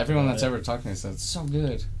all. Yeah, everyone hyped that's about ever talked to me said it's so good.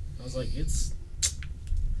 it. I was like, it's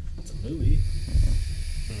a movie.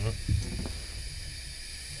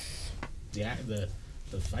 Yeah, the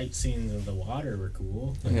fight scenes in the water were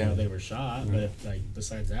cool. Like Yeah. how they were shot, but like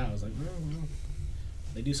besides that, I was like, well,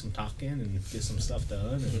 they do some talking and get some stuff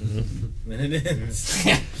done, and then it ends.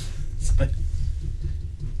 It's like,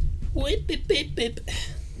 Whip, whip, whip, whip.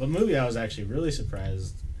 the movie, I was actually really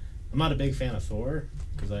surprised. I'm not a big fan of Thor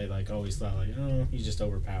because I like always thought like, oh, he's just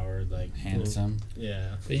overpowered. Like, Handsome.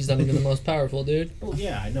 yeah. But he's not even the most powerful, dude. Well,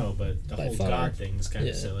 yeah, I know, but the By whole far. God thing is kind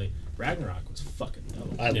Yeah. of silly. Ragnarok was fucking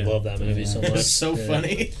dope. I Yeah. love that movie so It much. was so Yeah.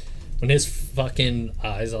 funny. When his fucking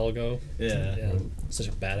eyes all go. Yeah. Yeah. Such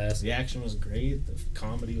a badass. The action was great. The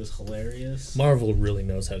comedy was hilarious. Marvel really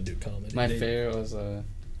knows how to do comedy. My favorite was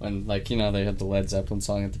when, like, you know, they had the Led Zeppelin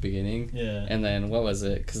song at the beginning. Yeah. And then what was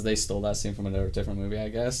it? Because they stole that scene from a different movie, I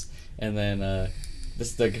guess. And then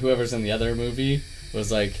this like whoever's in the other movie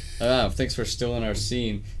was like, thanks for stealing our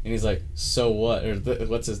scene. And he's like, so what? Or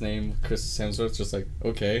what's his name? Chris Hemsworth's just like,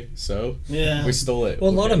 okay, so Yeah. we stole it. Well,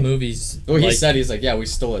 a lot of Okay. movies. Well, he like- said he's like, yeah, we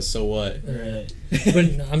stole it. So what? Right.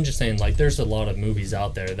 But I'm just saying, like, there's a lot of movies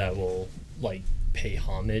out there that will like pay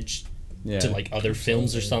homage Yeah. to like other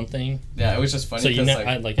films or something. Yeah, it was just funny. So you 'cause, know,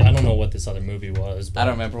 I don't know what this other movie was. But I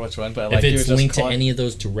don't remember which one, but if like he was it's just linked to calling- any of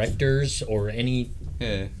those directors or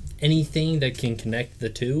Yeah. anything that can connect the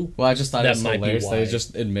two. Well, I just thought That it was might be hilarious that why. he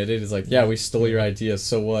just admitted, it's like, yeah, we stole your idea,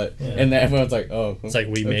 so what? Yeah. And then everyone's like, oh. It's like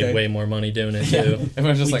we okay. made way more money doing it Yeah. too.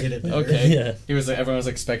 Everyone's just We like, did it better. okay. Yeah. He was like, everyone was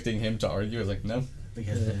expecting him to argue. I was like, no,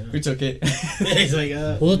 we took it. He's like,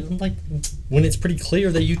 Well, like when it's pretty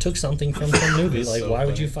clear that you took something from some movie, It's like so why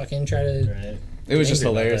would funny. you fucking try to? right. It was just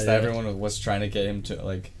angry about hilarious that, that yeah. everyone was trying to get him to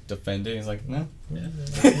like defend it. He's like, no.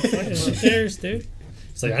 Fucking who cares, dude?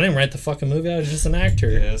 It's like I didn't write the fucking movie. I was just an actor.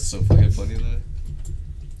 Yeah, it's so fucking funny though.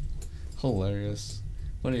 Hilarious.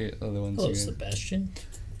 What are your other ones? Hello, you Sebastian.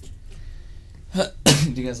 Do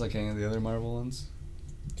you guys like any of the other Marvel ones?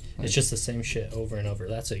 It's just the same shit over and over.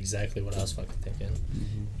 That's exactly what I was fucking thinking.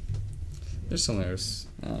 There's some there's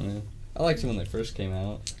I don't know. I liked it when they first came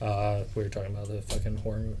out. We were talking about the fucking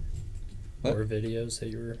horror What? videos that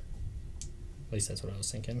you were. At least that's what I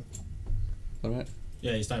was thinking. What about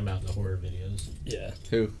Yeah, he's talking about the horror videos. Yeah,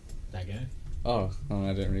 who? That guy. Oh,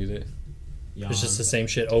 I didn't read it. it's just the same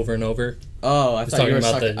shit over and over. Oh, I He's thought you talking were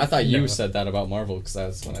about talking, the- I thought you no. said that about Marvel because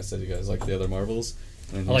that's when I said you guys like the other Marvels.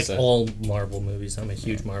 And then I you like said, all Marvel movies. I'm a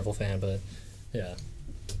huge Marvel fan, but yeah,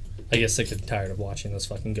 I get sick and tired of watching those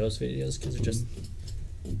fucking ghost videos because they're just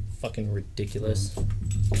fucking ridiculous.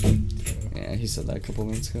 Yeah, he said that a couple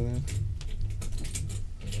minutes ago. Then.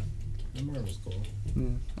 The Marvel's cool. Yeah,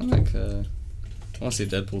 I like. I want to see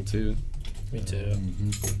Deadpool too. Me too.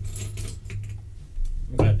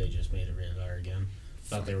 I'm glad they just made it rated R again.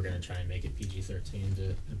 Thought they were gonna try and make it PG-13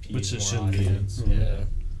 to appease Which it more shouldn't be. audience. Yeah. Yeah.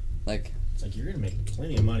 Like It's like you're gonna make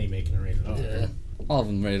plenty of money making a rated R. Yeah. all of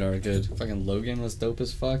them rated R are good. Fucking Logan was dope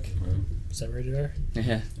as fuck. Is that rated R?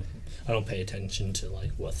 Yeah. I don't pay attention to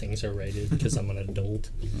like what things are rated because I'm an adult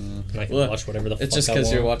and I can Well, watch whatever the fuck It's just I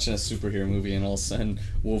because you're want. watching a superhero movie and all of a sudden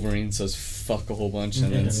Wolverine says fuck a whole bunch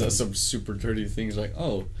and then says some super dirty things like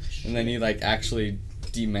oh, and then he like actually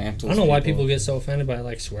demantles. I don't know why people get so offended by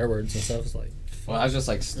like swear words and stuff. It's like Well, I was just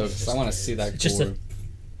like stoked 'cause I want to see that. It's just gore.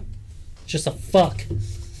 it's just a fuck.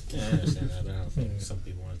 Yeah, I understand that, but I don't think some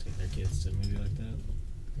people want to take their kids to a movie like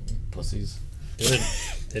that. pussies.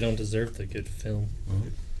 They don't deserve the good film.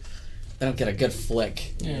 They don't get a good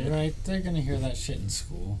flick. Yeah, right. They're gonna hear that shit in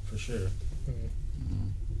school. For sure.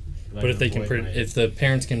 But if they can, if the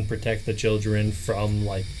parents can protect the children from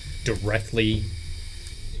like directly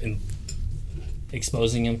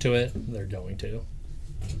exposing them to it, they're going to.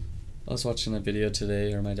 I was watching a video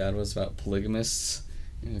today, or my dad was, about polygamists.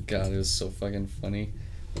 God, it was so fucking funny.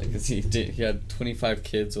 Like, 'cause he had 25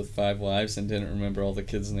 kids with 5 wives and didn't remember all the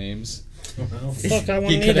kids' names. Fuck, I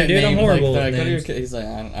want either, dude. I'm horrible with names. He's like,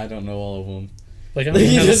 I don't know all of them. Like, I don't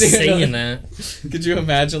even have a say in that. Could you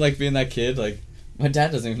imagine, like, being that kid? Like, my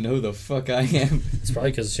dad doesn't even know who the fuck I am. It's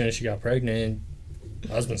probably because as soon as she got pregnant,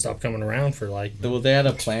 my husband stopped coming around for, like... Well, they had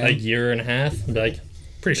a plan. A year and a half. And be like,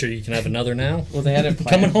 pretty sure you can have another now. Well, they had a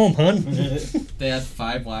plan. Coming home, hun. They had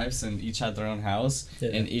 5 wives, and each had their own house. Yeah.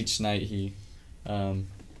 And each night he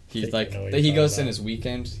goes in his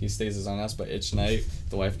weekend. He stays his own house, but each night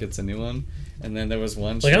the wife gets a new one. And then there was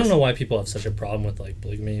one. Like, I don't know why people have such a problem with like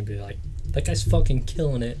polygamy and be like, that guy's fucking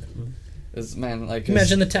killing it.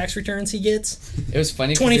 Imagine the tax returns he gets. It was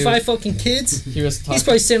funny. 25 fucking kids. He's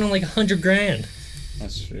probably sitting on like $100,000.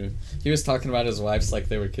 That's true. He was talking about his wives like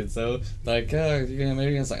they were kids though. Like, oh, you're gonna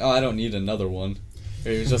marry? It's like, oh, I don't need another one.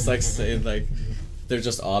 Or he was just like saying like they're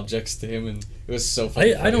just objects to him, and it was so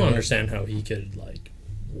funny. I don't understand how he could like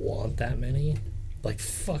want that many. Like,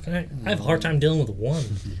 fuck, I have a hard time dealing with one.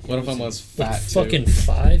 One of them was fat, like, fucking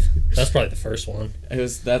 5? That's probably the first one.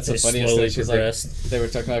 That's the funniest thing. She's like, they were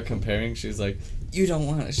talking about comparing. She's like, you don't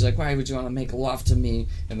want it. She's like, why would you want to make love to me?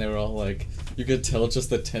 And they were all like, you could tell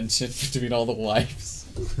just the tension between all the wives.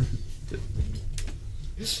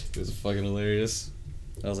 It was fucking hilarious.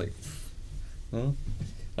 I was like, well,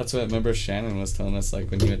 that's what I remember Shannon was telling us,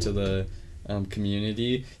 like, when he went to the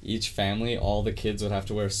community, each family, all the kids would have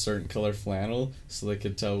to wear a certain color flannel so they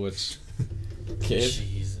could tell which kid.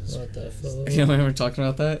 Jesus. What the fuck? You remember talking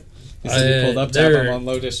about that? He said he pulled up to have him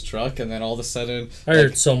unload his truck, and then all of a sudden... I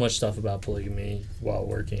heard so much stuff about polygamy while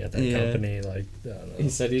working at that company. Like, I don't know. He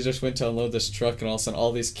said he just went to unload this truck, and all of a sudden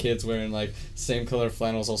all these kids wearing like same color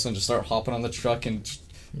flannels all of a sudden just start hopping on the truck and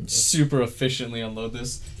super efficiently unload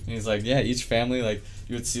this. And he's like, yeah, each family, like,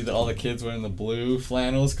 you would see that all the kids wearing the blue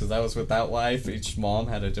flannels because that was with that wife. Each mom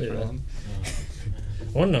had a different one.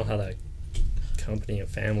 I want to know how that company and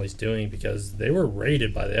family's doing because they were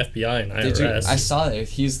raided by the FBI and IRS. I saw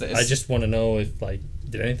that. I just want to know if, like,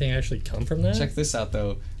 did anything actually come from that? Check this out,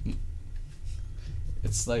 though.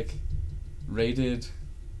 It's, like, rated...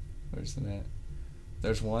 Where's the net?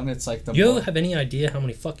 There's one, it's like the... You have any idea how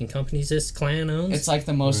many fucking companies this clan owns? It's like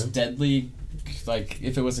the most deadly... Like,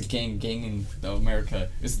 if it was a gang in America,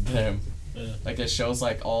 it's them. Yeah. Like, it shows,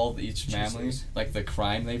 like, each family, like, the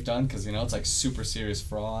crime they've done, because, you know, it's, like, super serious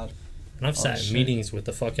fraud. And I've sat in meetings with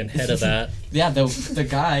the fucking head of that. Yeah, the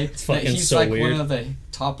guy, he's, so like, weird. one of the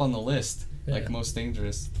top on the list. Like, most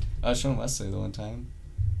dangerous. I was showing Wesley the one time.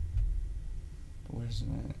 But where's it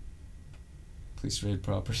at? Police raid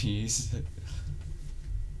properties.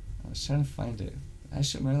 I was trying to find it.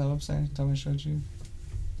 Remember that website I showed you?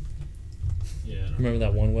 Yeah. Remember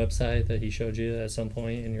that one website that he showed you at some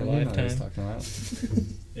point in your lifetime? I know what he was talking about.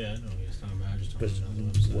 Yeah, I know what he was talking about. I just talking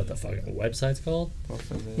about the website. What the fuck? A website's called? How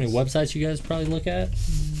many websites you guys probably look at? I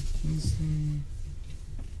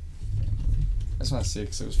just want to see it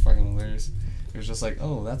because it was fucking hilarious. It was just like,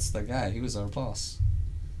 oh, that's the guy. He was our boss.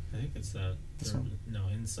 I think it's that. This one? No,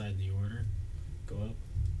 inside the order. Go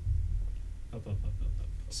up. Up.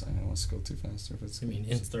 So I don't want to go too fast. If it's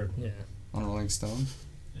it's the third one. Yeah. On Rolling Stone?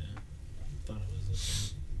 Yeah. Thought it was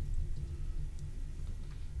this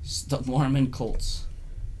one. The Mormon cults.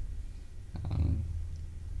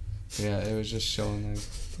 Yeah, it was just showing like...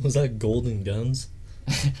 Was that Golden Guns?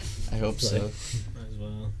 I hope so. Might as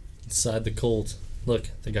well. Inside the cult. Look,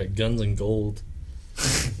 they got guns and gold.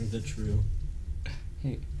 The true.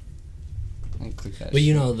 Hey. I can click that. But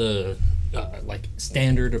you know the like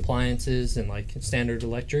Standard Appliances and like Standard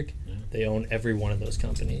Electric, they own every one of those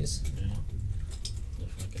companies. Yeah. They're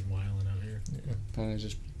fucking wilding out here. Yeah. Probably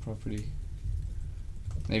just property.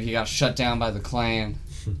 Maybe he got shut down by the Klan.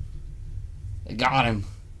 They got him.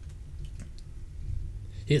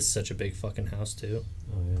 He has such a big fucking house too.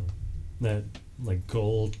 Oh yeah. That like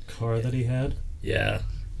gold car that he had. Yeah.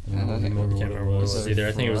 I don't remember what it was either.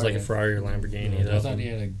 I think it was like a Ferrari or Lamborghini. I thought he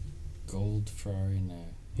had a gold Ferrari and a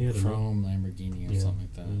chrome Lamborghini or something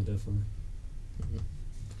like that. Yeah, definitely.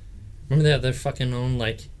 Remember they had their fucking own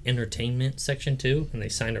like entertainment section too, and they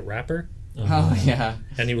signed a rapper. Oh yeah.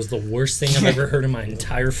 And he was the worst thing I've ever heard in my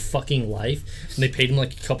entire fucking life. And they paid him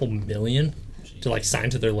like a couple million to like sign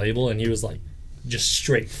to their label, and he was like just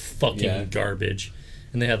straight fucking garbage.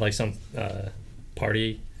 And they had like some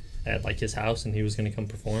party at like his house, and he was gonna come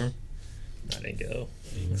perform. I didn't go.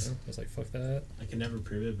 Thanks. I was like, fuck that. I can never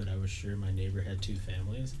prove it, but I was sure my neighbor had 2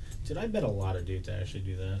 families. Dude, I bet a lot of dudes actually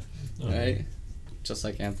do that. Right? Just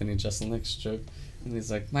like Anthony Jeselnik's joke. And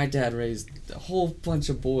he's like, my dad raised a whole bunch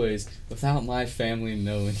of boys without my family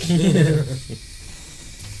knowing.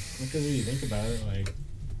 Because if you think about it, like,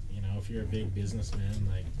 you know, if you're a big businessman,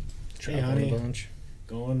 like, hey, Traveling honey, a bunch.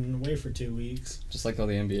 going away for 2 weeks. Just like all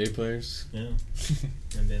the NBA players. Yeah.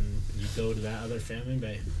 And then you go to that other family and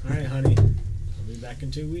be, all right, honey, I'll be back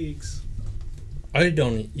in 2 weeks. I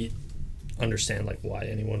don't understand like why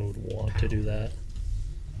anyone would want to do that.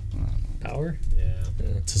 Power? Yeah.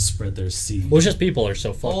 To spread their seed. Well, it's just people are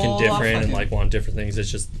so fucking Oh, different and fucking- like want different things.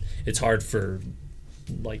 It's just it's hard for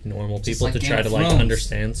like normal Just people like to Game try of to like Thrones.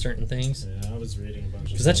 understand certain things. Yeah, I was reading a bunch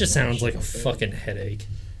of Because that just stuff about sounds like a shit fucking headache.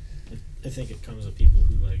 I think it comes with people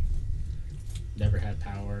who like never had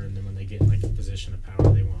power, and then when they get in like a position of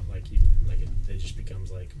power, they want like even like it just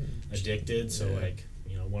becomes like addicted. So Yeah. like,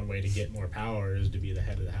 you know, one way to get more power is to be the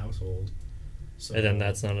head of the household. So And then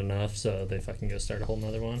that's not enough, so they fucking go start a whole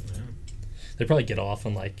nother one. yeah, They probably get off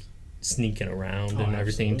on like sneaking around Oh, and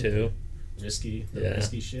everything absolutely. risky, the Yeah.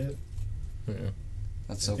 risky shit. too. Yeah.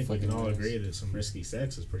 That's I so think we fucking can all gross. agree that some risky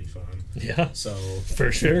sex is pretty fun. Yeah, So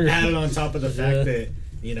for sure. added on top of the fact Yeah. that,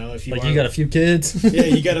 you know, if you Like are, you got a few kids. yeah,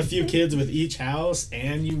 you got a few kids with each house,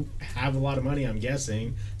 and you have a lot of money, I'm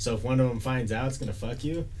guessing. So if one of them finds out it's gonna fuck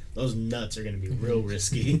you, those nuts are gonna be real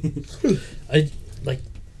risky. I like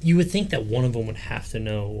you would think that one of them would have to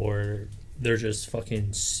know, or they're just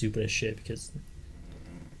fucking stupid as shit. Because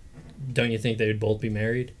don't you think they would both be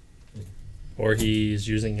married, or he's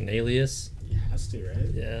using an alias? He has to, right?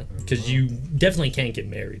 Yeah, because you definitely can't get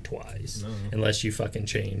married twice No. unless you fucking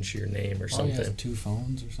change your name or Oh, he has something. 2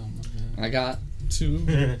 phones or something like that. I got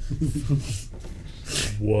 2.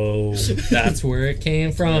 Whoa, that's where it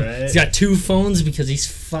came from. Right. He's got 2 phones because he's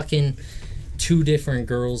fucking 2 different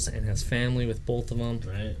girls and has family with both of them.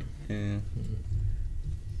 Right. Yeah.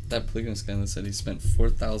 That polygamous guy that said he spent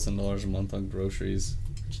 $4,000 a month on groceries.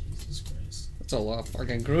 Jesus Christ. That's a lot of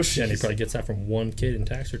fucking groceries. Yeah, and he probably gets that from one kid in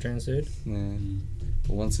tax returns, dude. Yeah.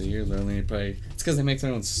 But once a year, they're only probably. It's because they make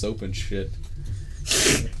their own soap and shit.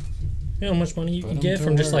 You know how much money you Put can 'em get to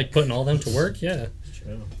from just work. like putting all them to work? Yeah.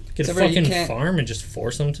 True. Get a Except for you fucking can't- farm and just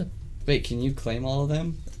force them to. Wait, can you claim all of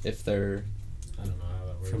them if they're I don't know how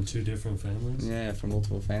that works. From 2 different families? from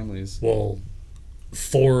multiple families? Well,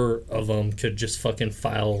 4 of them could just fucking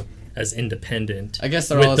file as independent. I guess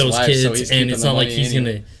they're with all his those wives, kids, so he's and keeping it's the not like money he's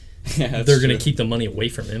anyway. gonna. Yeah, that's They're gonna true. keep the money away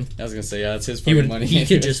from him. I was gonna say, yeah, it's his He fucking would. money. He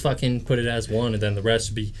could just fucking put it as one, and then the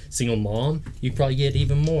rest would be single mom. You'd probably get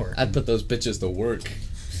even more. I'd put those bitches to work.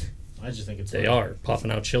 I just think it's They funny. are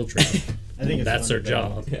popping out children. I think it's That's their funny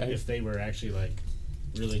that job. Yeah. If they were actually like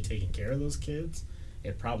really taking care of those kids,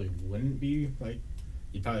 it probably wouldn't be like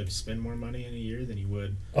you'd probably spend more money in a year than you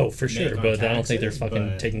would. Oh, for Make sure, on but I don't think they're taxes, fucking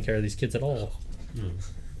but- taking care of these kids at all.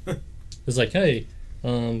 Hmm. It's like, hey,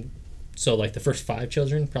 so like the first 5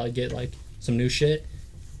 children probably get like some new shit.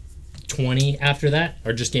 20 after that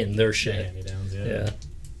are just getting their shit. Hand-me-downs, Yeah.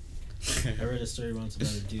 I read a story once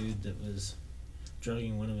about a dude that was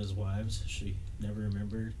drugging one of his wives. She never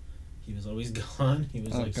remembered. He was always gone. He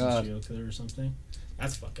was Oh, like God. some serial killer or something.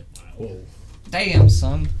 That's fucking wild. Whoa. Damn,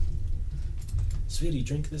 son. Sweetie,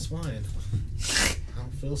 drink this wine. I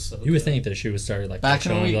don't feel so You would good. think that she would start like Back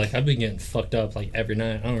in a showing, week. like I've been getting fucked up like every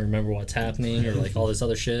night. I don't remember what's happening or like all this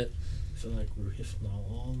other shit. I feel like we're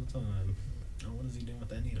hypnol all the time. Oh, what is he doing with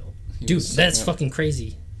that needle? He Dude, was that's sucking up- fucking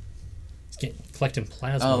crazy. It's getting collecting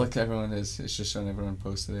plasma. Oh, look, everyone is. It's just showing everyone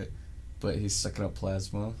posted it. But he's sucking up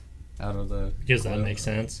plasma out of the. Because that coil. makes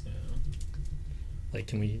sense. Yeah. Like,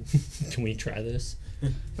 can we can we try this? We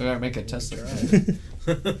gotta make a test. Try of it.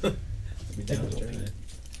 I'd be down to try it.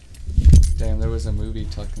 Damn, there was a movie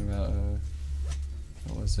talking about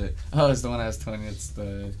what was it? Oh, it's the one I was telling you. It's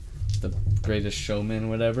the Greatest Showman,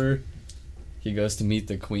 whatever. He goes to meet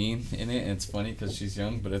the queen in it, and it's funny because she's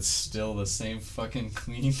young, but it's still the same fucking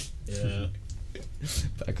queen. Yeah.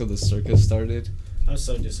 Back when the circus started. I was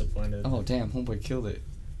so disappointed. Oh damn, homeboy killed it.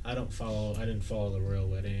 I didn't follow the royal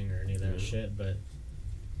wedding or any of that shit, but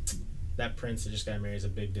that prince that just got married is a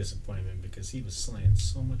big disappointment because he was slaying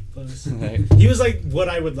so much pussy. Right. He was like what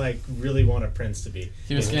I would like really want a prince to be.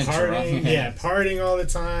 He was getting partying, drunk. yeah, partying all the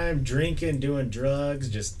time, drinking, doing drugs.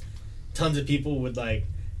 Just tons of people would like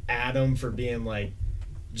add him for being like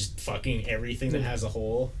just fucking everything that has a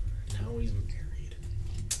hole. Now he's married.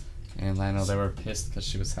 And I know they were pissed because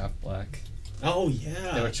she was half black. Oh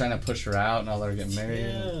yeah. They were trying to push her out, and all they were getting married.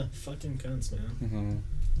 Yeah, fucking cunts, man.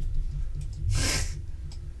 Mhm.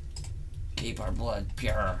 Keep our blood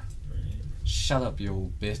pure. Right. Shut up, you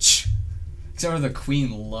old bitch. Except for the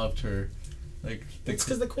queen loved her. Like It's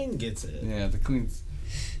because the queen gets it. yeah, the queen's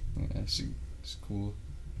yeah, she's cool.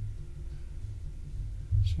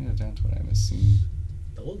 She got down to what I haven't seen.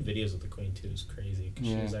 The old videos of the queen too is crazy because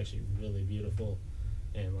Yeah. she was actually really beautiful,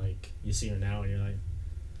 and like you see her now and you're like,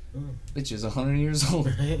 oh, Bitch is 100 years old.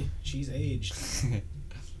 right? She's aged.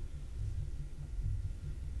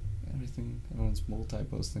 Everyone's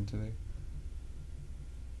multi-posting today.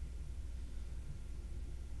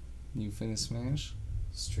 You finished Smash?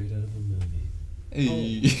 Straight out of a movie.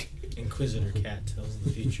 Hey. Inquisitor Cat tells the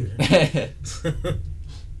future.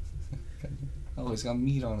 Oh, he's got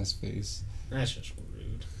meat on his face. That's just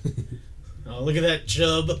rude. Oh, look at that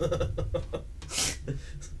chub.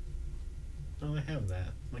 Oh, I have that.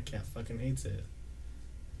 My cat fucking hates it.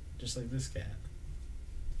 Just like this cat.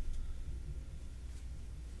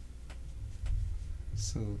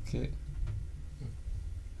 So, okay.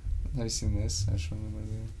 Have you seen this? I show them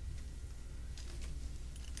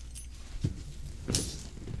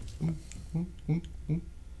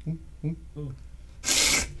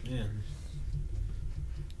Yeah.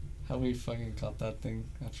 How we fucking caught that thing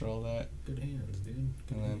after all that? Good hands, dude.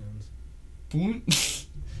 Good And then- hands. Boom.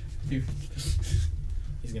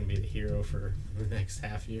 He's gonna be the hero for the next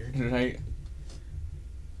half year. Right?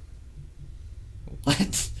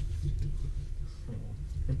 What?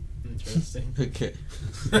 Oh. Interesting. Okay.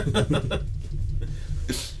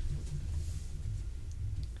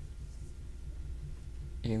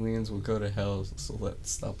 Aliens will go to hell, so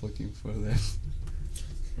let's stop looking for them.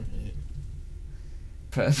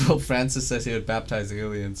 Pope Francis says he would baptize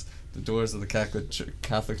aliens. The doors of the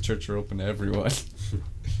Catholic Church are open to everyone.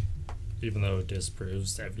 Even though it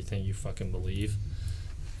disproves everything you fucking believe,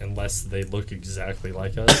 unless they look exactly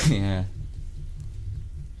like us. Yeah.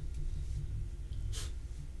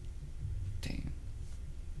 Damn.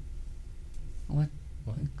 What?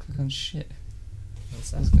 What? Click on shit.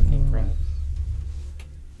 What's that fucking crap?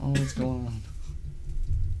 Oh, what's going on?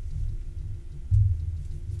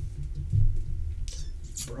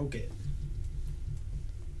 Broke it.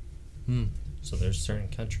 So there's certain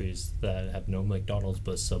countries that have no McDonald's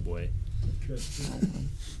but Subway. Interesting.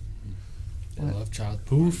 They love child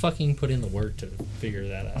Who porn. fucking put in the work to figure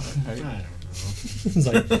that out? I don't know. It's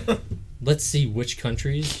like, let's see which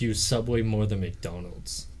countries use Subway more than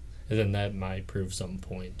McDonald's. And then that might prove some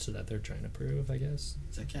point that they're trying to prove, I guess.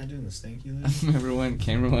 Is that cat doing the stanky I leg? remember when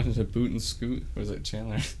Cameron wanted to boot and scoot. Or was it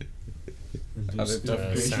Chandler? How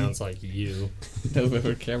did Sounds like you. No,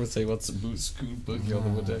 remember Cameron say, "What's a boot scoot boogie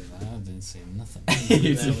on the day?" I didn't say nothing.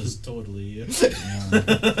 That was totally you.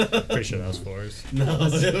 Pretty sure that was Forrest. No,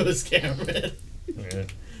 it was Cameron. Yeah.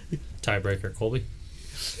 Tiebreaker, Colby.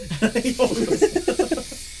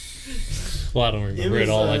 Well, I don't remember It it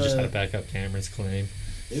all. I was, just had to back up Cameron's claim.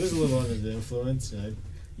 It was a little under the influence.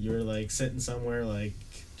 You were like sitting somewhere, like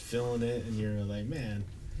feeling it, and you're like, "Man,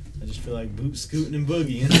 I just feel like boot scooting and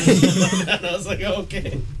boogieing." And I was like,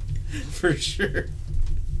 "Okay, for sure."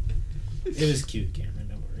 It was cute, Cameron.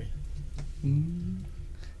 Don't worry.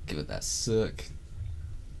 Give it that suck.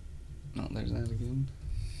 No, there's that again.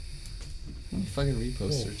 Let me fucking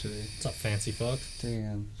repost her today. What's up, fancy fuck?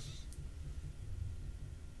 Damn.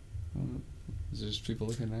 Is it just people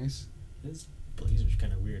looking nice? This blazer's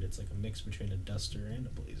kind of weird. It's like a mix between a duster and a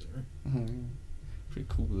blazer. Oh, yeah. Pretty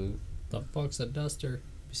cool though. The fuck's a duster?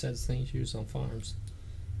 Besides things used on farms.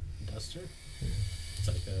 Duster? It's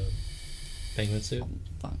like a penguin suit.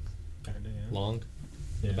 Fuck. Kinda, yeah. Long. In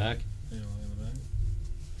Yeah. the back. Yeah, long in the back.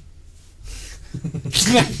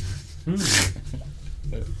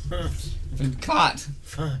 Been caught.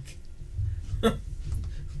 Fuck.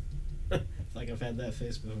 Like I've had that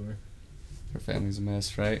face before. Her family's a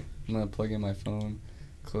mess, right? I'm gonna plug in my phone,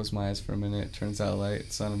 close my eyes for a minute, turns out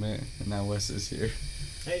light, sun a minute, and now Wes is here.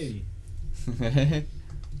 Hey,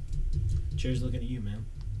 cheers looking at you, man.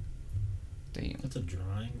 Damn. That's a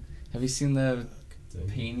drawing. Have you seen the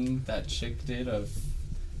painting that chick did of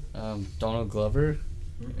Donald Glover?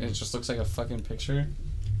 It just looks like a fucking picture.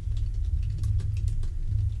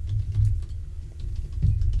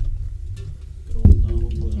 Good old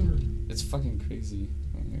Donald Glover. It's fucking crazy.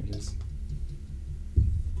 Oh, here it is.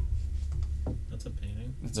 That's a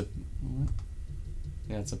painting. It's a what?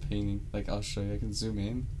 Yeah, it's a painting. Like I'll show you. I can zoom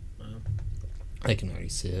in, Wow. I can already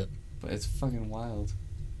see it. but it's fucking wild.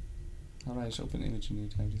 How do I just open image in new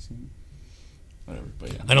tab? Do you see it? Whatever.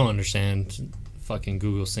 But yeah. I don't understand fucking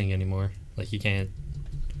Google Sync anymore. Like, you can't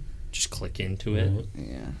just click into it.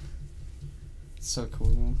 Yeah. It's so cool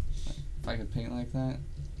though. Like, if I could paint like that,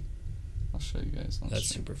 I'll show you guys. On That's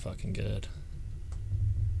stream. super fucking good.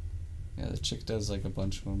 Yeah, the chick does like a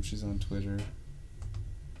bunch of them. She's on Twitter.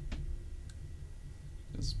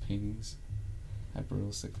 Does paintings. hyper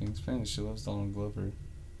realistic things. Apparently, she loves Donald Glover.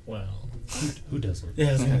 Well, Who doesn't? yeah,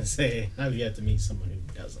 I was gonna say I've yet to meet someone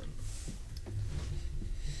who doesn't.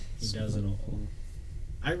 He So does it all. cool.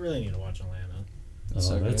 I really need to watch Atlanta. That's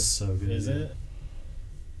so good. That's so good. Is it?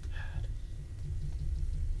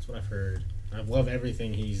 That's what I've heard. I love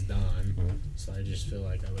everything he's done, Right. so I just feel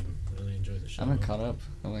like I would really enjoy the show. I haven't caught up.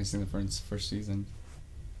 I've only seen the first season.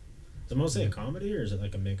 Is it mostly a comedy, or is it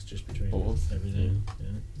like a mix just between Both. everything? Yeah.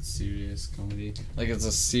 Serious comedy. Like, it's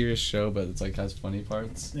a serious show, but it's like has funny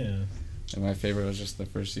parts. Yeah. And my favorite was just the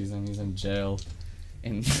first season. He's in jail,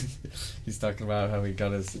 and he's talking about how he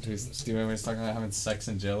got his. Do you remember he's talking about having sex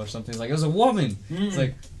in jail or something? He's like, it was a woman. It's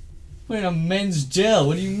like, we're in a men's jail.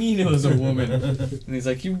 What do you mean it was a woman? And he's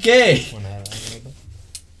like, you gay.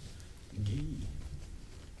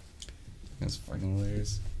 That's fucking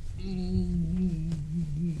hilarious. You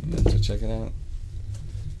have to check it out.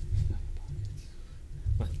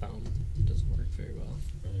 My thumb doesn't work very well.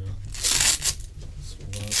 Yeah.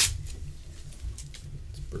 Swell up.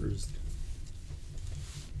 It's bruised.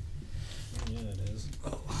 Yeah, it is.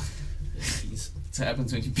 That's what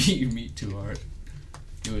happens when you beat your meat too hard.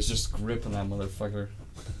 He was just gripping that motherfucker.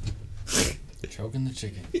 Choking the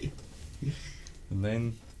chicken. And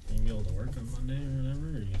then You gonna be able to work on Monday or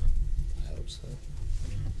whatever? Or you I hope so.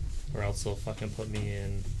 Or else they'll fucking put me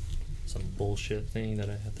in some bullshit thing that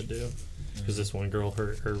I have to do. Because this one girl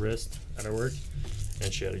hurt her wrist at her work,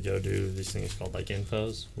 and she had to go do these things called like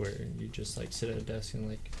infos, where you just like sit at a desk and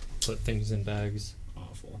like put things in bags.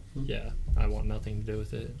 awful. Yeah, I want nothing to do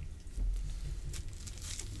with it.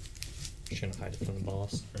 Shouldn't hide it from the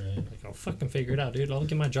boss. Right. Like, I'll fucking figure it out, dude. I'll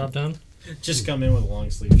get my job done. Just come in with a long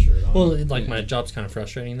sleeve shirt on. Well, like my job's kind of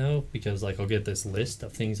frustrating though, because like I'll get this list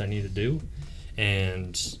of things I need to do,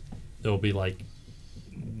 and there'll be like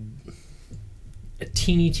a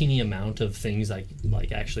teeny amount of things I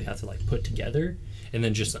like actually have to like put together, and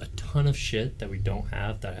then just a ton of shit that we don't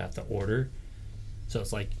have that I have to order. So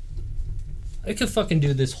it's like I could fucking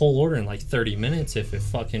do this whole order in like 30 minutes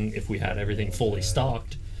if we had everything fully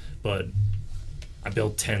stocked, but I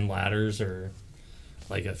built 10 ladders or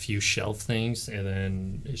like a few shelf things, and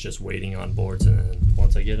then it's just waiting on boards, and then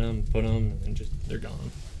once I get them, put them, and just they're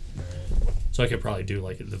gone. So I could probably do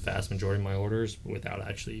like the vast majority of my orders without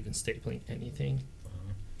actually even stapling anything,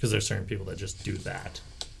 because there's certain people that just do that,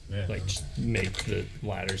 like just make the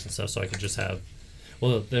ladders and stuff. So I could just have,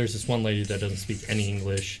 well, there's this one lady that doesn't speak any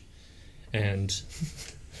English, and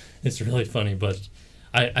it's really funny, but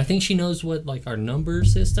I think she knows what like our number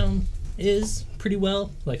system is pretty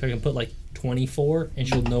well. Like I can put like 24 and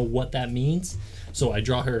she'll know what that means. So I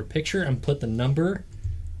draw her a picture and put the number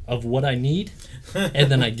of what I need,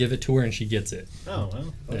 and then I give it to her and she gets it. Oh,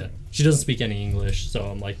 well. Yeah. She doesn't speak any English, so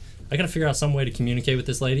I'm like, I gotta figure out some way to communicate with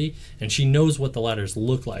this lady, and she knows what the ladders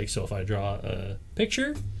look like. So if I draw a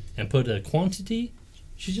picture and put a quantity,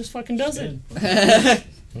 she just fucking does it.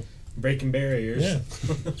 Breaking barriers. Yeah.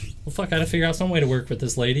 Well, fuck, I gotta figure out some way to work with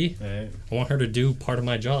this lady. Right. I want her to do part of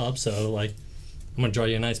my job, so like, I'm gonna draw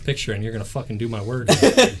you a nice picture and you're gonna fucking do my work.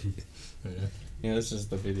 Yeah, this is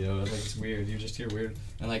the video. Like, it's weird. You just hear weird,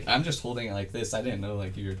 and like I'm just holding it like this. I didn't know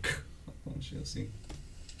like you're. Oh, she'll see.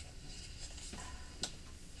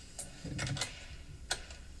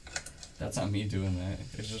 That's not me doing that.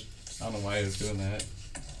 It's just I don't know why I was doing that.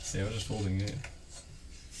 See, I was just holding it.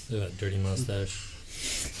 Look at that dirty mustache.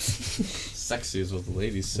 Sexy is what the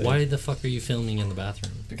ladies say. Why the fuck are you filming in the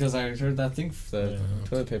bathroom? Because I heard that thing, the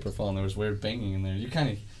toilet paper fall, and there was weird banging in there. You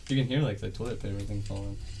can hear like the toilet paper thing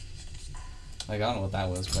falling. Like I don't know what that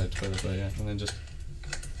was, probably toilet, but yeah. And then just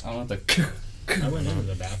I don't know what the. I went into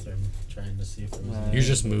the bathroom trying to see if there was. You're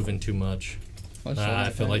just moving too much. What's I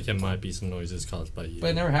wrong feel with like it might be some noises caused by you.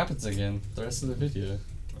 But it never happens again. The rest of the video.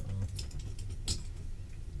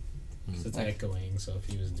 It's echoing, so if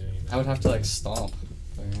he was doing that. I would have to like stomp.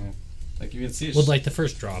 But, yeah. Like you can see it. Well, like the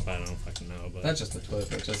first drop, I don't fucking know, but Not just the toilet,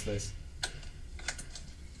 but just this.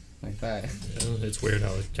 Like that. yeah, it's weird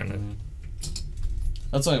how it kind of.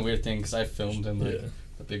 That's the only weird thing, because I filmed in like Yeah.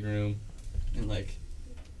 the big room, and like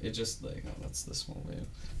it just like oh that's the small video,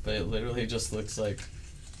 but it literally just looks like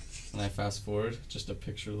when I fast forward, just a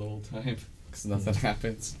picture the whole time, because nothing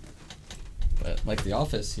happens. But like The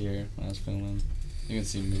Office here, when I was filming, you can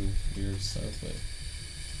see weird stuff, but.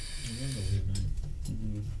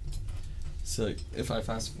 So like, if I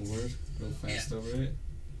fast forward real fast over it,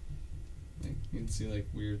 like you can see like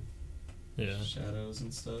weird shadows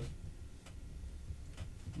and stuff.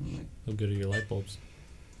 And, like, How good are your light bulbs?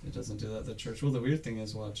 it doesn't do that at the church. Well, the weird thing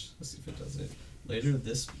is, watch. Let's see if it does it. Later,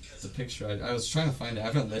 the picture, I was trying to find it. I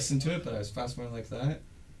haven't listened to it, but I was fast forwarding like that.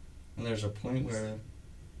 And there's a point where,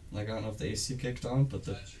 like, I don't know if the AC kicked on, but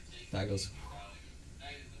that goes,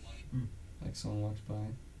 Like someone walked by.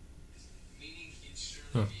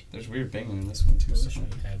 Huh. There's weird banging in this one too. I wish So.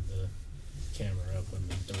 we had the camera up when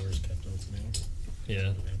the doors kept opening. Yeah.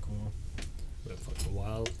 That'd been cool. Been fucking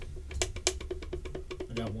wild.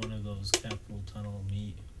 I got one of those Capitol Tunnel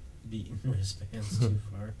beaten wristbands too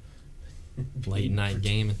far. Late night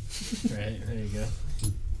gaming. Right, there you go.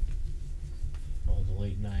 All the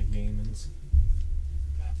late night gamings.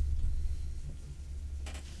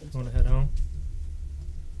 Want to head home?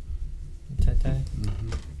 Tay-tay?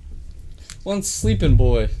 One sleeping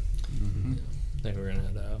boy. Mm-hmm. I think we're gonna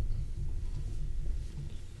head out.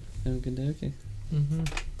 Okie dokie. Mm-hmm.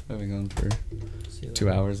 We've been going for See you 2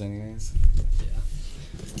 later. hours anyways. Yeah.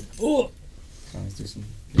 Oh! Can always do some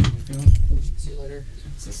gaming if you want. See you later.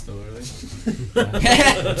 Is this still early?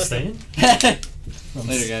 I'm staying.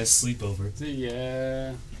 Later, guys. Sleepover.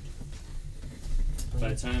 Yeah. By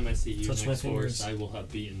the time I see you Touch my next fingers. force, I will have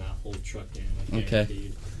beaten that whole truck in. Okay.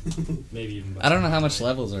 Guaranteed. Maybe even. By I don't know how much tonight.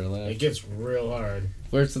 levels are It left. gets real hard.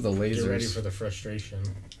 Where's to the lasers? Get ready for the frustration.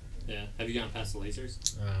 Yeah. Have you gotten past the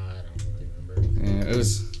lasers? I don't really remember. Yeah, it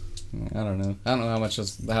was. I don't know. I don't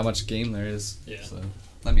know how much game there is. Yeah. So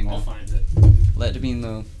let me know. I'll find it. Let me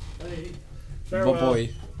know. Hey. Farewell. Boy.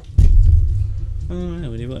 Alright,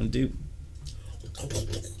 what do you want to do?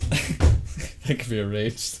 That could be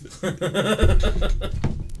arranged.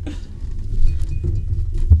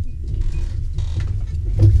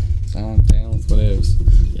 I'm down with whatevs.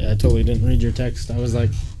 Yeah, I totally didn't read your text. I was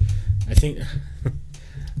like, I think,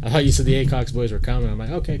 I thought you said the Acox boys were coming. I'm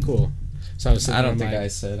like, okay, cool. So I was sitting I there, don't think like, I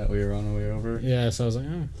said that we were on our way over. Yeah, so I was like,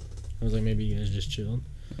 oh. I was like, maybe you guys just chilled.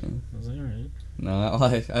 Yeah. I was like, alright. No,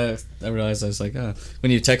 I realized I was like, oh.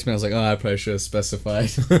 When you text me, I was like, oh, I probably should have specified.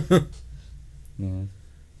 Yeah.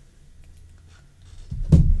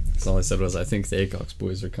 So all I said was, I think the Acox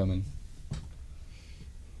boys are coming.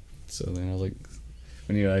 So then I was like,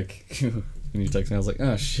 when you text me, I was like,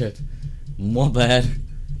 oh shit, my bad.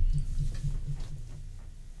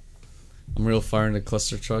 I'm real far into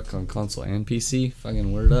Cluster Truck on console and PC.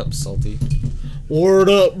 Fucking word up, Salty. Word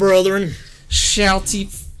up, brethren. Shouty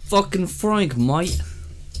fucking Frank, mate.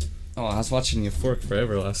 Oh, I was watching You Fork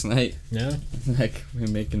Forever last night. Yeah? Like,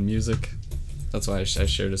 him making music. That's why I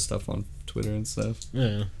shared his stuff on Twitter and stuff.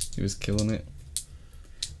 Yeah. He was killing it.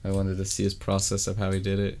 I wanted to see his process of how he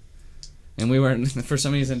did it. And we weren't, for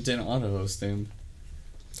some reason, didn't auto-host him.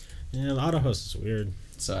 Yeah, the auto host is weird.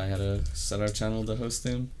 So I had to set our channel to host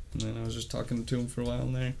him. And then I was just talking to him for a while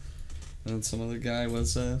in there. And then some other guy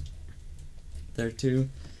was there too.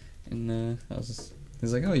 And I was just,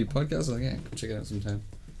 he's like, oh, you podcast? I was like, yeah, come check it out sometime.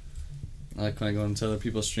 I like when I go into other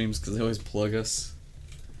people's streams because they always plug us.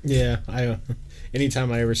 Yeah, I.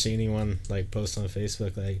 Anytime I ever see anyone like post on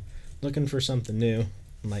Facebook like looking for something new,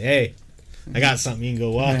 I'm like, hey, I got something you can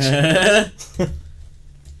go watch.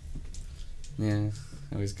 Yeah,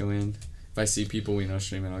 I always go in. If I see people we know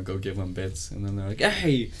streaming, I'll go give them bits, and then they're like,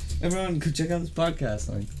 "Hey, everyone, go check out this podcast."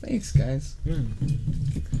 I'm like, "Thanks, guys."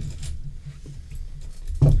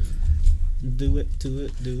 Do it, do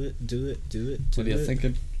it, do it, do it, do it. What are you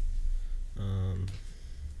thinking?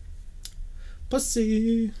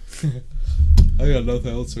 Pussy. I got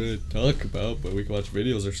nothing else to talk about, but we can watch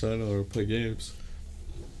videos or something or play games.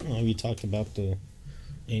 Have you talked about the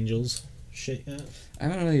Angels shit yet? I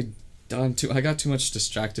haven't really done too. I got too much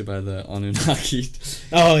distracted by the Anunnaki.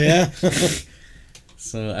 Oh yeah.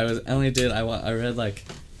 So I read like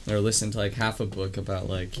or listened to like half a book about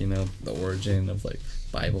like, you know, the origin of like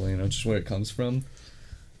Bible, you know, just where it comes from.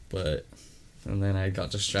 And then I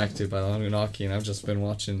got distracted by the Anunnaki, and I've just been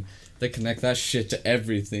watching. They connect that shit to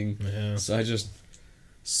everything. Yeah. So I just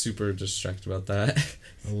super distracted about that.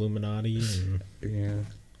 Illuminati and Yeah.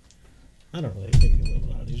 I don't really think the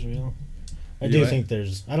Illuminati's real. I You do right. think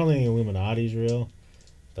I don't think the Illuminati's real,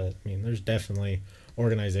 but I mean, there's definitely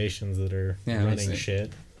organizations that are Yeah, running I see.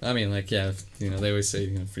 shit. I mean, like, yeah, you know, they always say,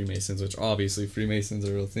 you know, Freemasons, which obviously Freemasons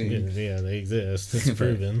are a real thing. Yeah, they exist. It's Right.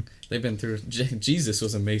 proven. They've been through. Jesus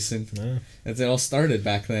was a Mason. Yeah. And it all started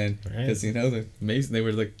back then. Right. Because, you know, the Mason, they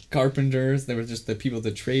were the carpenters. They were just the people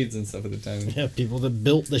that trades and stuff at the time. Yeah, people that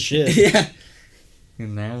built the shit. Yeah.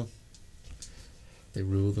 And now, they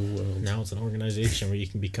rule the world. Now it's an organization where you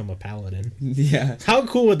can become a paladin. Yeah. How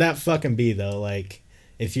cool would that fucking be, though? Like,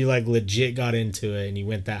 if you, like, legit got into it and you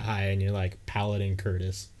went that high and you're, like, Paladin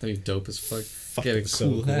Curtis. That'd be dope as fuck. Fucking Get a so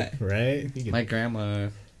cool hat. Right? You could- My grandma,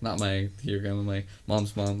 your grandma, my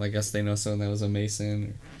mom's mom, I guess they know someone that was a Mason.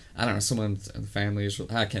 Or, I don't know, someone in the family.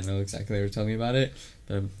 I can't know exactly. They were telling me about it.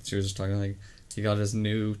 But she was just talking like, he got his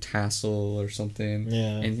new tassel or something.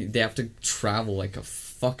 Yeah. And they have to travel like a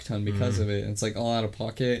fuck ton because of it. And it's like all out of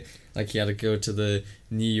pocket. Like he had to go to the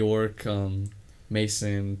New York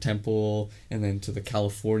Mason Temple, and then to the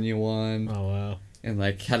California one. Oh wow. And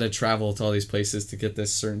like had to travel to all these places to get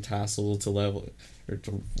this certain tassel to level or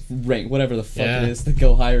to rank, whatever the fuck it is, to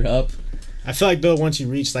go higher up. I feel like though once you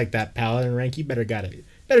reach like that paladin rank, you better get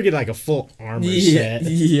like a full armor set.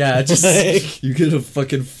 Yeah, just like, you get a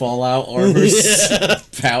fucking Fallout armor,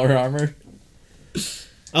 power armor.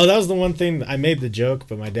 Oh, that was the one thing I made the joke,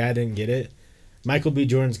 but my dad didn't get it. Michael B.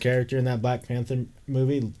 Jordan's character in that Black Panther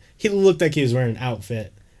movie, he looked like he was wearing an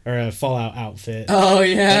outfit. Or a Fallout outfit. Oh,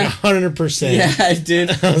 yeah. Like 100%. Yeah, I did.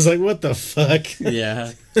 I was like, what the fuck?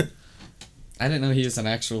 Yeah. I didn't know he was an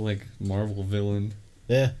actual, like, Marvel villain.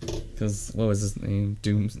 Yeah. Because, what was his name?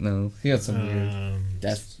 Doom? No. He had some weird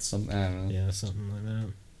death, something, I don't know. Yeah, something like that.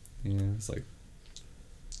 Yeah, it's like...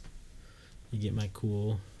 You get my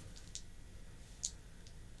cool...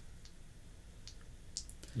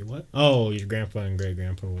 Your what? Oh, your grandpa and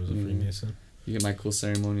great-grandpa was a Freemason. You get my cool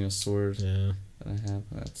ceremonial sword. Yeah. That I have.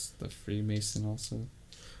 That's the Freemason also.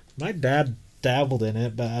 My dad dabbled in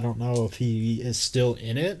it, but I don't know if he is still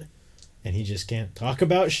in it and he just can't talk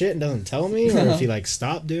about shit and doesn't tell me, or if he like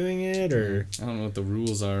stopped doing it, or I don't know what the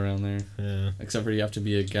rules are around there. Yeah. Except for you have to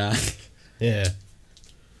be a guy. Yeah.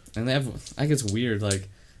 And they have, I guess, weird, like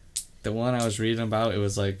the one I was reading about, it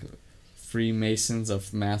was like Freemasons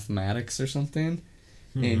of mathematics or something.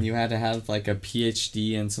 And you had to have like a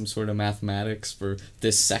PhD in some sort of mathematics for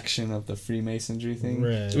this section of the Freemasonry thing.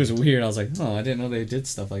 Right. It was weird. I was like, oh, I didn't know they did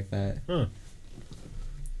stuff like that. Huh.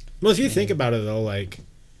 Well, if you think about it though, like,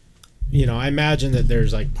 you know, I imagine that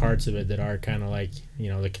there's like parts of it that are kind of like, you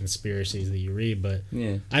know, the conspiracies that you read, but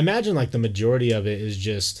yeah, I imagine like the majority of it is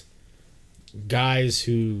just guys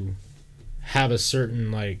who have a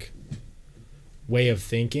certain like way of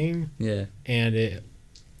thinking. Yeah.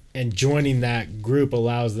 And joining that group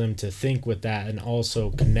allows them to think with that and also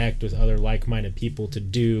connect with other like-minded people to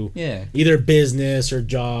do either business or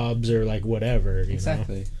jobs or like whatever. You know?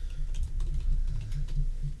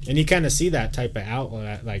 And you kind of see that type of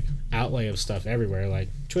outlay of stuff everywhere, like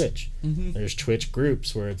Twitch. Mm-hmm. There's Twitch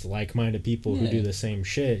groups where it's like-minded people who do the same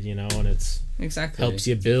shit, you know, and it's helps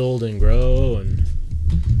you build and grow. And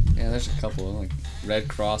yeah, there's a couple like Red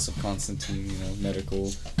Cross of Constantine, you know,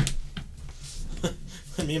 medical.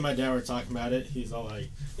 Me and my dad were talking about it. He's all like, I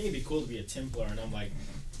think it'd be cool to be a Templar. And I'm like,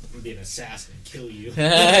 I'm going to be an assassin and kill you.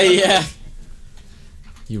 Yeah.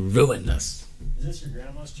 You ruined us. Is this your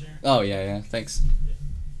grandma's chair? Oh, yeah. Thanks. Yeah.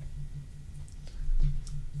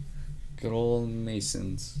 Good old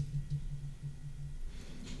Masons.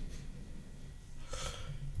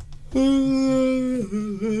 Did you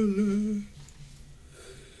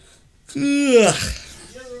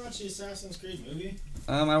ever watch the Assassin's Creed movie?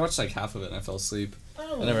 I watched like half of it and I fell asleep.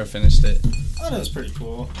 I never finished it. I thought it was pretty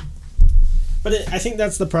cool. But I think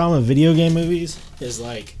that's the problem with video game movies, is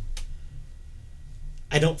like,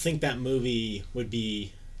 I don't think that movie would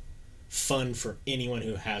be fun for anyone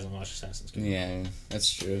who hasn't watched Assassin's Creed. Yeah,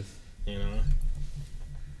 that's true. You know?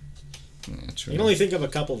 Yeah, true. You can only think of a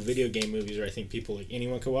couple of video game movies where I think people, like,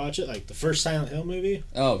 anyone could watch it. Like, the first Silent Hill movie.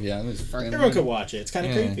 Oh, yeah. It was fucking everyone could watch it. It's kind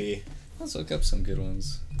of creepy. Let's look up some good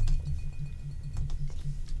ones.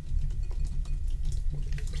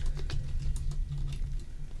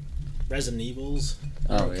 Resident Evils.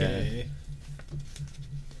 Oh, okay.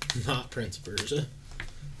 Yeah. Not Prince of Persia.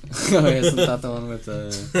 Oh, yeah, isn't that the one with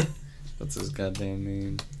what's his goddamn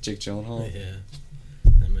name? Jake Gyllenhaal? Yeah.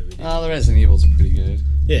 That movie. Oh, the Resident Evils are pretty good.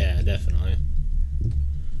 Yeah, definitely.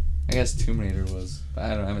 I guess Tomb Raider was, but I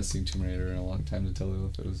haven't seen Tomb Raider in a long time to tell you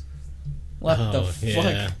if it was. What the fuck?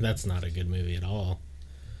 Yeah, that's not a good movie at all.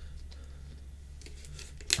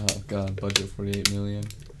 Oh god, budget 48 million.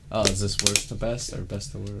 Oh, is this worst to best or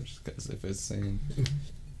best to worst? Because if it's saying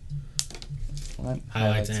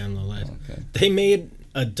highlights and lowlights. Oh, okay. They made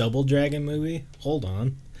a Double Dragon movie. Hold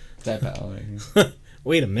on. That right here.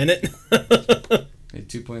 Wait a minute. Made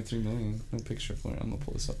 2.3 million. No picture for it. I'm gonna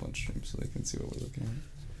pull this up on stream so they can see what we're looking at.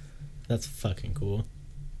 That's fucking cool.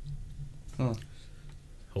 Huh.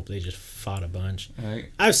 Hope they just fought a bunch. Right.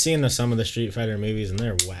 I've seen some of the Street Fighter movies and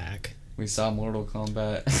they're whack. We saw Mortal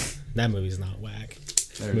Kombat. That movie's not whack.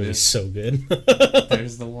 There that movie's so good.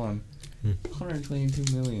 There's the one.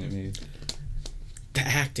 122 million it made. The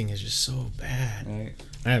acting is just so bad. Right.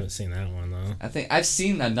 I haven't seen that one though. I think I've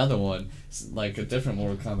seen another one, like a different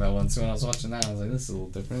Mortal Kombat one. So when I was watching that, I was like, "This is a little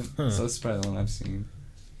different." So this is probably the one I've seen.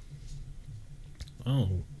 Oh.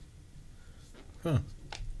 Huh.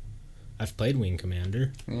 I've played Wing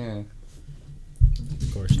Commander. Yeah.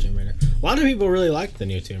 Of course, Tomb Raider. A lot of people really like the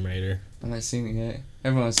new Tomb Raider. I'm not seeing it yet.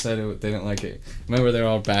 Everyone said they didn't like it. Remember, they were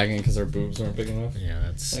all bagging because their boobs weren't big enough. Yeah,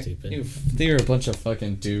 that's Like, stupid. They were a bunch of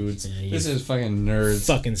fucking dudes. Yeah, This is fucking nerds.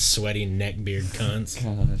 Fucking sweaty neckbeard cunts.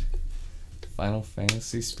 God. Final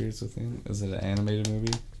Fantasy Spirits Within? Is it an animated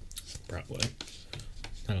movie? Probably.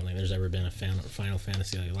 I don't think there's ever been a Final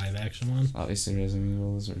Fantasy like, live action one. Obviously, Resident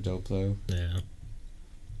Evil are dope though. Yeah.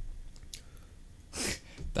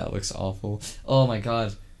 That looks awful. Oh my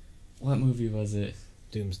god. What movie was it?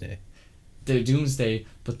 Doomsday. The Doomsday,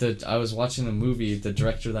 but I was watching a movie, the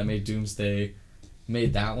director that made Doomsday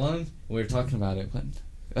made that one. We were talking about it. What?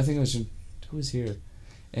 I think it was, who was here?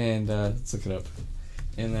 And let's look it up.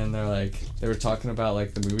 And then they were talking about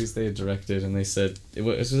like the movies they had directed, and they said it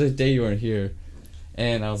was a day you weren't here,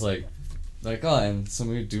 and I was like oh, and some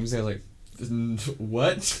movie Doomsday. I was like,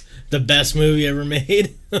 what? The best movie ever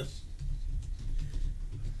made.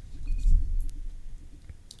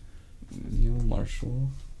 Neil Marshall.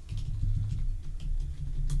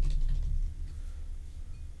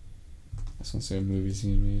 I just want to say what movies he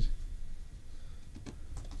made.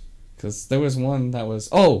 Because there was one that was...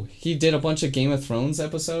 Oh! He did a bunch of Game of Thrones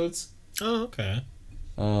episodes. Oh, okay.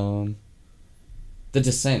 The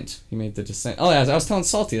Descent. He made The Descent. Oh, yeah, I was telling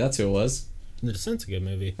Salty. That's who it was. The Descent's a good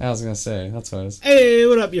movie. I was going to say. That's what I was... Hey,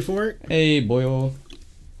 what up, you fork? Hey, boyo.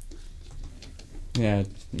 Yeah,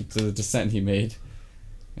 The Descent he made.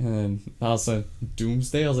 And then also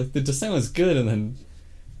Doomsday. I was like, The Descent was good, and then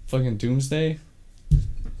fucking Doomsday.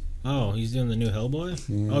 Oh, he's doing the new Hellboy?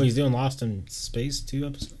 Yeah. Oh, he's doing Lost in Space 2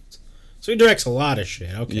 episodes? So he directs a lot of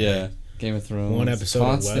shit. Okay. Yeah, Game of Thrones. One episode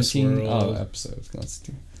Constantine. of Westworld. Oh, episodes.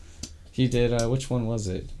 Constantine. He did, which one was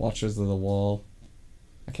it? Watchers of the Wall.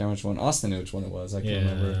 I can't remember which one. Austin knew which one it was. I can't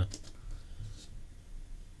remember.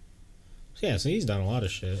 Yeah, so he's done a lot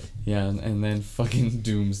of shit. Yeah, and then fucking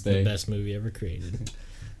Doomsday. The best movie ever created.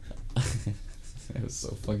 It was so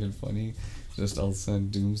fucking funny. Just all of a sudden,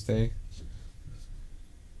 Doomsday.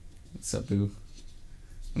 What's up, boo?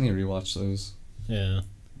 I need to rewatch those. Yeah.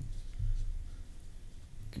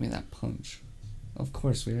 Give me that punch. Of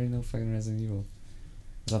course, we already know fucking Resident Evil.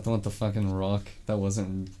 Is that the one with the fucking rock that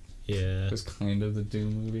wasn't... Yeah. It was kind of the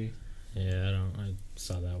Doom movie? Yeah, I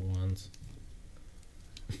saw that once.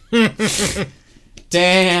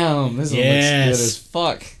 Damn! This one looks good as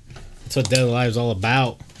fuck. That's what Dead Alive's all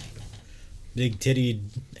about. Big titty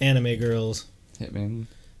anime girls. Hitman.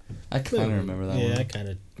 I kind of remember that one. Yeah, I kind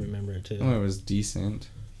of remember it too. Oh, it was decent.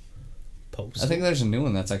 Post. I think there's a new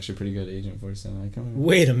one that's actually pretty good, Agent 47. I can't remember.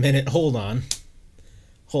 Wait a minute, hold on.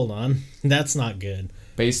 That's not good.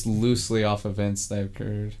 Based loosely off events that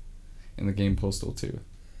occurred in the game Postal 2.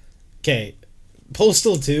 Okay,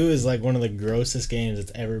 Postal 2 is like one of the grossest games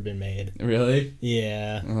that's ever been made. Really?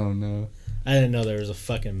 Yeah. Oh no. I didn't know there was a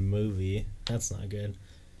fucking movie. That's not good.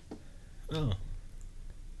 Oh.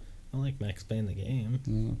 I like Max Payne the game.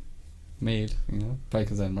 Yeah. Made, you know? Probably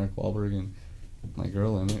because I had Mark Wahlberg and my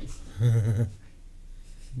girl in it.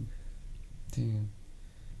 Damn.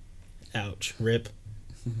 Ouch. Rip.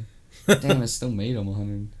 Damn, it still made him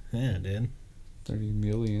 100. Yeah, it did. 30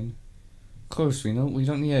 million. Of course, we don't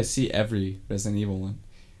need to see every Resident Evil one.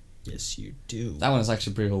 Yes, you do. That one is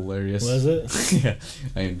actually pretty hilarious. Was it? Yeah,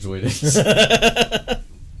 I enjoyed it.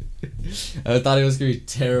 I thought it was gonna be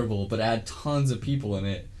terrible, but it had tons of people in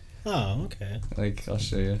it. Oh, okay. Like, I'll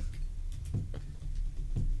show you.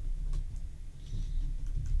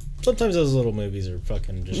 Sometimes those little movies are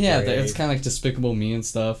fucking just Yeah, great. it's kind of like Despicable Me and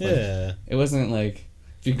stuff. Like, Yeah. it wasn't like,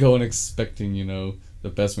 if you go in expecting, the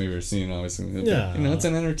best movie you've ever seen, obviously. Yeah. It's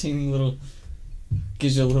an entertaining little,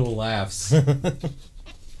 gives you little laughs.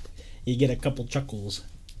 You get a couple chuckles.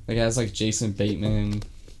 Like, it has like Jason Bateman.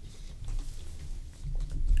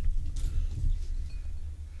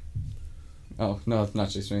 Oh, no, not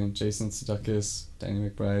Jason Bateman. Jason Sudeikis, Danny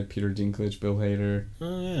McBride, Peter Dinklage, Bill Hader.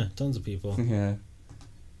 Oh, yeah. Tons of people. Yeah.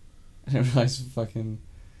 I didn't realize fucking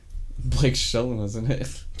Blake Shelton was in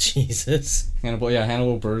it. Jesus. Hannibal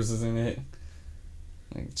Buress is in it.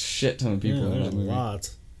 Like, shit ton of people in that movie.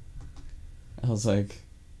 Lots. I was like...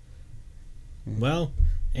 Well,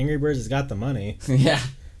 Angry Birds has got the money. Yeah.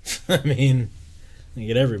 I mean, you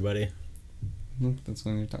get everybody. Nope, that's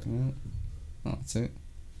what you're talking about. Oh, that's it.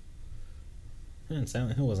 Man,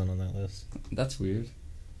 Silent Hill wasn't on that list. That's weird.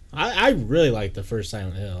 I really liked the first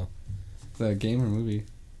Silent Hill. The game or movie?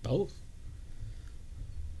 Both.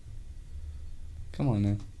 Come on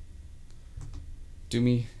now. Do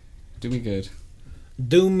me good.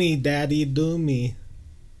 Do me, daddy, do me.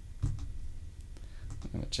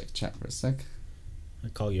 I'm gonna check chat for a sec. I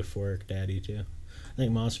call you Fork Daddy, too. I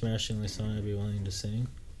think Monster Mash is the only song I'd be willing to sing.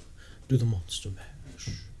 Do the Monster Mash.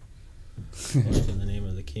 Like in the name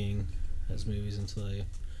of the king. movies until I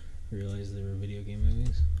realized they were video game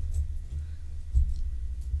movies.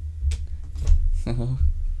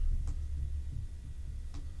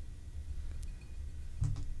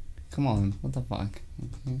 Come on, what the fuck?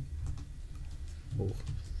 Okay. Oh.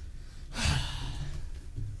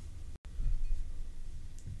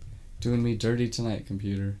 Doing me dirty tonight,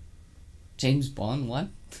 computer. James Bond, what?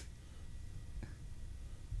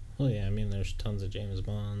 Well, yeah, I mean, there's tons of James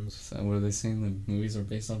Bonds. So what are they saying? The movies are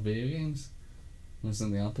based off video games?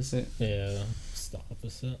 Wasn't the opposite? Yeah, it's the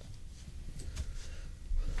opposite.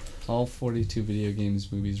 All 42 video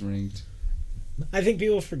games movies ranked. I think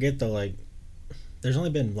people forget though, like, there's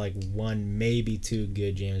only been like one, maybe two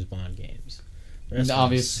good James Bond games. The rest of them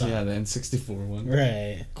Obviously, suck. yeah, the N64 one.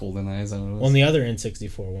 Right. GoldenEye, is that what it was? Well, and the other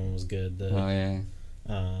N64 one was good. The, oh, yeah.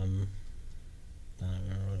 I don't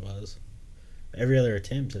remember what it was. Every other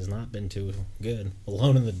attempt has not been too good.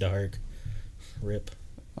 Alone in the Dark. Rip.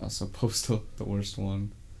 Also, Postal, the worst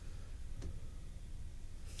one.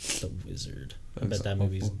 The Wizard. I That's bet that awful.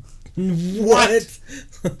 movie's... What? This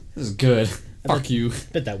is good. Fuck you.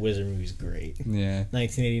 I bet that Wizard movie's great. Yeah.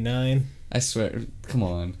 1989. I swear. Come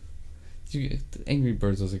on. Angry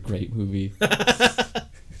Birds was a great movie. Gotta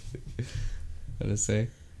say.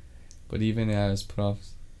 But even as put off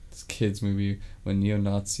this kids movie when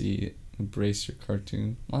neo-Nazi embrace your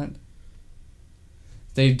cartoon. What?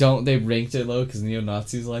 They ranked it low because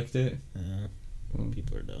neo-Nazis liked it. Yeah.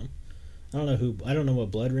 People are dumb. I don't know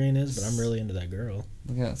what Blood Rain is, but I'm really into that girl.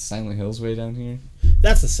 Look at Silent Hill's way down here.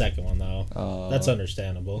 That's the second one though. Oh. That's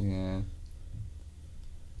understandable. Yeah.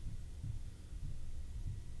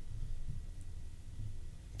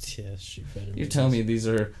 Yeah, Street Fighter. You're telling me these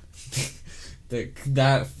are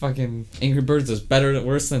that fucking Angry Birds is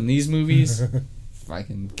worse than these movies?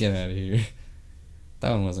 Fucking get out of here.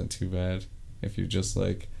 That one wasn't too bad. If you're just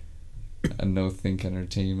like a no-think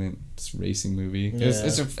entertainment racing movie. Yeah.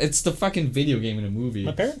 It's the fucking video game in a movie.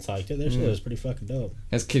 My parents liked it. They said it was pretty fucking dope.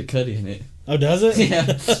 Has Kid Cudi in it. Oh, does it?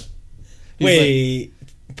 Yeah. Wait,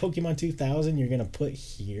 Pokemon 2000 you're gonna put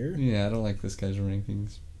here? Yeah, I don't like this guy's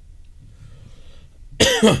rankings.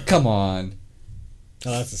 Come on.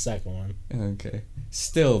 Oh, that's the second one. Okay.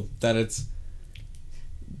 Still, that it's...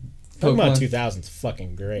 Pokemon 2000's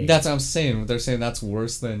fucking great. That's what I'm saying. They're saying that's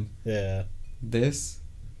worse than yeah. this.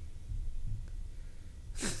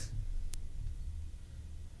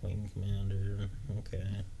 Wing Commander. Okay.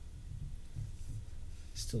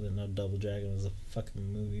 Still didn't know Double Dragon was a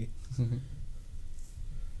fucking movie.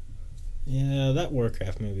 Yeah, that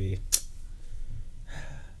Warcraft movie.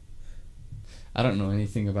 I don't know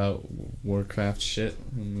anything about Warcraft shit,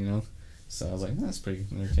 you know, so I was like, that's pretty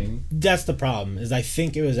entertaining. That's the problem, is I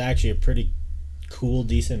think it was actually a pretty cool,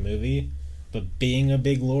 decent movie, but being a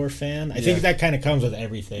big lore fan, I think that kind of comes with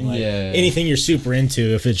everything. Like, anything you're super into,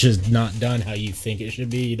 if it's just not done how you think it should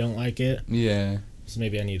be, you don't like it. Yeah. So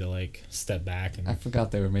maybe I need to, like, step back. And I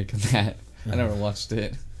forgot they were making that. I never watched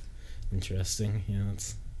it. Interesting. Yeah,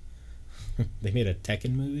 it's... They made a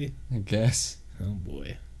Tekken movie? I guess. Oh,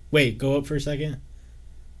 boy. Wait, go up for a second.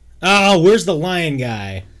 Oh, where's the lion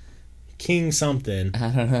guy? King something. I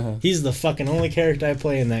don't know. He's the fucking only character I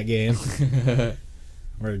play in that game.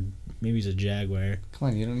 Or maybe he's a jaguar. Come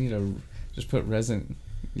on, you don't need to just put Resident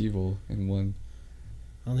Evil in one.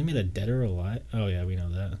 Oh, they made a Dead or Alive? Oh, yeah, we know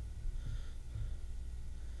that.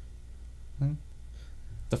 Huh?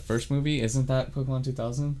 The first movie, isn't that Pokemon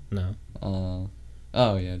 2000? No.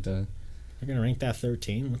 Oh, yeah, duh. They're going to rank that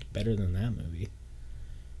 13? What's better than that movie?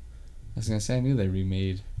 I was gonna say, I knew they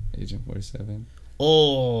remade Agent 47.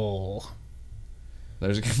 Oh!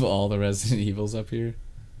 There's gonna put all the Resident Evils up here.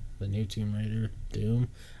 The new Tomb Raider, Doom.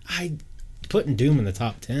 Putting Doom in the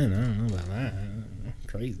top 10, I don't know about that.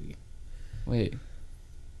 Crazy. Wait.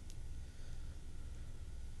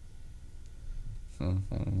 Oh,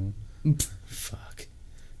 I don't know. Fuck.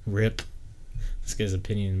 Rip. This guy's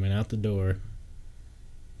opinion went out the door.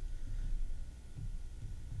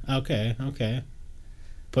 Okay.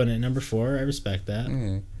 Putting it at number 4, I respect that.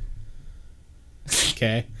 Yeah.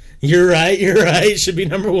 Okay. You're right. Should be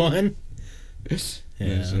number 1.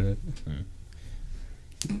 Yeah. Sure.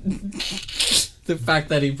 The fact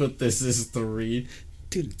that he put this is 3.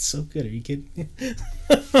 Dude, it's so good. Are you kidding me?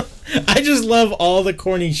 I just love all the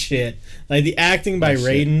corny shit. Like, the acting by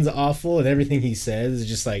Raiden's awful, and everything he says is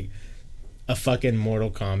just like a fucking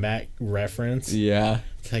Mortal Kombat reference. Yeah.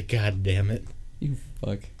 It's like, god damn it. You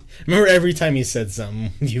fuck. Remember every time he said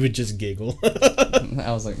something, you would just giggle.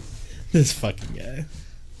 I was like... This fucking guy.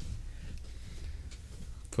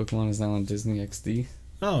 Pokemon is now on Disney XD.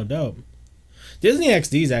 Oh, dope. Disney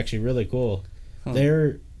XD is actually really cool. Huh.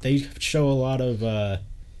 They show a lot of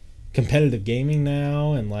competitive gaming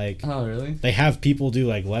now, and like Oh, really? they have people do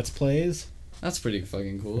like let's plays. That's pretty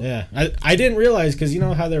fucking cool. Yeah, I didn't realize because you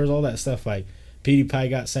know how there was all that stuff like PewDiePie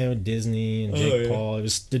got signed with Disney and Jake Paul. It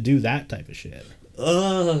was to do that type of shit.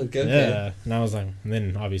 Oh, okay. Yeah, and I was like, and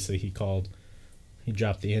then obviously he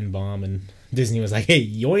dropped the N-bomb, and Disney was like, hey,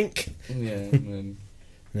 yoink. Yeah, And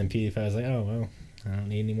then PewDiePie was like, oh well, I don't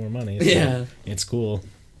need any more money. So yeah. it's cool.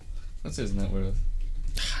 What's his net worth?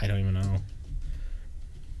 I don't even know.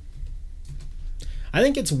 I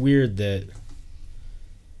think it's weird that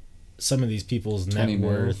some of these people's net 20 mil.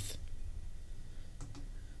 worth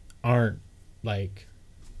aren't like,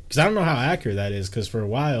 because I don't know how accurate that is. Because for a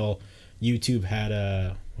while, YouTube had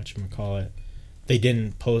a whatchamacallit, they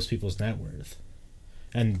didn't post people's net worth,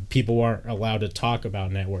 and people weren't allowed to talk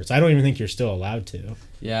about net worths. I don't even think you're still allowed to.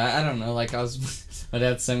 Yeah, I don't know. Like, my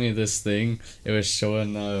dad sent me this thing. It was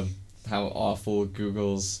showing how awful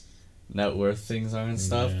Google's net worth things are and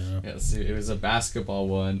stuff. Yeah. So it was a basketball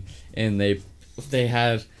one, and they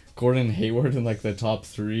had Gordon Hayward in like the top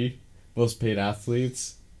 3 most paid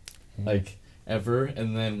athletes, like ever.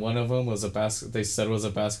 And then one of them was they said was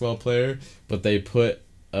a basketball player, but they put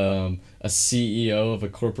a CEO of a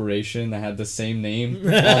corporation that had the same name on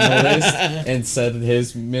the list and said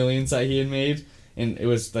his millions that he had made. And it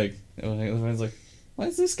was like, everyone's like, why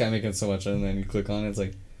is this guy making so much? And then you click on it, it's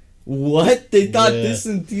like, what? They thought Yeah. this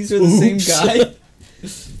and these are the same guy?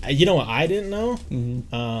 You know what I didn't know?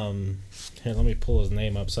 Mm-hmm. Here, let me pull his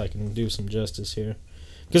name up so I can do some justice here.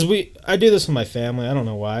 Because I do this with my family. I don't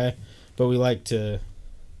know why, but we like to,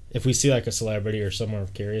 if we see like a celebrity or someone we're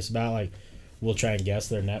curious about, like we'll try and guess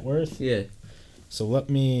their net worth. Yeah. So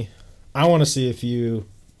I want to see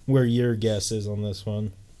where your guess is on this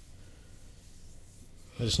one.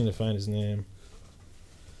 I just need to find his name.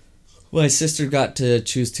 Well, my sister got to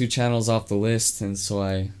choose 2 channels off the list, and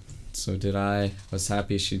so did I. I was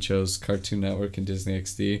happy she chose Cartoon Network and Disney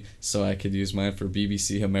XD, so I could use mine for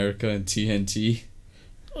BBC America and TNT.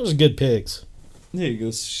 Those are good picks. There you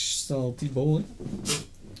go, Salty Bowling.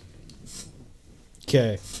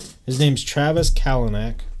 Okay. His name's Travis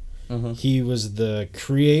Kalanick. Uh-huh. He was the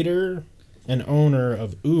creator and owner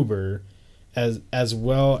of Uber, as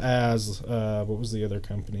well as what was the other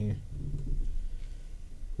company?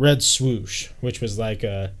 Red Swoosh, which was like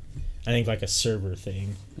I think like a server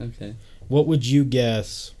thing. Okay. What would you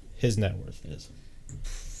guess his net worth is?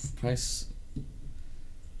 Price,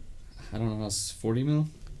 I don't know, it's 40 mil?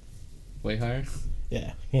 Way higher?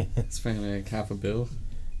 Yeah. It's probably like $500 million.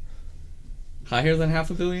 Higher than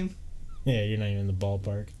 $500 million? Yeah, you're not even in the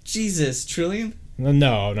ballpark. Jesus, trillion?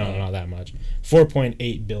 No, not that much.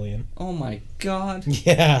 4.8 billion. Oh my god.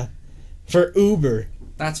 Yeah. For Uber.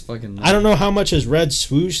 That's fucking nuts. I don't know how much his Red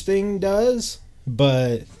Swoosh thing does,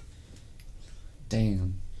 but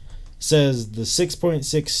damn. Says the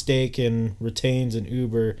 6.6 stake in retains in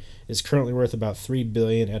Uber is currently worth about $3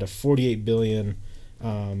 billion at a $48 billion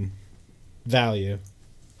value.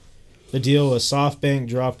 The deal with SoftBank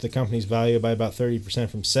dropped the company's value by about 30%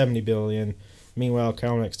 from $70 billion. Meanwhile,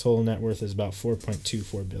 Kalanick's total net worth is about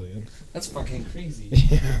 $4.24 billion. That's fucking crazy.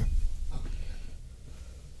 Yeah.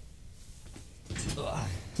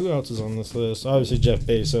 Who else is on this list? Obviously, Jeff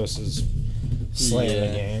Bezos is slaying the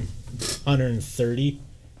game. 130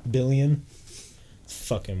 billion. It's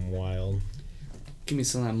fucking wild. Give me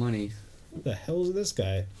some of that money. Who the hell is this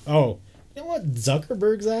guy? Oh, you know what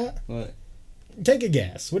Zuckerberg's at? What? Take a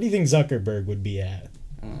guess. What do you think Zuckerberg would be at?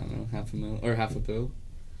 I don't know, $500,000 or $500 million.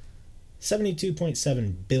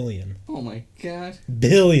 72.7 billion. Oh my god.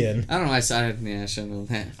 Billion. I don't know. I should know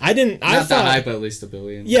that. I didn't. I Not thought that high, but at least $1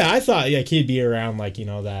 billion. Yeah, I thought he'd be around like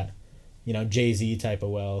that, Jay-Z type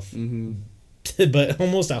of wealth. Mm-hmm. But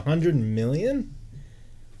almost 100 million.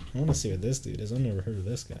 I want to see what this dude is. I've never heard of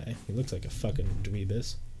this guy. He looks like a fucking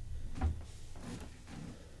dweebus.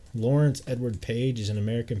 Lawrence Edward Page is an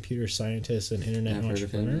American computer scientist and internet I've heard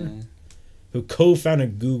of entrepreneur him, who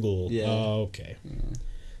co-founded Google. Yeah. Oh, okay.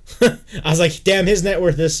 Yeah. I was like, damn, his net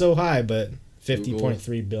worth is so high, but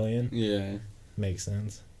 50.3 billion. Yeah. Makes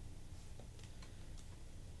sense.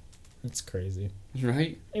 That's crazy. Right? I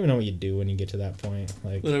don't even know what you do when you get to that point.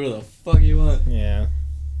 Like, whatever the fuck you want. Yeah.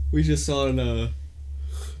 We just saw in on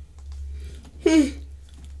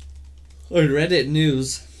Reddit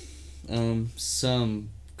news, some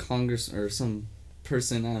Congress or some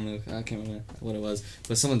person, I don't know, I can't remember what it was,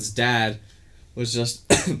 but someone's dad was just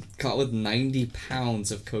caught with 90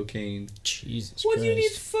 pounds of cocaine. Jesus What Christ. do you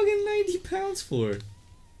need fucking 90 pounds for?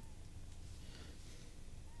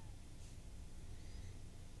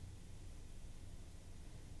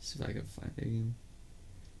 See if I can find it again.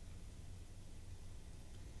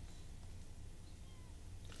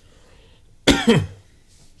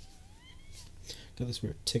 Feel this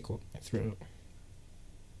weird tickle in my throat.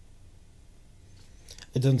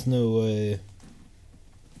 I don't know.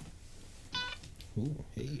 Ooh,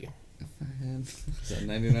 hey. Is that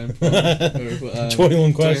 99 points?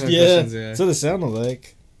 21 questions. Yeah. Yeah. That's what it sounded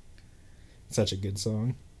like. Such a good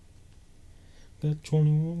song. Got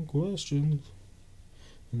 21 questions.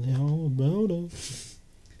 And they all about us.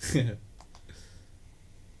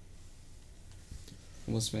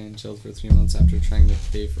 Homeless man jailed for 3 months after trying to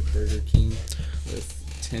pay for Burger King with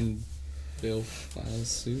 $10 bill file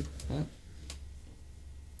suit. What?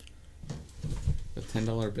 A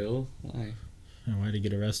 $10 bill? Why? Oh, why did he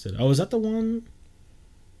get arrested? Oh, is that the one?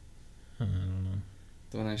 I don't know.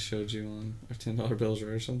 The one I showed you on our $10 bills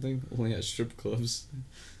or something? Only at strip clubs.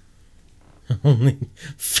 Only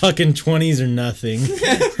fucking 20s or nothing.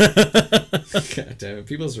 God damn it.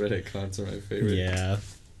 People's Reddit comments are my favorite. Yeah.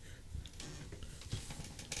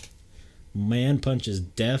 Man punches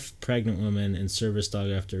deaf pregnant woman and service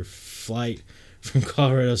dog after flight from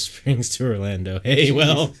Colorado Springs to Orlando. Hey,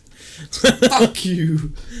 well. Fuck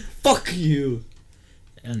you. Fuck you.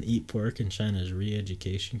 And eat pork in China's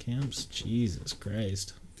re-education camps. Jesus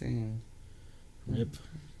Christ. Damn. Rip.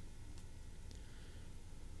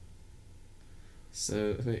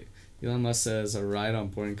 So, wait. Elon Musk says a ride on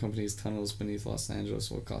boring company's tunnels beneath Los Angeles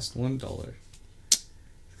will cost $1.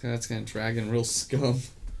 That's gonna drag in real scum.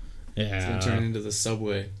 Yeah. It's gonna turn into the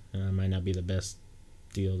subway. Might not be the best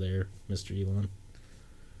deal there, Mr. Elon.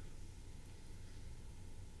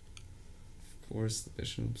 Of course, the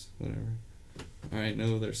bishops, whatever. Alright,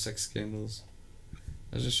 no, they're sex scandals.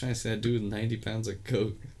 I was just trying to say that dude with 90 pounds of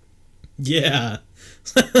coke. Yeah.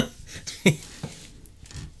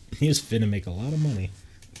 He was finna make a lot of money.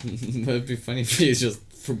 That'd be funny if he's just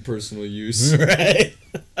for personal use. Right?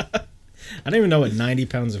 I don't even know what 90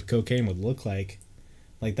 pounds of cocaine would look like.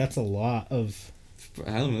 Like, that's a lot of...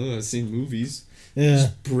 I don't know, I've seen movies. Yeah.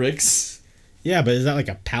 Just bricks. Yeah, but is that like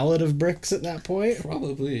a pallet of bricks at that point?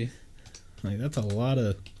 Probably. Like, that's a lot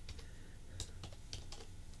of...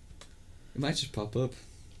 It might just pop up.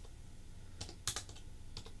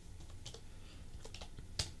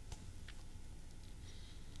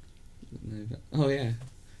 Oh yeah,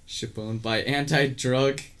 ship owned by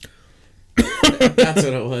anti-drug. That's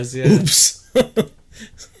what it was. Yeah. Oops.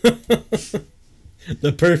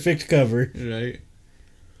 The perfect cover. Right.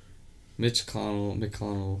 Mitch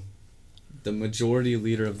McConnell, the majority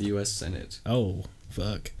leader of the U.S. Senate. Oh,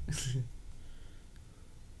 fuck.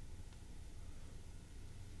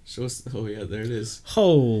 Show us. Oh yeah, there it is.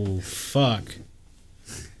 Oh, fuck.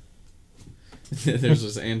 There's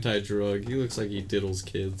this anti-drug. He looks like he diddles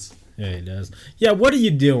kids. Yeah, he does. Yeah, what are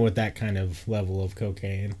you doing with that kind of level of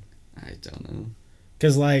cocaine? I don't know.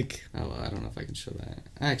 Because, like... Oh, I don't know if I can show that.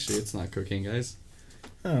 Actually, it's not cocaine, guys.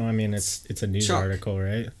 Oh, I mean, it's a news Chalk. article,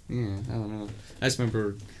 right? Yeah, I don't know. I just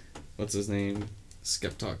remember, what's his name?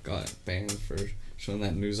 Skeptalk got banned for showing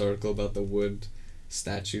that news article about the wood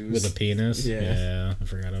statues. With a penis? Yeah, I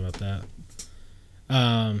forgot about that.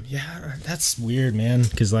 Yeah, that's weird, man.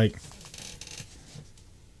 Because, like...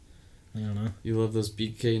 I don't know. You love those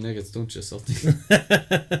BK nuggets, don't you, Salty?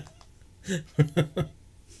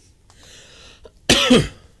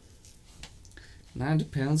 90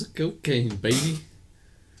 pounds of cocaine, baby.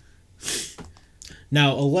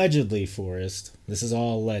 Now, allegedly, Forrest, this is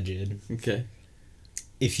all alleged. Okay.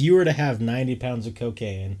 If you were to have 90 pounds of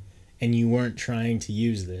cocaine and you weren't trying to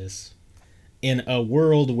use this, in a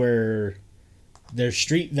world where there's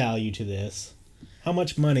street value to this, how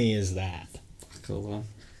much money is that? Hold on.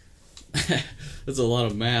 That's a lot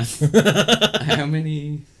of math. How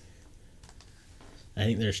many? I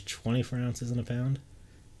think there's 24 ounces in a pound.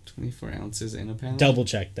 24 ounces in a pound? Double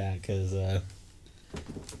check that, because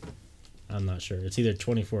I'm not sure. It's either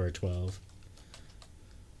 24 or 12.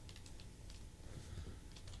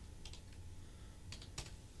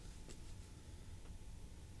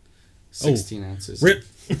 Oh, 16 ounces. Rip!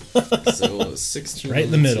 So 16 right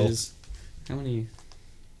in the middle. ounces. How many?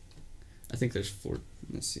 I think there's 4.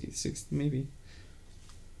 Let's see. 6 maybe.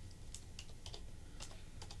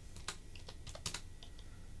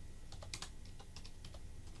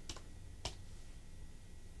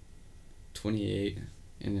 $28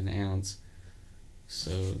 in an ounce.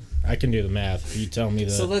 So I can do the math. You tell me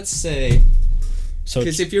the... So let's say... So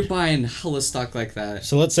because if you're buying hella stock like that...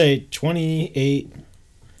 So let's say 28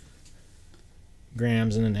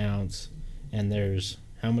 grams in an ounce, and there's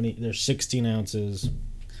how many? There's 16 ounces.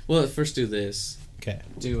 Well, first do this. Okay.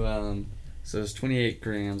 Do so there's 28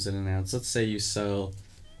 grams in an ounce. Let's say you sell...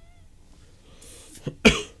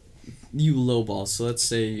 you lowball. So let's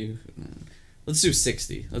say you... let's do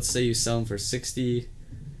 60. Let's say you sell them for 60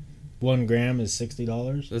 1 gram is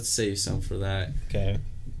 $60. Let's save some for that. Okay.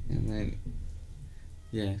 And then,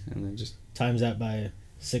 yeah, and then just Times that by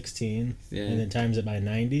 16. Yeah. And then times it by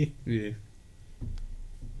 90. yeah.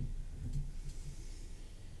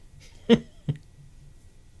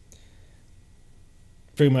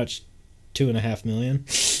 Pretty much 2.5 million.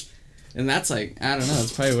 And that's like, I don't know,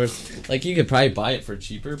 it's probably worth, like, you could probably buy it for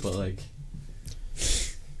cheaper, but like,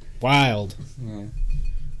 Wild. yeah.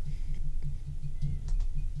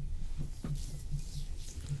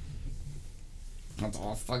 That's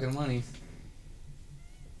all fucking money.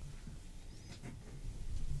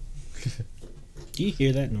 Do you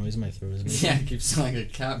hear that noise my throat is making? Yeah, it keeps sounding like a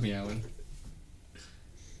cat meowing.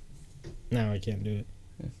 No, I can't do it.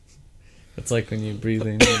 It's like when you breathe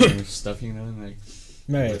in and you're stuffing, you know, and like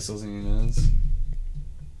Right. whistles in your nose.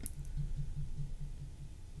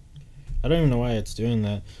 I don't even know why it's doing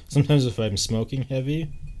that. Sometimes if I'm smoking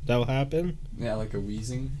heavy, that'll happen. Yeah, like a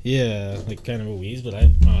wheezing. Yeah, like kind of a wheeze, but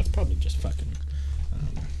it's probably just fucking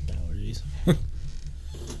allergies.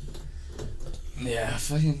 Yeah,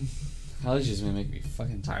 fucking allergies been making me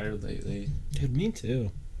fucking tired lately. Dude, me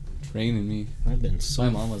too. Draining me. I've been so. My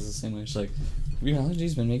mom was the same way. She's like, your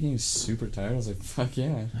allergies been making you super tired. I was like, fuck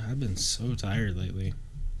yeah. I've been so tired lately.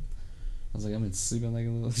 I was like, I've been sleeping like a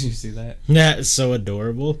little. Did you see that? That is so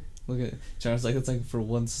adorable. Look at John's like, it's like for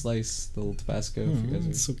one slice, the little Tabasco. If you guys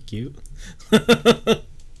It's are, so cute.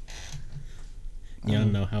 You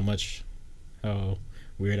don't know how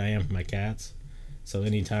weird I am for my cats. So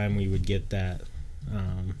anytime we would get that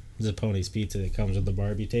Zappone's pizza that comes with the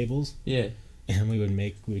Barbie tables, yeah. and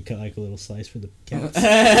we'd cut like a little slice for the cats,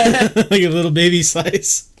 like a little baby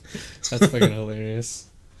slice. That's fucking hilarious.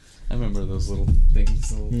 I remember those little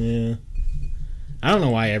things. Yeah. I don't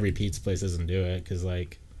know why every pizza place doesn't do it, because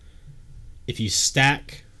like, if you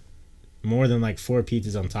stack more than like 4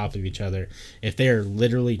 pizzas on top of each other, if they are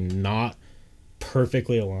literally not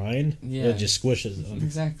perfectly aligned, it just squishes them.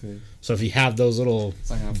 Exactly. So if you have those little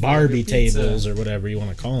It's like a Barbie pizza. tables or whatever you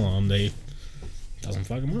want to call them, they doesn't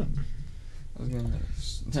fuck them up. I was gonna.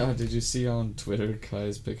 No, did you see on Twitter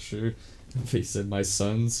Kai's picture? He said, "My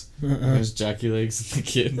sons." There's Jackie Legs and the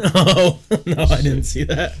kid. Oh no, I didn't see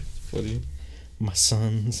that. Funny. My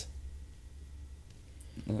sons.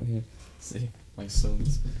 Oh yeah. See, my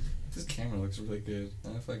sons. This camera looks really good.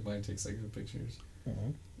 I feel like mine takes like good pictures.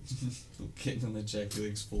 Little kid and the Jackie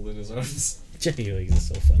Legs folding his arms. Jackie Legs is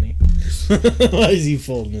so funny. Why is he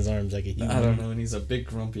folding his arms like a human? I don't know, and he's a big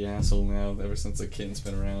grumpy asshole now. Ever since the kitten's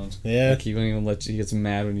been around. Yeah. Like he won't even let you. He gets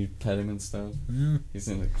mad when you pet him and stuff. Yeah. He's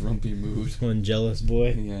in a grumpy mood. One jealous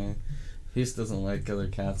boy. Yeah. He just doesn't like other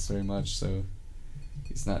cats very much, so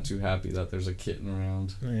he's not too happy that there's a kitten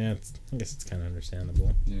around. Yeah, I guess it's kind of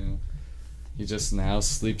understandable. Yeah. He just now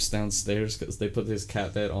sleeps downstairs because they put his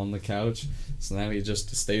cat bed on the couch. So now he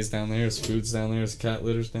just stays down there. His food's down there. His cat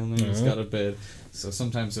litter's down there. He's got a bed. So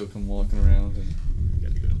sometimes he'll come walking around and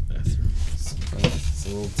Gotta go to the bathroom. it's a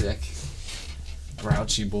little dick.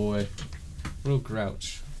 Grouchy boy. Real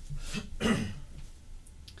grouch. I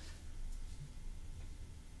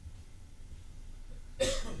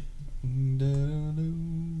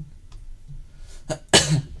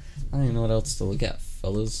don't even know what else to look at,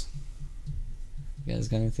 fellas. You guys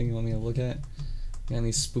got anything you want me to look at? Got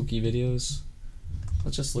any spooky videos?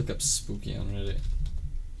 Let's just look up spooky on Reddit.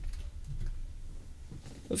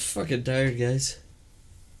 I'm fucking tired, guys.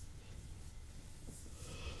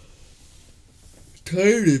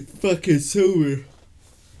 Tired and fucking sober.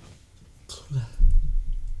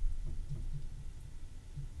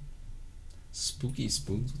 Spooky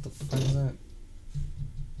spoons? What the fuck is that?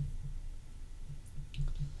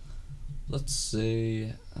 Let's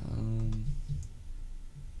say,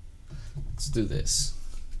 let's do this.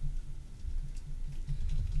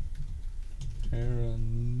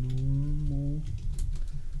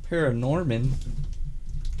 Paranorman.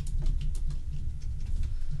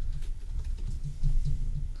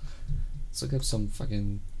 Let's look up some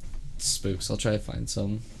fucking spooks. I'll try to find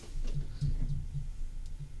some.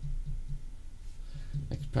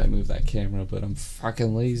 I could probably move that camera, but I'm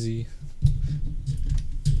fucking lazy.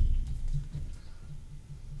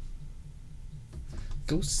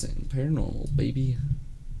 Ghosts and paranormal, baby.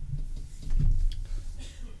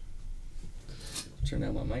 Turn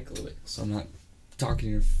down my mic a little bit so I'm not talking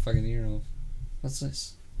your fucking ear off. What's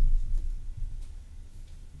this?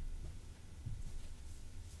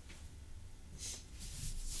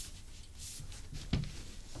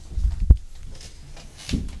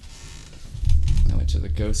 I went to the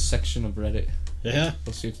ghost section of Reddit. Yeah.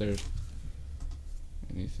 Let's see if there's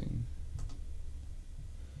anything.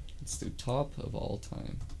 Let's do top of all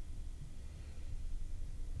time.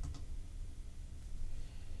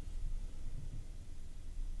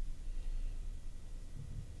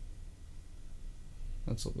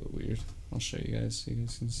 That's a little weird. I'll show you guys so you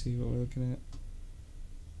guys can see what we're looking at.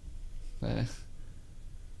 There's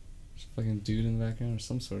a fucking dude in the background or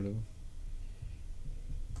some sort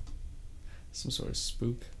of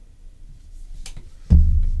spook.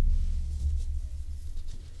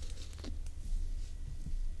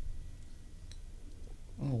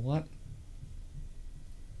 Oh, what?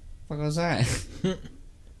 What was that?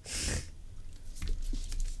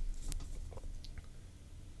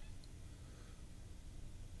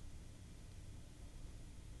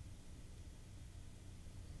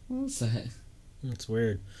 What was that? It's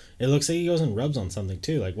weird. It looks like he goes and rubs on something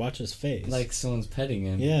too. Like, watch his face. Like someone's petting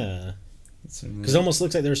him. Yeah. Because it almost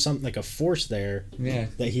looks like there's something, like a force there. Yeah.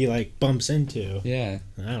 That he, like, bumps into. Yeah.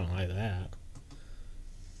 I don't like that.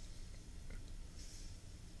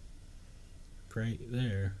 Right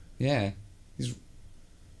there. Yeah.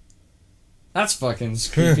 That's fucking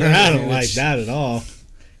creepy. I don't like that at all.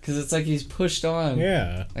 Because it's like he's pushed on.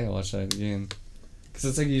 Yeah. I gotta watch that again. Because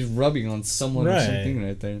it's like he's rubbing on someone or something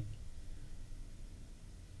right there.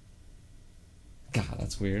 God,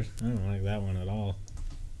 that's weird. I don't like that one at all.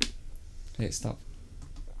 Hey, stop.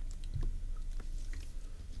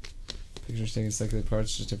 Pictures taken separately apart,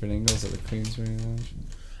 just different angles at the Queensbury Lounge.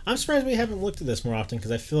 I'm surprised we haven't looked at this more often,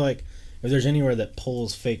 because I feel like if there's anywhere that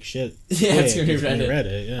pulls fake shit, yeah, it's gonna be Reddit.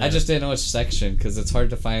 Reddit, yeah. I just didn't know which section, because it's hard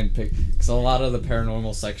to find because a lot of the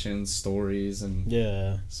paranormal sections, stories, and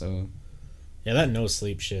yeah. So. Yeah, that no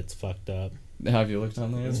sleep shit's fucked up. Have you looked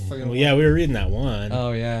on there? It's fucking well, yeah, we were reading that one.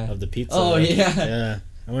 Oh yeah. Of the pizza. Oh yeah. Yeah.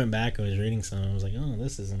 I went back and was reading some. I was like, oh,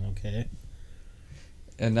 this isn't okay.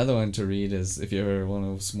 Another one to read is, if you ever one of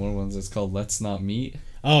those more ones, it's called Let's Not Meet.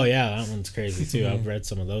 Oh yeah, that one's crazy too. I've read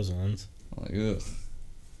some of those ones. I'm like, ugh.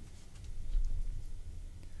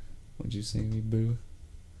 What'd you say, me boo?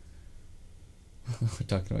 We're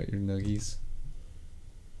talking about your nuggies.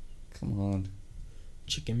 Come on.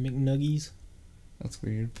 Chicken McNuggies. That's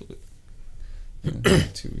weird, but yeah,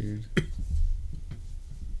 too weird.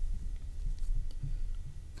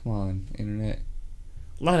 Come on, internet.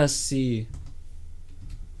 Let us see.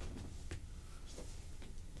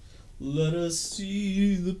 Let us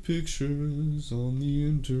see the pictures on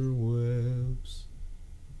the interwebs.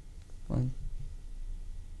 Come on.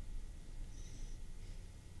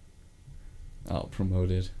 Oh,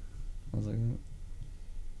 promoted. I was like, what?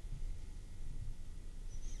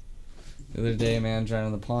 The other day, a man drowned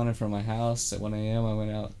in the pond in front of my house. At 1 a.m., I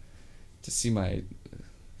went out to see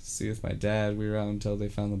with my dad. We were out until they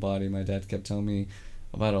found the body. My dad kept telling me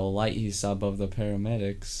about a light he saw above the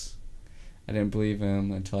paramedics. I didn't believe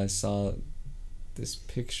him until I saw this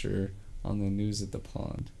picture on the news at the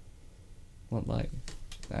pond. What light?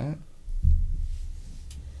 That?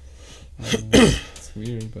 It's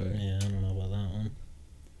weird, but... Yeah, I don't know about that one.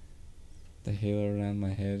 The halo around my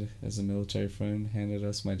head as a military friend handed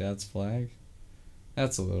us my dad's flag.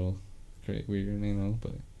 That's a little weird, you know,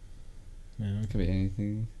 but yeah. It could be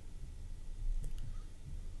anything.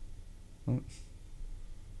 What?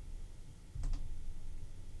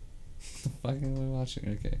 The fuck am I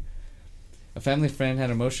watching? Okay. A family friend had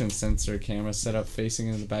a motion sensor camera set up facing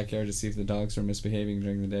into the backyard to see if the dogs were misbehaving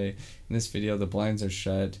during the day. In this video, the blinds are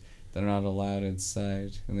shut. They're not allowed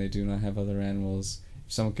inside, and they do not have other animals.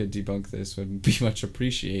 If someone could debunk this, would be much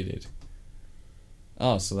appreciated.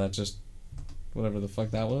 Oh, so that just... whatever the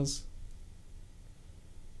fuck that was?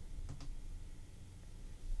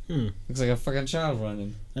 Looks like a fucking child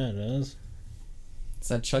running. Yeah, it does. Is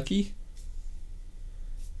that Chucky?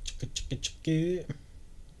 Chucky.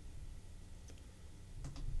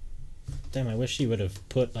 Damn, I wish he would have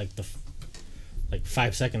put like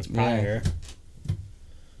 5 seconds prior. Yeah.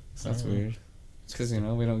 So that's weird. It's because, you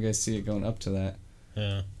know, we don't get to see it going up to that.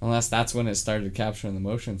 Yeah. Unless that's when it started capturing the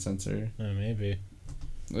motion sensor. Maybe.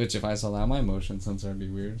 Which, if I saw that, my motion sensor would be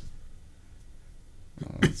weird.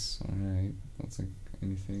 That's alright. That's like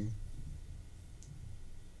anything.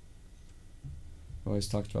 I always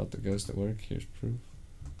talked about the ghost at work. Here's proof.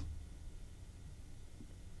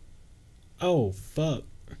 Oh, fuck.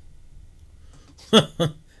 I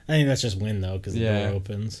think that's just wind, though, because the door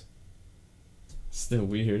opens. Still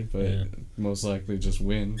weird, but most likely just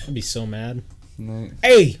wind. I'd be so mad. Right.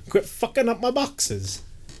 Hey, quit fucking up my boxes.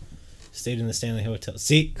 Stayed in the Stanley Hotel.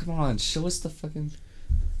 See? Come on, show us the fucking...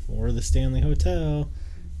 Or the Stanley Hotel.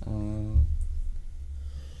 What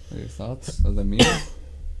are your thoughts of the mirror?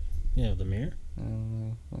 Yeah, the mirror? I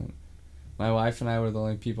don't know. My wife and I were the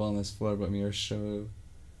only people on this floor, but mirrors show...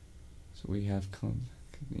 So we have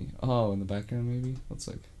company. Oh, in the background maybe? Looks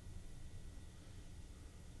like...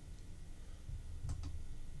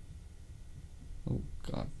 Oh,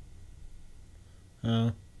 God.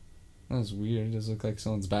 Oh. That was weird. It does look like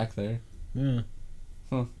someone's back there. Yeah.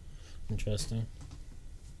 Huh. Interesting.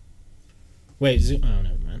 Wait, zoom. Oh,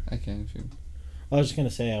 never mind. I can if you. I was just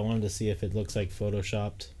gonna say I wanted to see if it looks like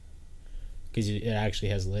photoshopped, because it actually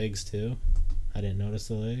has legs too. I didn't notice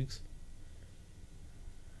the legs.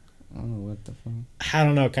 I don't know what the fuck. I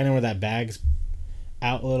don't know, kind of where that bag's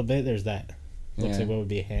out a little bit. There's that. Looks Yeah. like what would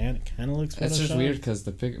be a hand. It kind of looks. It's just photoshopped. weird because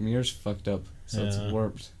the mirror's fucked up, so it's Yeah.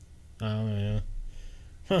 warped. Oh yeah.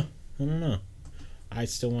 Huh. I don't know. I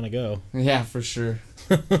still want to go. Yeah, for sure.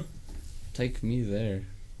 Take me there.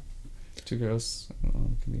 Two girls. I don't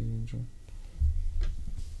know, comedian joke.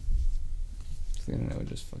 The internet would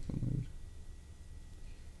just fucking move.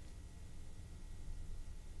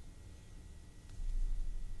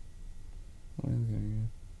 What is going on?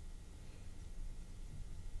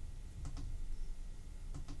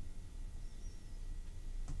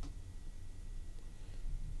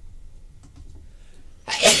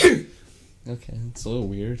 Okay, it's a little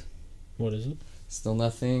weird. What is it? Still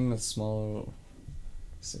nothing. The small.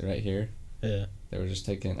 See right here. Yeah. They were just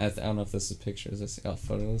taking. I don't know if this is pictures. This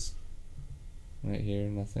photos. Right here,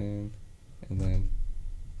 nothing, and then.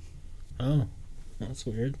 Oh, that's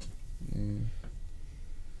weird. Yeah.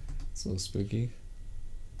 It's a little spooky.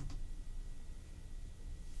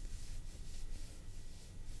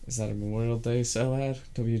 Is that a Memorial Day sell ad?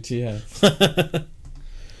 WTF?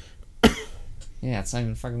 Yeah, it's not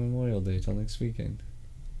even fucking Memorial Day till next weekend.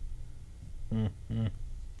 Mm-hmm.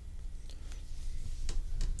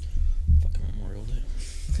 Fucking Memorial Day.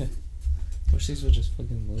 Wish these would just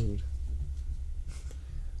fucking load.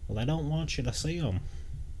 Well, I don't want you to see them.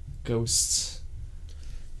 Ghosts.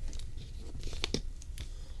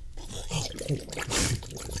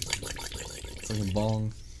 It's like a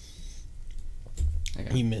bong.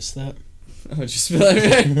 You missed that? Oh, just feel like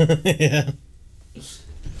Yeah. I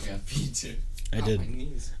got beat too. I Ow, did. my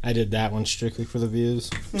knees. I did that one strictly for the views.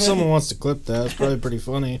 If someone wants to clip that, it's probably pretty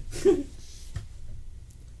funny.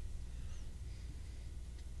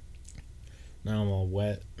 Now I'm all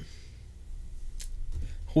wet.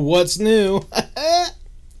 What's new? I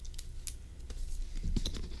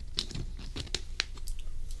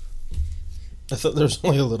thought there was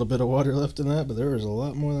only a little bit of water left in that, but there was a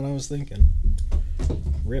lot more than I was thinking.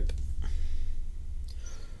 Rip.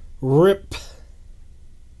 Rip.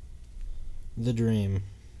 The dream.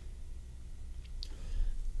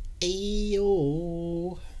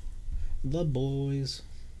 Ayo. The boys.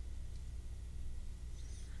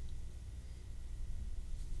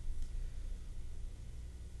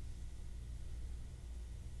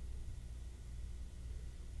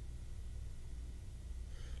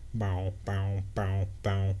 Bow, bow, bow,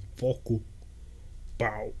 bow, foco.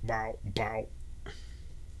 Bow, bow, bow.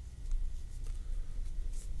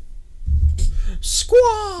 Squaw!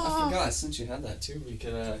 I forgot, since you had that too, we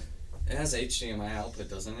could, it has HDMI output,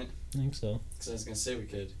 doesn't it? I think so. Because I was going to say we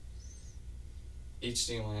could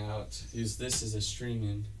HDMI out, use this as a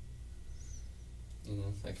stream-in. You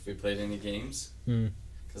know, like if we played any games.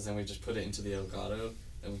 Because then we just put it into the Elgato,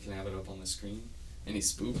 then we can have it up on the screen. Any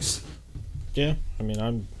spooks? Yeah, I mean,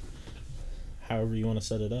 I'm. However you want to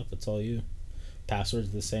set it up, it's all you.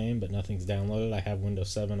 Password's the same, but nothing's downloaded. I have Windows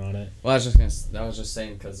 7 on it. Well, I was just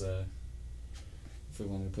saying because if we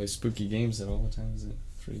wanted to play spooky games at all, what time is it?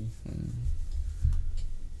 3.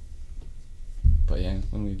 But yeah,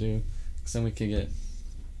 when we do, because then we could get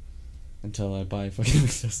until I buy fucking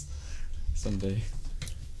Windows someday.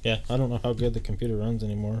 Yeah, I don't know how good the computer runs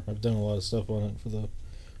anymore. I've done a lot of stuff on it for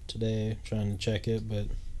today, trying to check it, but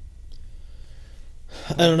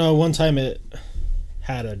I don't know. One time it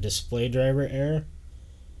had a display driver error,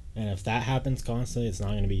 and if that happens constantly, it's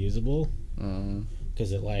not going to be usable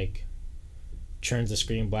because it like turns the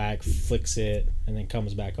screen black, flicks it, and then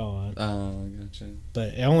comes back on. Oh, gotcha.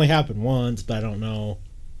 But it only happened once, but I don't know.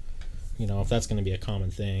 You know if that's going to be a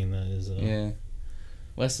common thing. That is. Yeah,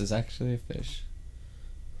 Wes is actually a fish.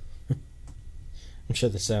 I'm sure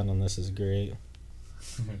the sound on this is great.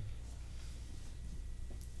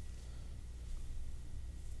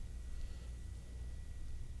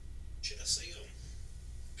 Should I see them?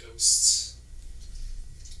 Ghosts.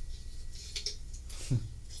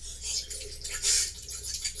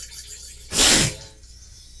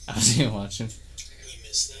 I was even watching. We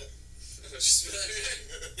missed that.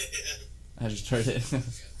 I just heard it. I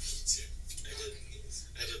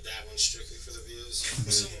did that one strictly for the views.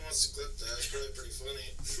 If someone wants to clip that, it's probably pretty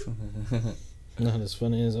funny. Not as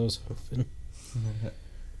funny as I was hoping.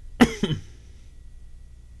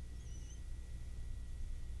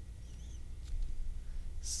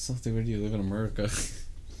 Something weird. You live in America.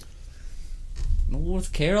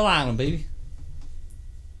 North Carolina, baby.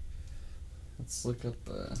 Let's look up.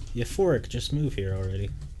 Euphoric, just move here already.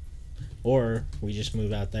 Or we just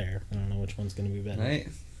move out there. I don't know which one's gonna be better. Right?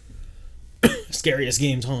 Scariest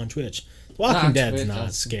games on Twitch. Walking Dead's Twitch, not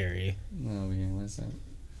that's- scary. No, yeah, what's that?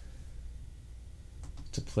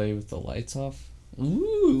 To play with the lights off?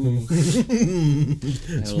 Ooh.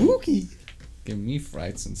 Spooky. Give me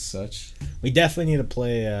frights and such. We definitely need to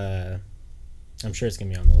play. I'm sure it's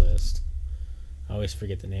gonna be on the list. I always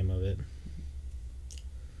forget the name of it.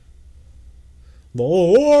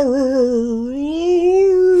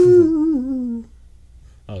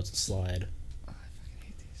 Oh, it's a slide. Oh, I fucking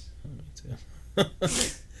hate these. Oh, me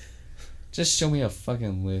too. Just show me a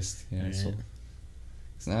fucking list. Yeah, Alright. so.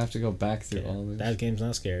 Cause now I have to go back through Yeah, all this. that game's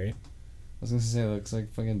not scary. I was gonna say it looks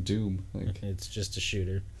like fucking Doom. Like, It's just a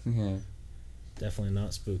shooter. yeah. Definitely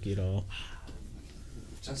not spooky at all.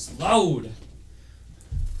 Just load.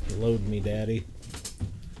 Load me, daddy.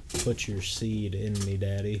 Put your seed in me,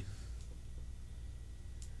 daddy.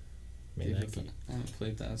 Man, Dude, that game, I haven't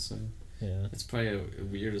played that, so yeah. it's probably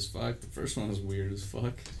weird as fuck. The first one was weird as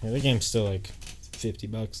fuck. Yeah, the game's still like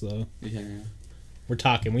 $50 though. Yeah. We're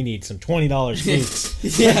talking. We need some $20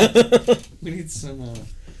 spooks. Yeah. We need some. What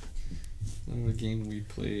was the game we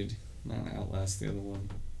played? Not Outlast, the other one.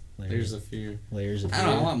 Layers of Fear. Layers of I Fear.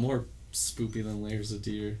 don't know. I want more spoopy than Layers of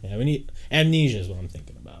Deer. Yeah, we need Amnesia is what I'm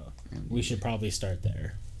thinking about. Amnesia. We should probably start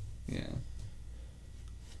there. Yeah.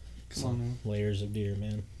 Come on now. Layers of Deer,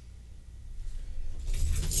 man.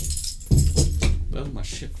 Well, my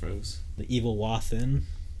shit froze. The Evil Wathin.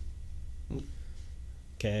 Oop.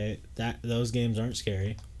 Okay, those games aren't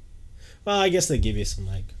scary. Well, I guess they give you some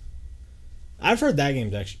like. I've heard that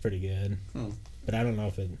game's actually pretty good, Oh. but I don't know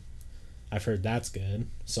if it. I've heard that's good.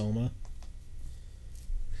 Soma.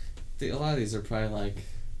 A lot of these are probably like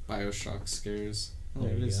Bioshock scares. Oh,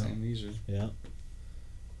 There it you is go. Amnesia. Yeah.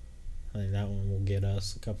 I think that one will get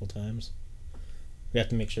us a couple times. We have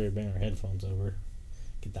to make sure we bring our headphones over.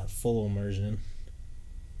 Get that full immersion.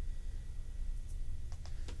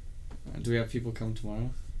 Do we have people come tomorrow?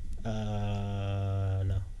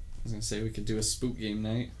 No. I was gonna say we could do a spook game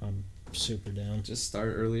night. I'm super down. Just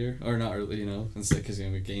start earlier, or not early, you know. Instead, because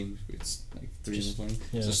we game, it's like 3 in the morning.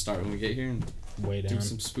 yeah. Just start when we get here and Way down. do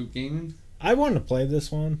some spook gaming. I wanted to play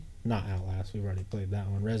this one. Not Outlast. We've already played that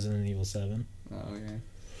one. Resident Evil 7. Oh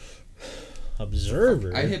yeah.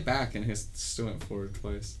 Observer. I hit back and it still went forward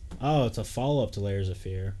twice. Oh, it's a follow-up to Layers of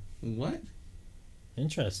Fear. What?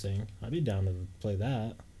 Interesting. I'd be down to play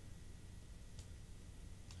that.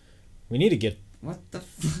 We need to get... What the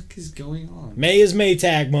fuck is going on? May is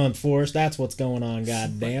Maytag month, Forrest. That's what's going on,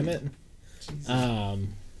 god damn it. Jesus.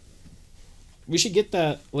 We should get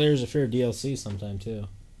that Layers of Fear DLC sometime, too.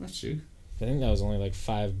 Not you. I think that was only like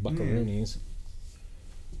 5 buckaroonies.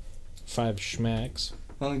 5 schmacks.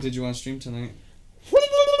 How long did you want to stream tonight?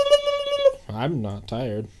 I'm not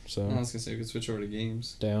tired, so... I was gonna say we could switch over to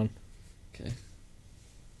games. Down. Okay.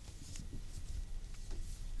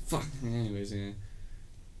 Fuck. Anyways, yeah.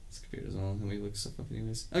 This computer's on. Let me look stuff up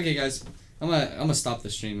anyways. Okay, guys. I'm gonna stop the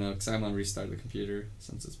stream now because I'm gonna restart the computer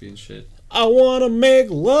since it's being shit. I wanna make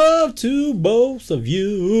love to both of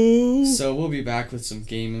you. So we'll be back with some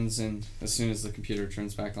gamings and as soon as the computer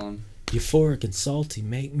turns back on. Euphoric and salty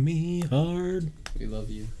make me hard. We love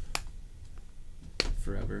you.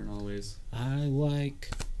 Forever and always. I like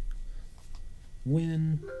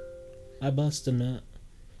when I bust a nut.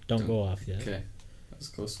 Don't go off yet. Okay. That was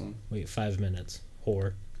a close one. Wait 5 minutes.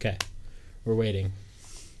 Whore. Okay. We're waiting.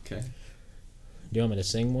 Okay. Do you want me to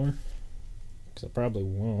sing more? Because I probably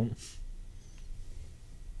won't.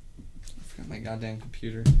 I forgot my goddamn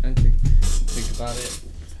computer. I didn't think about it.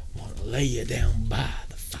 Wanna lay you down by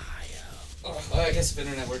the fire. Oh, well, I guess if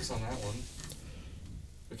internet works on that one,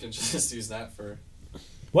 we can just use that for...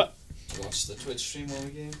 What? Watch the Twitch stream while we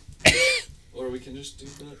game. Or we can just do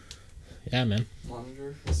the Yeah, man.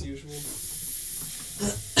 monitor as usual.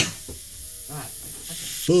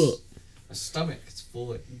 Fuck. My stomach is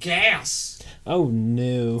full of gas. Oh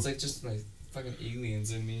no. It's like just my fucking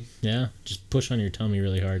aliens in me. Yeah, just push on your tummy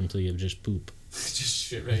really hard until you just poop. Just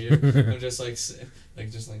shit right here. I'm just like,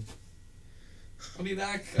 I'll be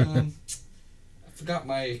back. I forgot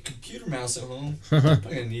my computer mouse at home. I'm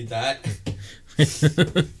gonna need that.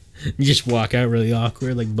 You just walk out really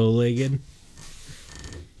awkward, like bow-legged.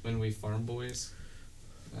 When we farm boys.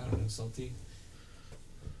 I don't know, salty.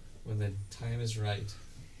 When the time is right.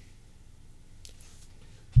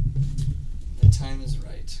 The time is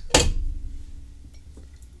right.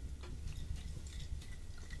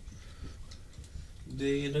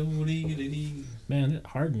 Man, it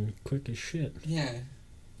hardened quick as shit. Yeah,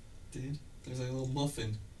 dude. There's like a little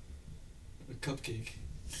muffin. A cupcake.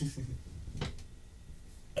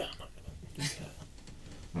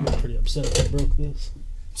 I'm pretty upset if I broke this.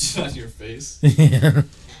 Just on your face. Yeah.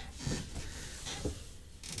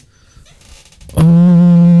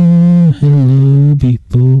 Oh, hello,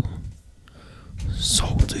 people.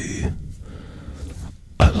 Salty.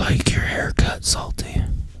 I like your haircut, Salty.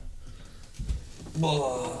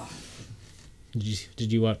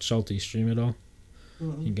 Did you watch Salty stream at all?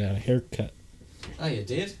 Mm-hmm. You got a haircut. Oh, you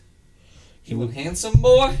did? You a handsome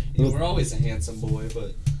boy? You were always a handsome boy,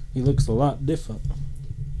 but... He looks a lot different.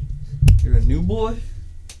 You're a new boy?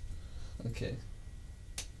 Okay.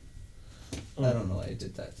 I don't know why I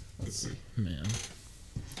did that. Let's see. Man.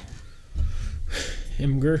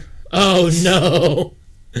 Imgur. Oh, no!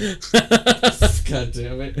 God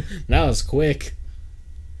damn it. That was quick.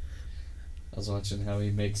 I was watching how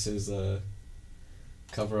he makes his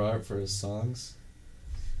cover art for his songs.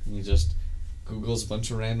 And he just Googles a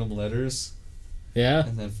bunch of random letters. Yeah?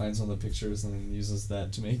 And then finds all the pictures and then uses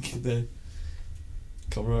that to make the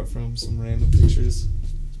cover art from some random pictures.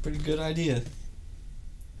 It's a pretty good idea.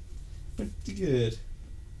 Pretty good.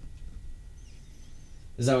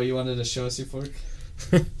 Is that what you wanted to show us, Euphoric?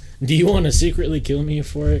 Do you want to secretly kill me,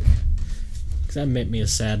 Euphoric? Because that made me a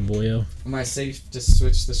sad boyo. Am I safe to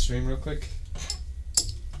switch the stream real quick?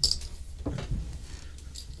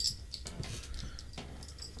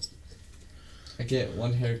 I get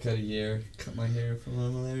one haircut a year, cut my hair for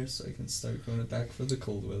normal hair so I can start growing it back for the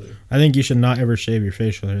cold weather. I think you should not ever shave your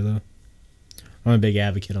facial hair, though. I'm a big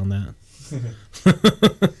advocate on that.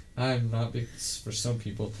 I'm not big for some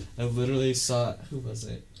people. I literally saw, who was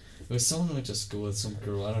it? It was someone I went to school with, some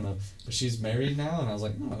girl, I don't know. But she's married now, and I was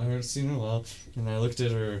like, oh, I haven't seen her in a while. And I looked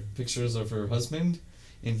at her pictures of her husband,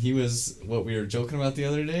 and he was what we were joking about the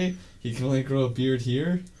other day. He can only grow a beard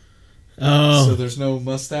here. Oh. So there's no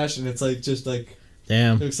mustache, and it's like just like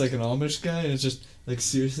Damn. looks like an Amish guy, and it's just like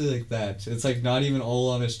seriously like that. It's like not even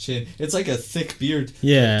all on his chin. It's like a thick beard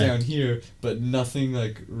Yeah. like, down here, but nothing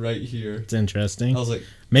like right here. It's interesting. I was like,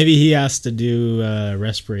 maybe he has to do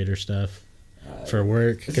respirator stuff for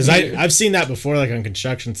work. Because I've seen that before, like on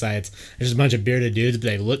construction sites. There's just a bunch of bearded dudes, but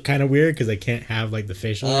they look kind of weird because they can't have like the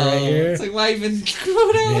facial hair right here. It's like, why even grow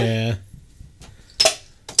it out? Yeah.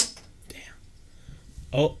 Damn.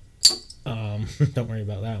 Oh. Don't worry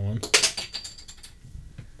about that one.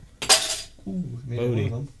 Ooh, made Bodhi.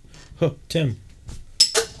 one of them. Oh, Tim.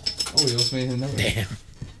 Oh, we almost made another. Damn.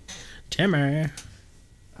 Timmer.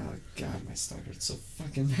 Oh god, my stomach hurts so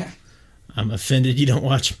fucking bad. I'm offended you don't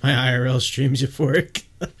watch my IRL streams, Euphoric.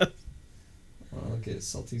 Well, I'll get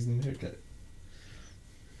Salty's new haircut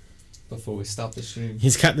before we stop the stream.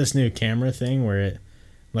 He's got this new camera thing where it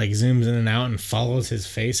like zooms in and out and follows his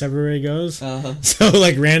face everywhere he goes. Uh-huh. So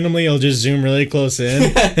like randomly he'll just zoom really close in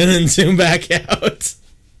and then zoom back out.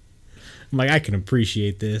 I'm like, I can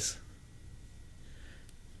appreciate this.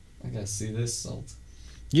 I gotta see this, Salt.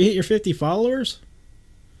 You hit your 50 followers?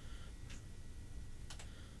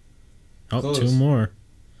 Oh, Close. 2 more.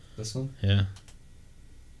 This one? Yeah.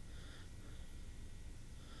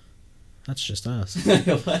 That's just us.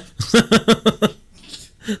 What?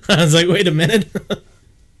 I was like, wait a minute.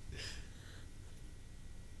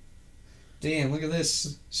 Damn, look at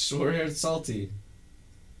this. Short-haired Salty.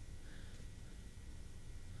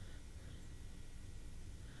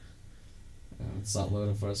 It's not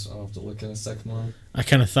loading for us. I'll have to look in a sec more. I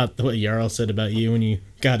kind of thought what Jarl said about you when you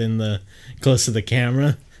got in the close to the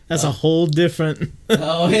camera. That's a whole different.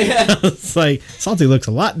 Oh, yeah. It's like, Salty looks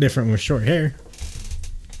a lot different with short hair.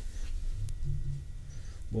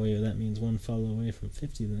 Boy, that means 1 follow away from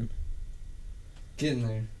 50 then. Get in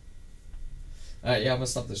there. Alright, yeah, I'm gonna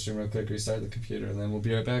stop the stream real quick, restart the computer, and then we'll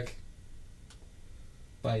be right back.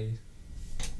 Bye.